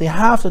teach them that they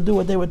have to do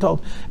what they were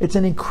told. It's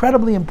an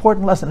incredibly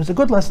important lesson. It's a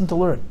good lesson to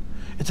learn.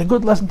 It's a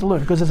good lesson to learn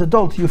because as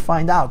adults you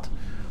find out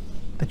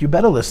that you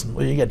better listen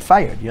or you get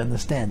fired, you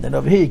understand. And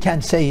over here you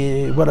can't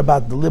say, what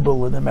about the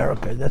liberal in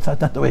America? That's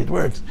not the way it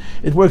works.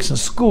 It works in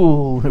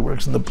school, it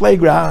works in the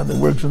playground, it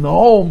works in the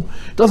home.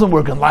 It doesn't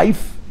work in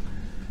life.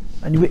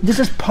 And this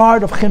is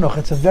part of chinuch.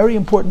 It's a very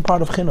important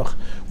part of chinuch.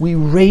 We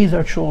raise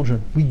our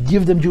children. We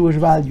give them Jewish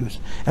values.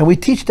 And we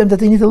teach them that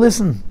they need to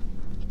listen.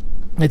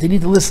 That they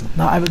need to listen.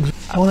 Now, I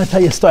want to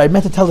tell you a story. I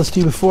meant to tell this to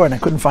you before and I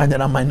couldn't find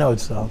it on my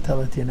notes, so I'll tell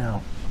it to you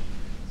now.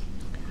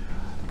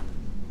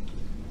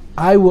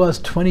 I was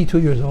 22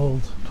 years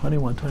old,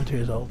 21, 22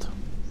 years old.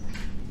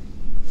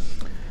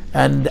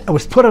 And I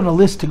was put on a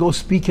list to go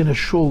speak in a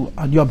shul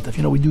on Yom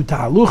Tov. We do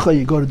ta'alucha,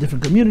 you go to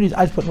different communities.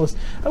 I was put on a list.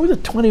 I was a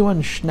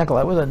 21 schneckle,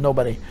 I wasn't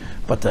nobody.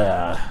 But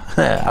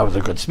I was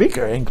a good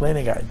speaker, I ain't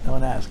claiming guy, no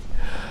one asked.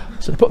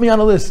 So they put me on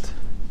a list.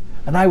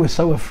 And I was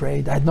so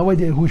afraid. I had no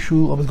idea who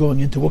shul I was going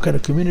into, what kind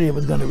of community I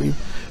was going to read.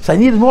 So I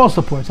needed moral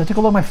support. So I took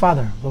along my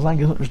father.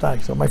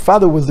 So my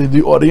father was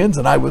the audience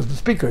and I was the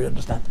speaker, you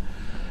understand?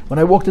 When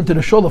I walked into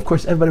the shul, of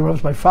course, everybody went up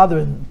to my father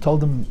and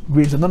told him,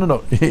 no,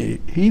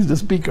 he's the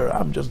speaker.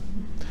 I'm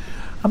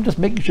just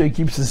making sure he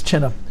keeps his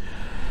chin up.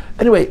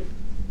 Anyway,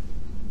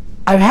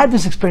 I've had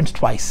this experience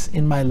twice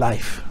in my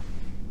life.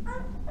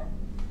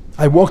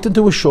 I walked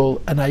into a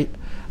shul, and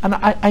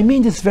I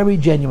mean this very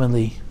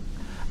genuinely,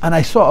 and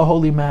I saw a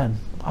holy man,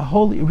 I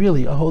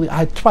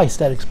had twice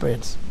that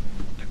experience.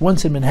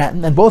 Once in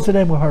Manhattan, and both of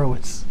them were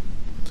Horowitz.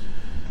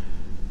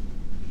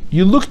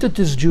 You looked at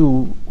this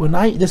Jew,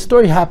 this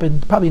story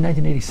happened probably in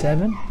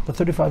 1987, but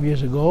 35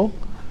 years ago.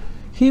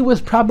 He was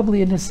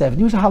probably in his 70s.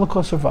 He was a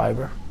Holocaust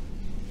survivor.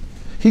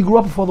 He grew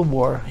up before the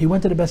war. He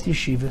went to the best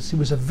yeshivas. He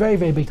was a very,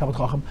 very big Talmid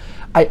Chacham.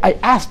 I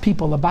asked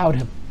people about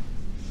him.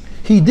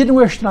 He didn't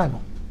wear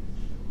shtreimel.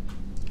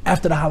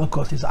 After the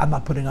Holocaust, he said, I'm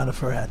not putting on a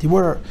fur hat. He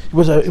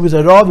was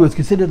a Rav who was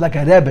considered like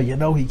a Rebbe,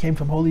 he came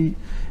from holy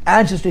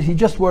ancestors. He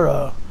just wore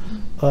a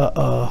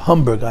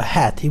Hamburg, a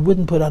hat. He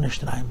wouldn't put on a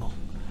shtreimel.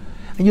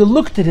 And you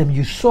looked at him,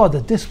 you saw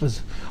that this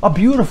was a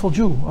beautiful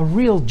Jew, a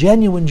real,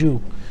 genuine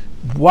Jew.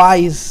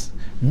 Wise,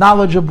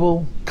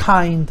 knowledgeable,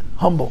 kind,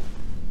 humble.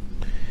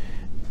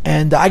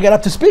 And I got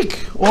up to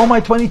speak all my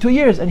 22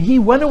 years. And he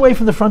went away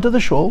from the front of the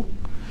shul,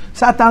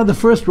 sat down in the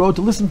first row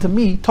to listen to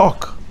me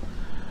talk,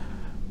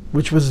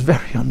 which was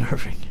very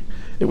unnerving.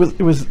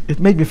 It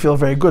made me feel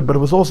very good, but it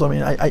was also,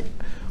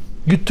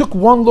 you took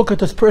one look at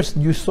this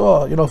person, you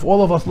saw, if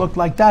all of us looked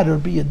like that, it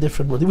would be a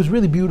different world. It was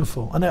really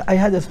beautiful. And I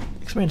had this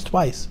experience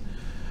twice.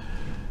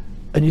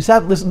 And you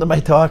sat and listened to my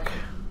talk.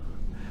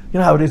 You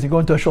know how it is, you go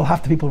into a shul,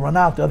 half the people run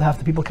out, the other half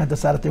the people can't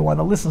decide if they want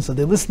to listen, so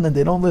they listen and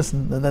they don't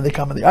listen, and then they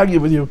come and they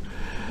argue with you.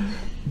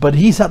 But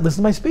he sat and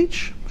listened to my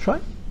speech,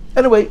 right?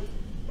 Anyway,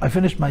 I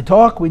finished my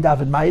talk, we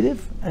davened Ma'ariv,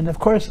 and of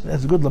course,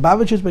 as good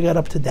Lubavitchers, we got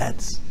up to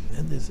dance.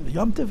 And this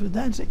Yom Tov was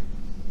dancing.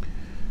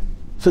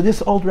 So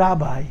this old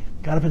rabbi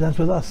got up to dance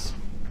with us.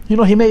 He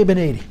may have been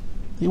 80.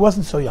 He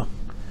wasn't so young.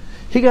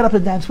 He got up to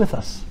dance with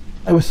us.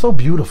 It was so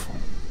beautiful.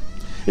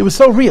 It was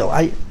so real.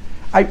 I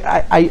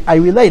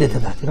related to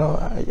that,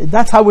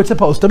 that's how it's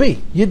supposed to be.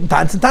 I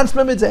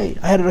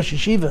had a Rosh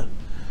Yeshiva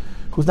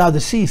who's now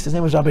deceased. His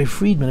name was Rabbi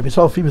Friedman. Rabbi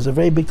Saul Friedman was a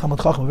very big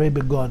Talmid Chacham, a very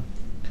big Gaon.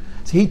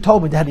 So he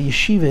told me they had a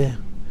yeshiva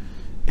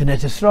in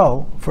Eretz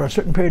Yisrael for a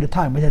certain period of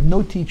time. We had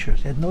no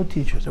teachers. They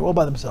were all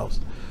by themselves,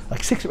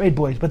 like 6 or 8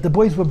 boys. But the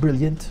boys were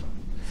brilliant,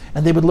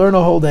 and they would learn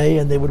a whole day,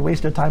 and they would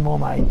waste their time all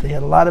night. They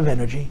had a lot of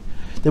energy.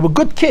 They were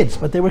good kids,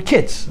 but they were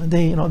kids. And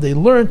they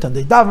learned and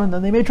they davened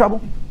and they made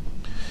trouble.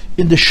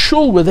 In the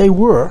shul where they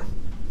were,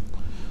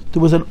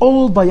 there was an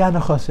old Bayan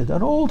Chassid,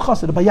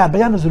 a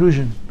Bayan is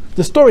Ruzhin.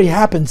 The story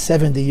happened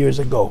 70 years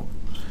ago.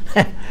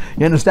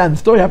 You understand? The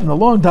story happened a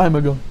long time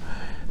ago.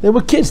 They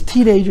were kids,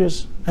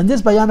 teenagers, and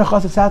this Bayana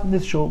Chassid sat in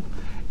this shul,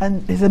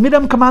 and he's a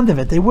midam command of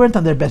it. They weren't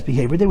on their best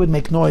behavior. They would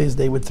make noise,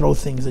 they would throw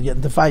things and get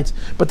into fights,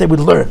 but they would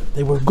learn.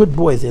 They were good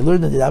boys. They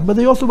learned that, but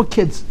they also were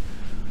kids.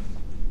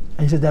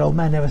 And he said, that old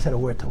man never said a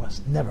word to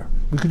us. Never.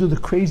 We could do the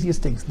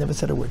craziest things. Never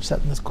said a word.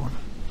 Sat in this corner.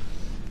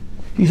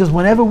 He says,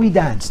 whenever we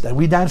danced, and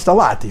we danced a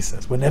lot, he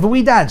says, whenever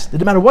we danced, it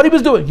didn't matter what he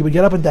was doing, he would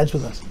get up and dance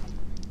with us.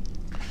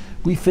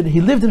 He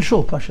lived in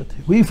shul, Pashat.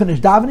 We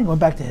finished davening, went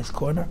back to his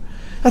corner.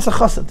 That's a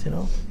chassid, you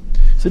know.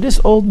 So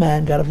this old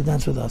man got up to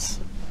dance with us.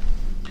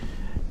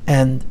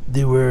 And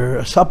there were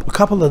a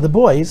couple of the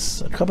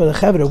boys, a couple of the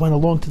chavre went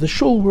along to the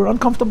shul, were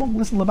uncomfortable.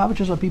 Listen,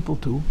 Lubavitchers are people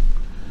too.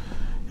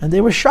 And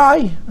they were shy,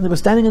 and they were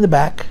standing in the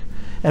back.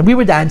 And we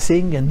were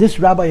dancing, and this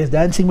rabbi is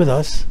dancing with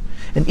us.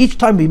 And each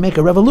time we make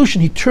a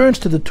revolution, he turns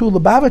to the two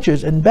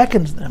Lubavitchers and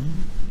beckons them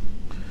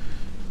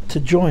to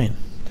join.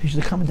 He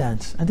should come and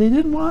dance. And they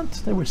didn't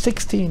want. They were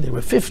 16, they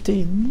were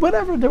 15,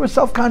 whatever. They were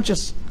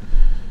self-conscious.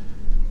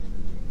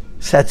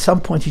 So at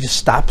some point he just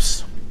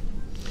stops.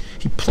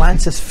 He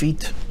plants his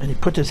feet and he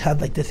put his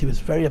hand like this. He was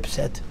very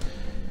upset.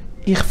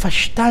 Ich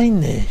verstehe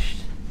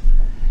nicht.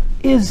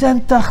 Ihr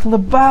seid doch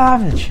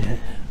Lubavitcher.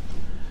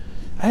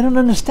 I don't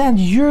understand.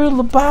 You're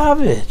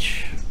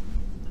Lubavitch.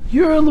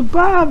 You're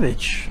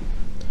Lubavitch.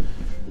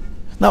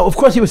 Now, of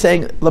course, he was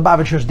saying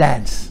Lubavitchers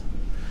dance.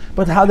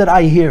 But how did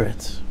I hear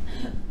it?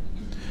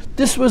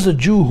 This was a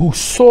Jew who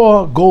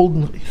saw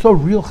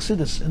real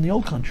chassidus in the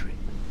old country.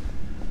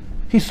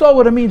 He saw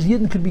what it means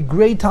Yidden could be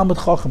great Talmud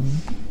Chacham,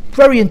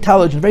 very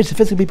intelligent, very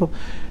sophisticated people,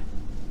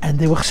 and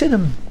they were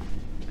chassidim.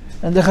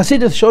 And the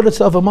chassidus showed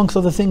itself amongst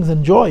other things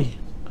in joy.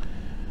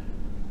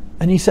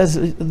 And he says,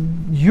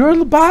 you're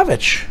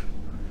Lubavitch.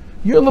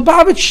 You're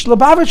Lubavitch.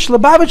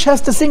 Lubavitch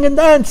has to sing and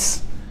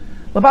dance.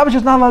 Lubavitch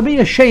is not allowed to be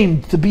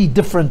ashamed to be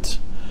different.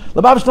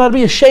 Lubavitch is not allowed to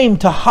be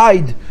ashamed to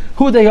hide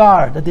who they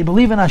are, that they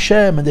believe in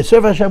Hashem and they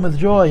serve Hashem with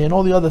joy and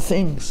all the other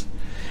things.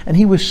 And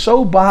he was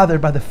so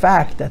bothered by the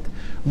fact that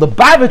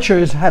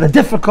Lubavitchers had a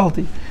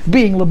difficulty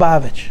being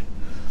Lubavitch.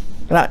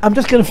 And I'm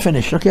just going to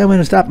finish. Okay, I'm going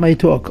to stop my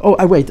talk.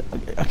 Oh, wait.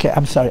 Okay,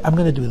 I'm sorry. I'm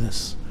going to do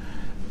this.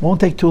 Won't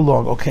take too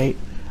long, okay?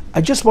 I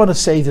just want to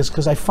say this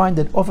because I find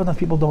that often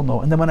people don't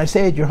know. And then when I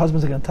say it, your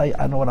husbands are going to tell you,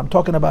 I know what I'm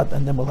talking about,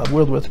 and then we'll have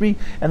World War III,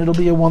 and it'll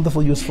be a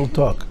wonderful, useful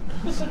talk.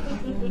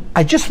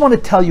 I just want to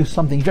tell you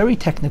something very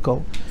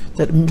technical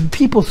that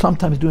people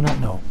sometimes do not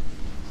know.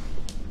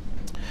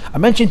 I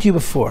mentioned to you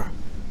before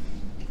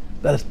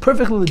that it's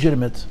perfectly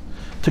legitimate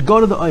to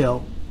go to the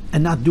oil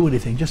and not do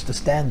anything, just to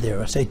stand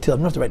there or say till. You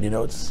don't have to write any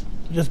notes,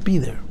 just be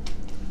there.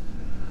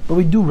 But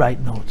we do write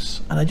notes,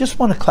 and I just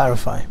want to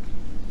clarify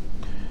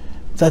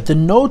that the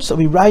notes that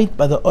we write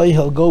by the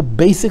oihel go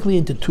basically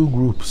into two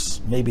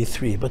groups, maybe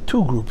three, but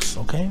two groups,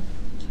 okay?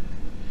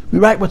 We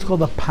write what's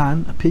called a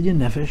pan, a pidyon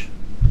nefesh,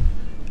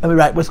 and we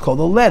write what's called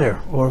a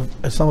letter, or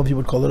as some of you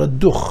would call it, a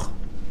duch.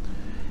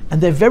 And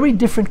they're very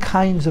different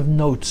kinds of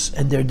notes,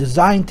 and they're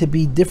designed to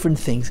be different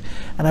things.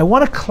 And I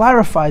want to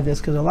clarify this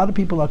because a lot of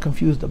people are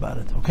confused about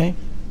it, okay?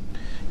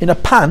 In a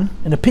pan,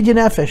 in a pidyon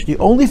nefesh, the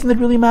only thing that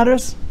really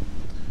matters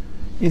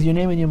is your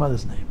name and your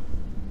mother's name.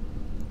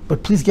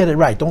 But please get it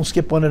right. Don't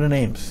skip one of the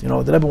names. You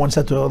know, the Rebbe once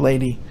said to a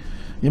lady,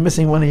 you're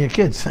missing one of your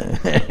kids.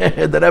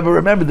 The Rebbe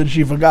remembered that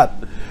she forgot.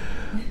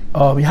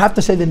 You have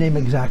to say the name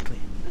exactly.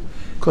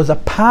 Because a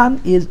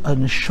pan is a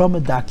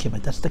neshama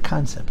document. That's the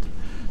concept.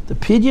 The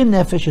pidyon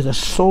nefesh is a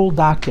soul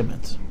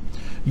document.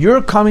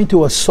 You're coming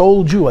to a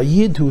soul Jew, a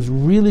Yid who's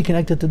really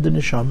connected to the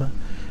neshama,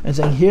 and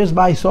saying, here's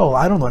my soul.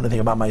 I don't know anything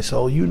about my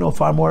soul. You know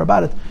far more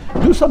about it.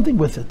 Do something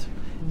with it.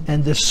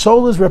 And the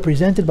soul is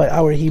represented by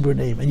our Hebrew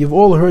name. And you've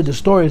all heard the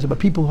stories about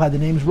people who had the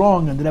names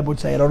wrong, and the Rebbe would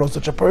say, I don't know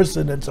such a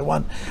person, and so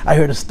on. I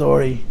heard a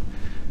story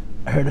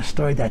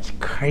that's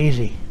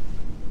crazy.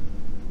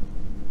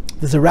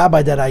 There's a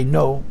rabbi that I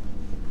know,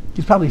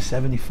 he's probably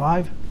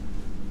 75.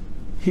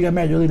 He got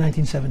married early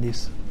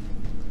 1970s.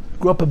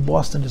 Grew up in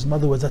Boston. His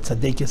mother was a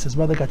tzaddikus. His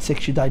mother got sick.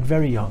 She died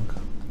very young.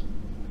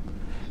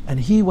 And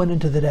he went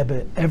into the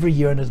Rebbe every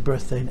year on his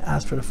birthday and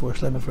asked for the refuah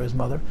shlema for his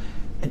mother.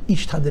 And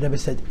each time the Rebbe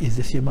said, is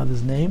this your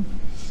mother's name?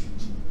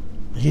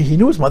 He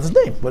knew his mother's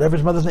name. Whatever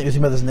his mother's name, is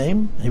your mother's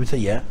name? And he would say,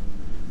 yeah.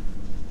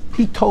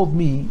 He told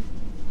me,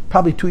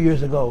 probably 2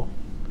 years ago,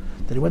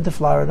 that he went to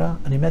Florida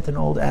and he met an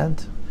old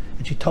aunt,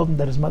 and she told him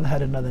that his mother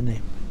had another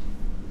name.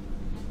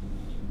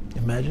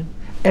 Imagine.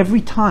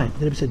 Every time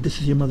the Rebbe said, this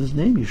is your mother's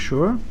name, you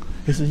sure?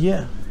 He says,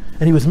 yeah.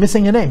 And he was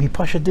missing a name. He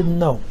Pasha didn't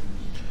know.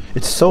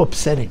 It's so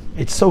upsetting.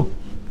 It's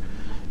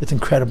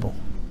incredible.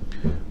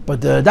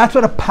 But that's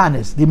what a pan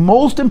is. The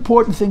most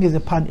important thing is a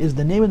pan is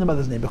the name and the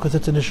mother's name, because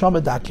it's a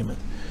neshama document.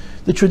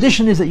 The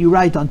tradition is that you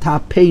write on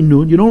top pei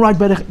nun. You don't write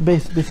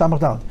besamach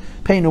daled.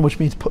 Pei nun, which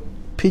means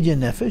pidyon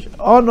nefesh.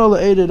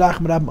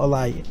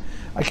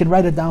 I can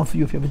write it down for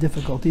you if you have a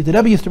difficulty. The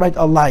Rebbe used to write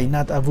alai,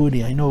 not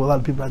avudi. I know a lot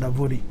of people write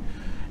avudi.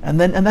 And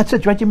that's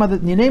it. Write your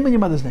name and your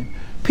mother's name.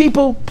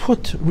 People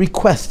put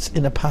requests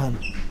in a pan.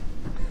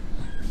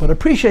 But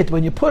appreciate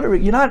when you put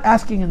it, you're not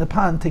asking in the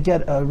pan to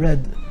get a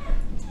red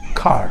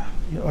car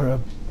or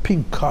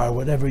pink car,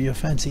 whatever your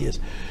fancy is.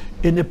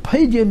 In the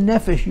Pidyon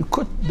Nefesh, you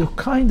could the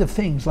kind of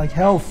things like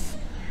health,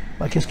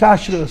 like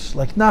hiskashrus,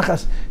 like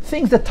nachas,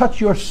 things that touch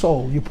your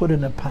soul, you put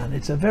in a pan.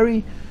 It's a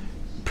very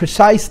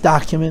precise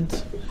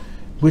document,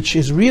 which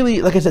is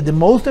really, like I said, the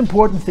most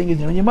important thing is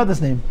your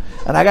mother's name.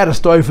 And I got a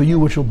story for you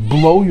which will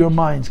blow your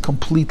minds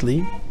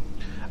completely.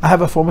 I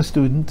have a former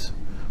student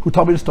who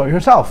told me the story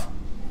herself.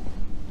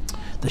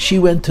 That she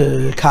went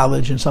to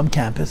college in some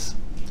campus,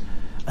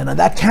 and on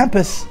that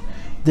campus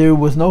there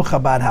was no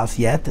Chabad house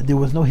yet, there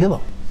was no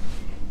Hillel,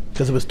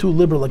 because it was too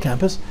liberal a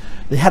campus.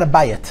 They had a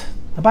bayit.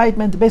 A bayit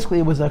meant basically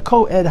it was a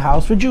co-ed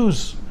house for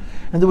Jews,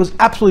 and there was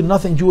absolutely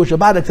nothing Jewish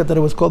about it except that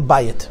it was called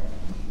bayit.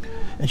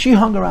 And she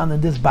hung around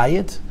in this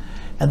bayit,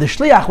 and the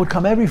shliach would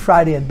come every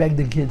Friday and beg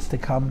the kids to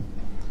come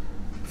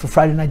for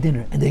Friday night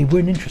dinner, and they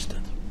weren't interested.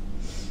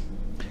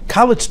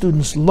 College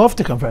students love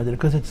to come Friday dinner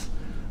because it's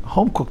a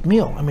home-cooked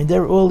meal. I mean,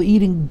 they're all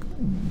eating,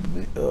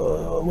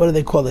 what do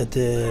they call it?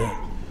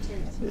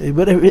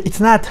 Whatever. It's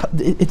not,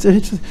 it's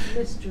to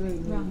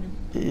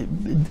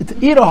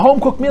eat a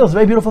home-cooked meal is a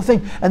very beautiful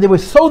thing. And they were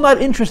so not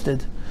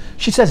interested.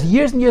 She says,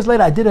 years and years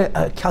later, I did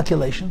a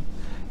calculation.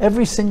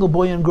 Every single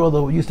boy and girl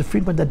that used to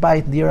frequent that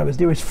bayit in the year I was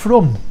there is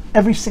from.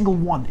 Every single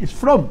one is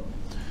from.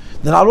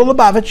 They're not all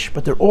Lubavitch,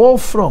 but they're all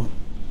from.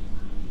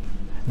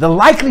 The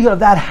likelihood of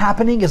that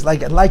happening is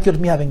like a likelihood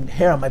of me having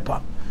hair on my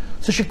palm.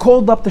 So she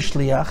called up the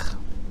shliach,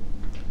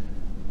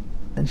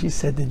 and she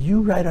said, "Did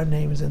you write our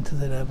names into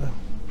the Rebbe?"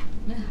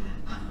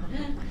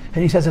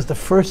 And he says, "It's the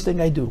first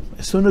thing I do.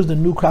 As soon as the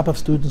new crop of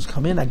students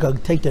come in, I go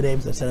take their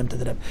names and send them to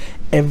the Rebbe."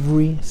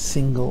 Every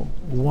single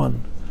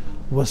one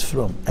was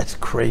from. That's a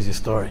crazy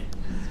story.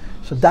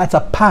 So that's a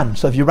pan.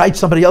 So if you write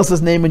somebody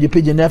else's name in your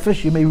Pidyon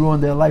Nefesh, you may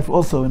ruin their life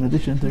also, in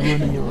addition to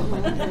ruining your own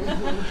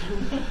life.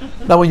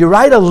 Now, when you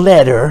write a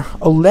letter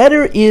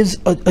is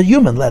a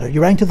human letter.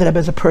 You're writing to the Rebbe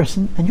as a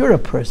person, and you're a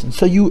person.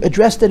 So you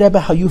address the Rebbe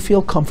how you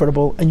feel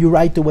comfortable, and you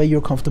write the way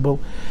you're comfortable.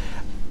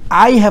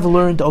 I have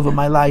learned over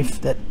my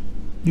life that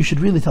you should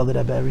really tell the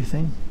Rebbe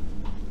everything.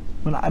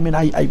 I've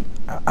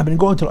been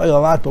going to the oil a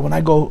lot, but when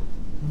I go,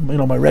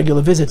 my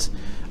regular visits,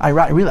 I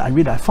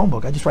read a phone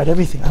book. I just write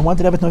everything. I want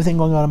the Rebbe to know everything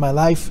going on in my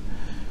life.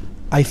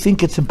 I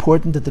think it's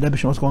important that the Rebbe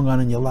should know what's going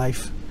on in your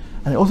life.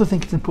 And I also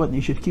think it's important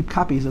you should keep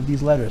copies of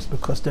these letters,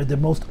 because they're the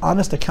most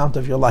honest account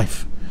of your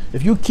life.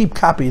 If you keep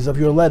copies of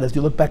your letters,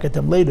 you look back at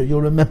them later,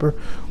 you'll remember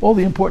all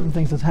the important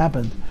things that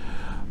happened.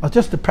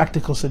 Just a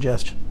practical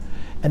suggestion.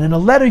 And in a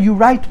letter you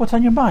write what's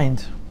on your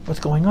mind, what's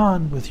going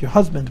on with your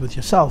husband, with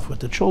yourself, with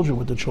the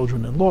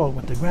children-in-law,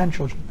 with the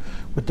grandchildren,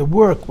 with the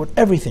work, with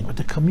everything, with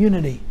the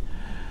community.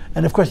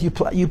 And of course you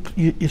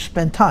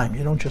spend time.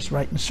 You don't just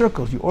write in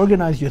circles. You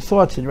organize your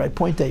thoughts and you write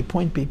point A,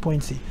 point B,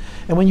 point C.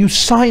 And when you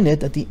sign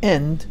it at the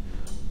end,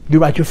 you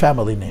write your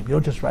family name. You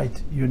don't just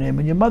write your name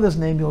and your mother's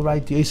name. You'll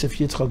write Yosef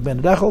Yitzchak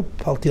Ben Rechel,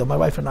 Paltiel. My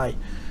wife and I,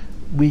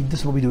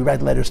 this is what we do. We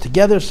write letters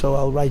together, so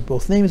I'll write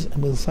both names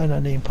and we'll sign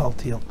our name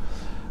Paltiel.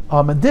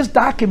 And this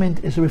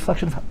document is a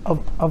reflection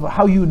of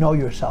how you know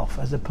yourself,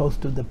 as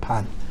opposed to the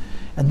pan.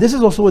 And this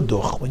is also a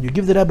duch. When you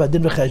give the Rebbe a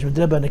din v'cheshbon,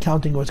 the Rebbe an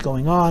accounting of what's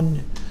going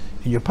on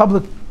in your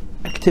public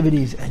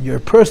activities and your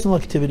personal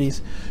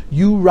activities,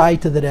 you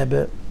write to the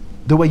Rebbe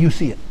the way you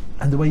see it,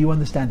 and the way you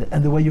understand it,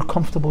 and the way you're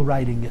comfortable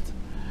writing it.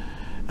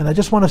 And I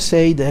just want to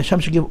say that Hashem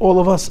should give all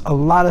of us a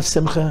lot of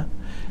simcha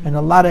and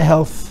a lot of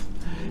health,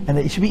 and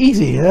it should be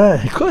easy.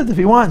 He could if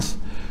he wants,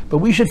 but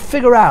we should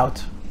figure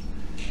out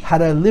how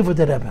to live with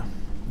the Rebbe,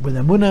 with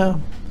emunah,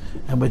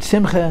 and with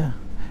simcha,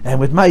 and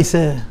with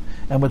maaseh,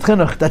 and with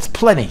chinuch. That's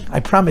plenty. I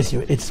promise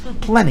you, it's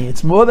plenty.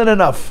 It's more than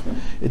enough.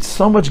 It's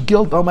so much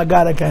guilt. Oh my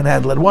God, I can't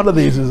handle it. One of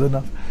these is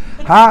enough.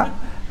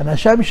 And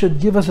Hashem should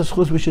give us a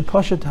schus. We should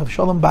push it to have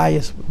shalom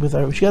bayis with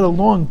her. We should get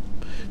along.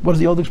 What is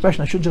the old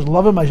expression? I should just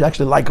love him. I should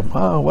actually like him.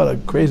 What a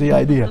crazy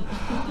idea.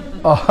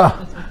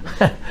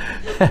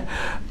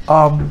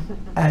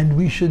 And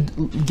we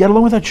should get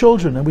along with our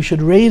children, and we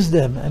should raise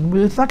them. And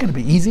it's not going to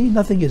be easy.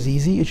 Nothing is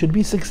easy. It should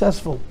be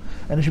successful,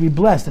 and it should be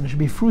blessed, and it should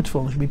be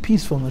fruitful, and it should be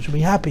peaceful, and it should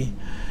be happy,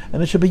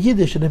 and it should be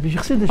Yiddish, and it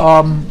should be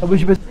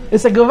Chassidish.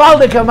 It's a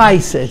gewaldige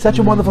Maise. It's such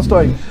a wonderful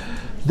story.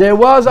 There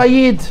was a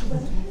Yid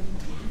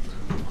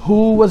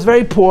who was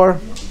very poor,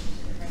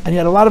 and he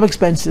had a lot of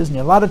expenses, and he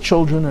had a lot of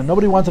children, and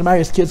nobody wanted to marry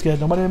his kids because he had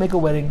no money to make a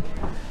wedding.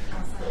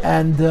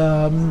 And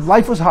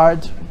life was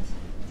hard.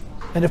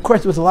 And of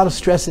course there was a lot of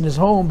stress in his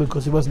home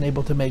because he wasn't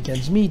able to make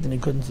ends meet and he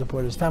couldn't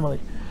support his family.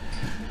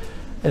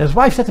 And his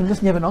wife said to him,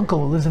 "Listen, you have an uncle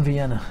who lives in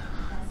Vienna."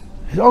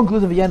 His uncle who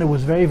lived in Vienna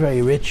was very,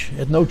 very rich. He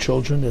had no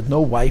children, he had no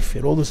wife, he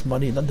had all this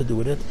money, nothing to do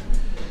with it.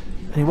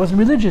 And he wasn't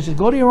religious. He said,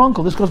 "Go to your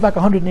uncle." This goes back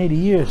 180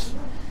 years.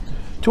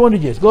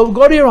 200 years.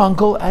 Go to your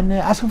uncle and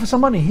ask him for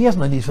some money. He has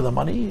no need for the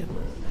money.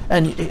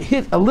 And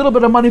a little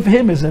bit of money for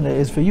him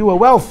is for you a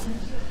wealth.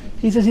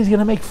 He says he's going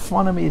to make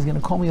fun of me. He's going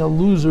to call me a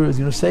loser. He's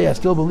going to say I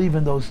still believe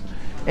in those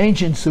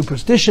ancient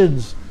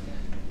superstitions.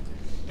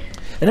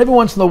 And every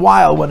once in a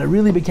while, when it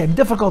really became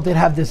difficult, they'd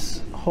have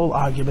this whole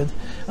argument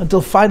until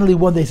finally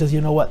one day he says,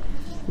 "You know what?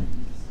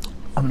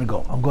 I'm going to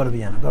go. I'll go to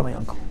Vienna. I'll go to my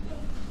uncle."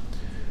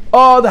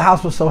 Oh, the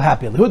house was so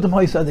happy.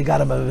 They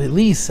got him a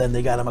release, and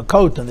they got him a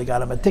coat, and they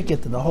got him a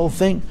ticket, and the whole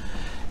thing.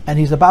 And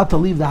he's about to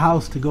leave the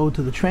house to go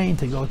to the train,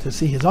 to go to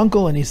see his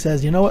uncle, and he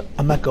says, you know what,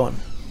 I'm not going.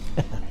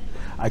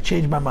 I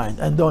changed my mind,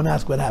 and don't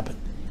ask what happened.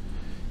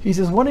 He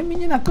says, what do you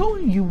mean you're not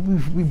going?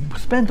 We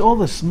spent all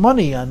this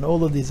money on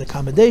all of these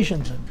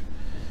accommodations. And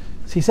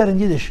so he said in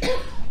Yiddish,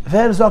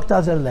 Wer sagt,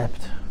 dass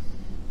lebt?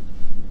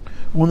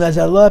 Und als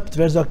lebt,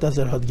 wer sagt, dass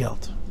hat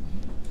Geld?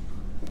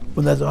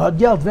 Und als hat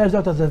Geld, wer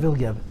sagt, dass will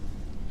geben?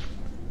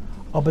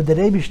 Aber der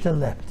Rebischte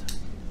lebt.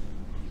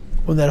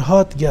 Und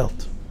hat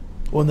Geld.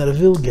 Und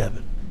will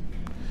geben.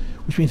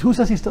 Which means, who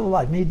says he's still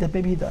alive?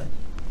 Maybe he died.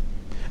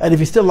 And if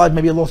he's still alive,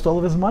 maybe he lost all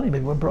of his money,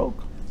 maybe he went broke.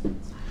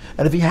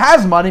 And if he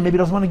has money, maybe he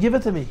doesn't want to give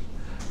it to me.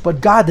 But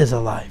God is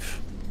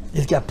alive.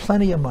 He's got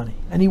plenty of money,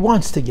 and he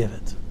wants to give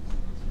it.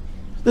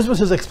 This was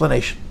his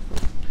explanation.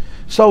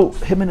 So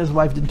him and his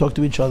wife didn't talk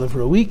to each other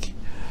for a week.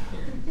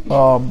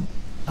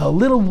 A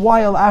little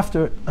while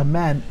after, a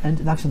man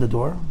knocks on the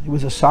door. He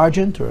was a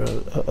sergeant or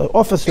an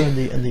officer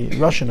in the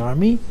Russian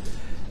army.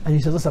 And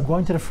he says, listen, I'm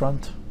going to the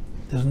front.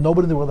 There's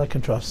nobody in the world I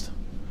can trust.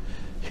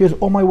 Here's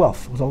all my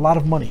wealth. It was a lot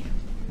of money.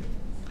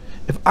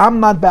 If I'm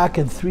not back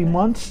in 3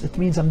 months, it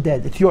means I'm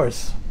dead. It's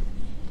yours.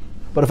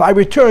 But if I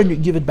return, you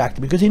give it back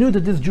to me. Because he knew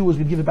that this Jew was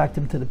going to give it back to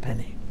him to the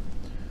penny.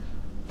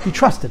 He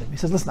trusted him. He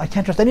says, listen, I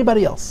can't trust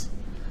anybody else.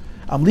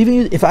 I'm leaving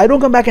you. If I don't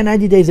come back in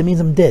 90 days, it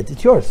means I'm dead.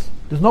 It's yours.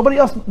 There's nobody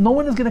else. No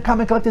one is going to come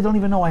and collect it. They don't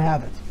even know I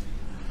have it.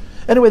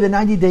 Anyway, the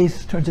 90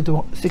 days turns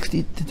into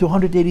 60 to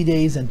 180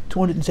 days and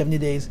 270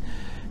 days.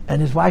 And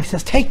his wife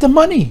says, take the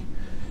money.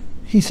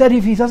 He said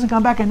if he doesn't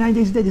come back in 9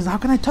 days, he's dead. He says, how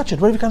can I touch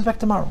it? What if he comes back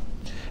tomorrow?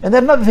 And they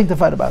had another thing to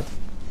fight about.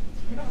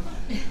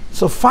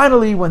 So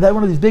finally, when they had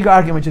one of these big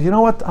arguments, he says, you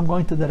know what? I'm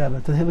going to the Rebbe,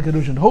 to the Hilke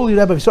Ruzhin, Holy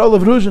Rebbe, Yisrael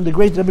of Ruzhin, the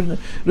great Rebbe,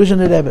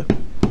 Ruzhin Rebbe.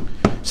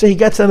 So he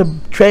gets on a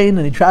train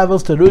and he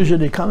travels to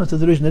Ruzhin, he comes to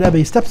the Ruzhin Rebbe,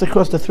 he steps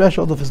across the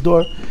threshold of his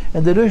door,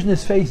 and the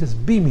Ruzhin's face is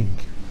beaming.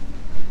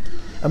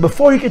 And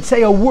before he could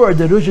say a word,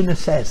 the Ruzhin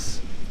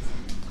says,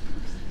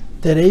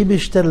 Der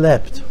Eibishter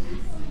lebt,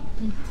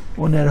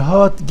 und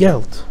hat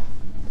Geld,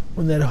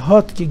 und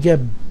hat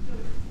gegeben.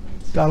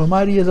 God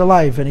Almighty is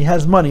alive, and he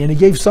has money, and he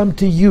gave some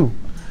to you.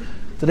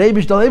 The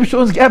Eibishter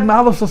uns geben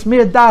alles, was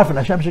mehr darf, and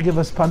Hashem should give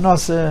us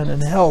parnasa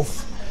and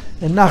health,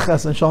 and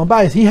nachas and shalom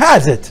bayis. He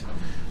has it.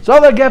 So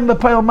they're giving the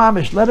Paltiel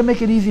mamish. Let him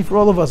make it easy for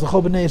all of us.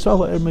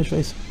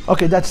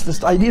 Okay, that's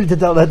the. I needed to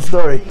tell that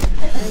story.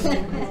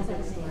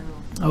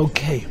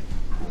 Okay,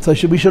 so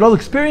we should all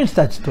experience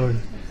that story.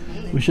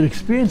 We should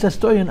experience that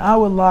story in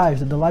our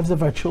lives, in the lives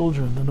of our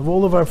children, and of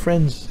all of our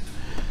friends.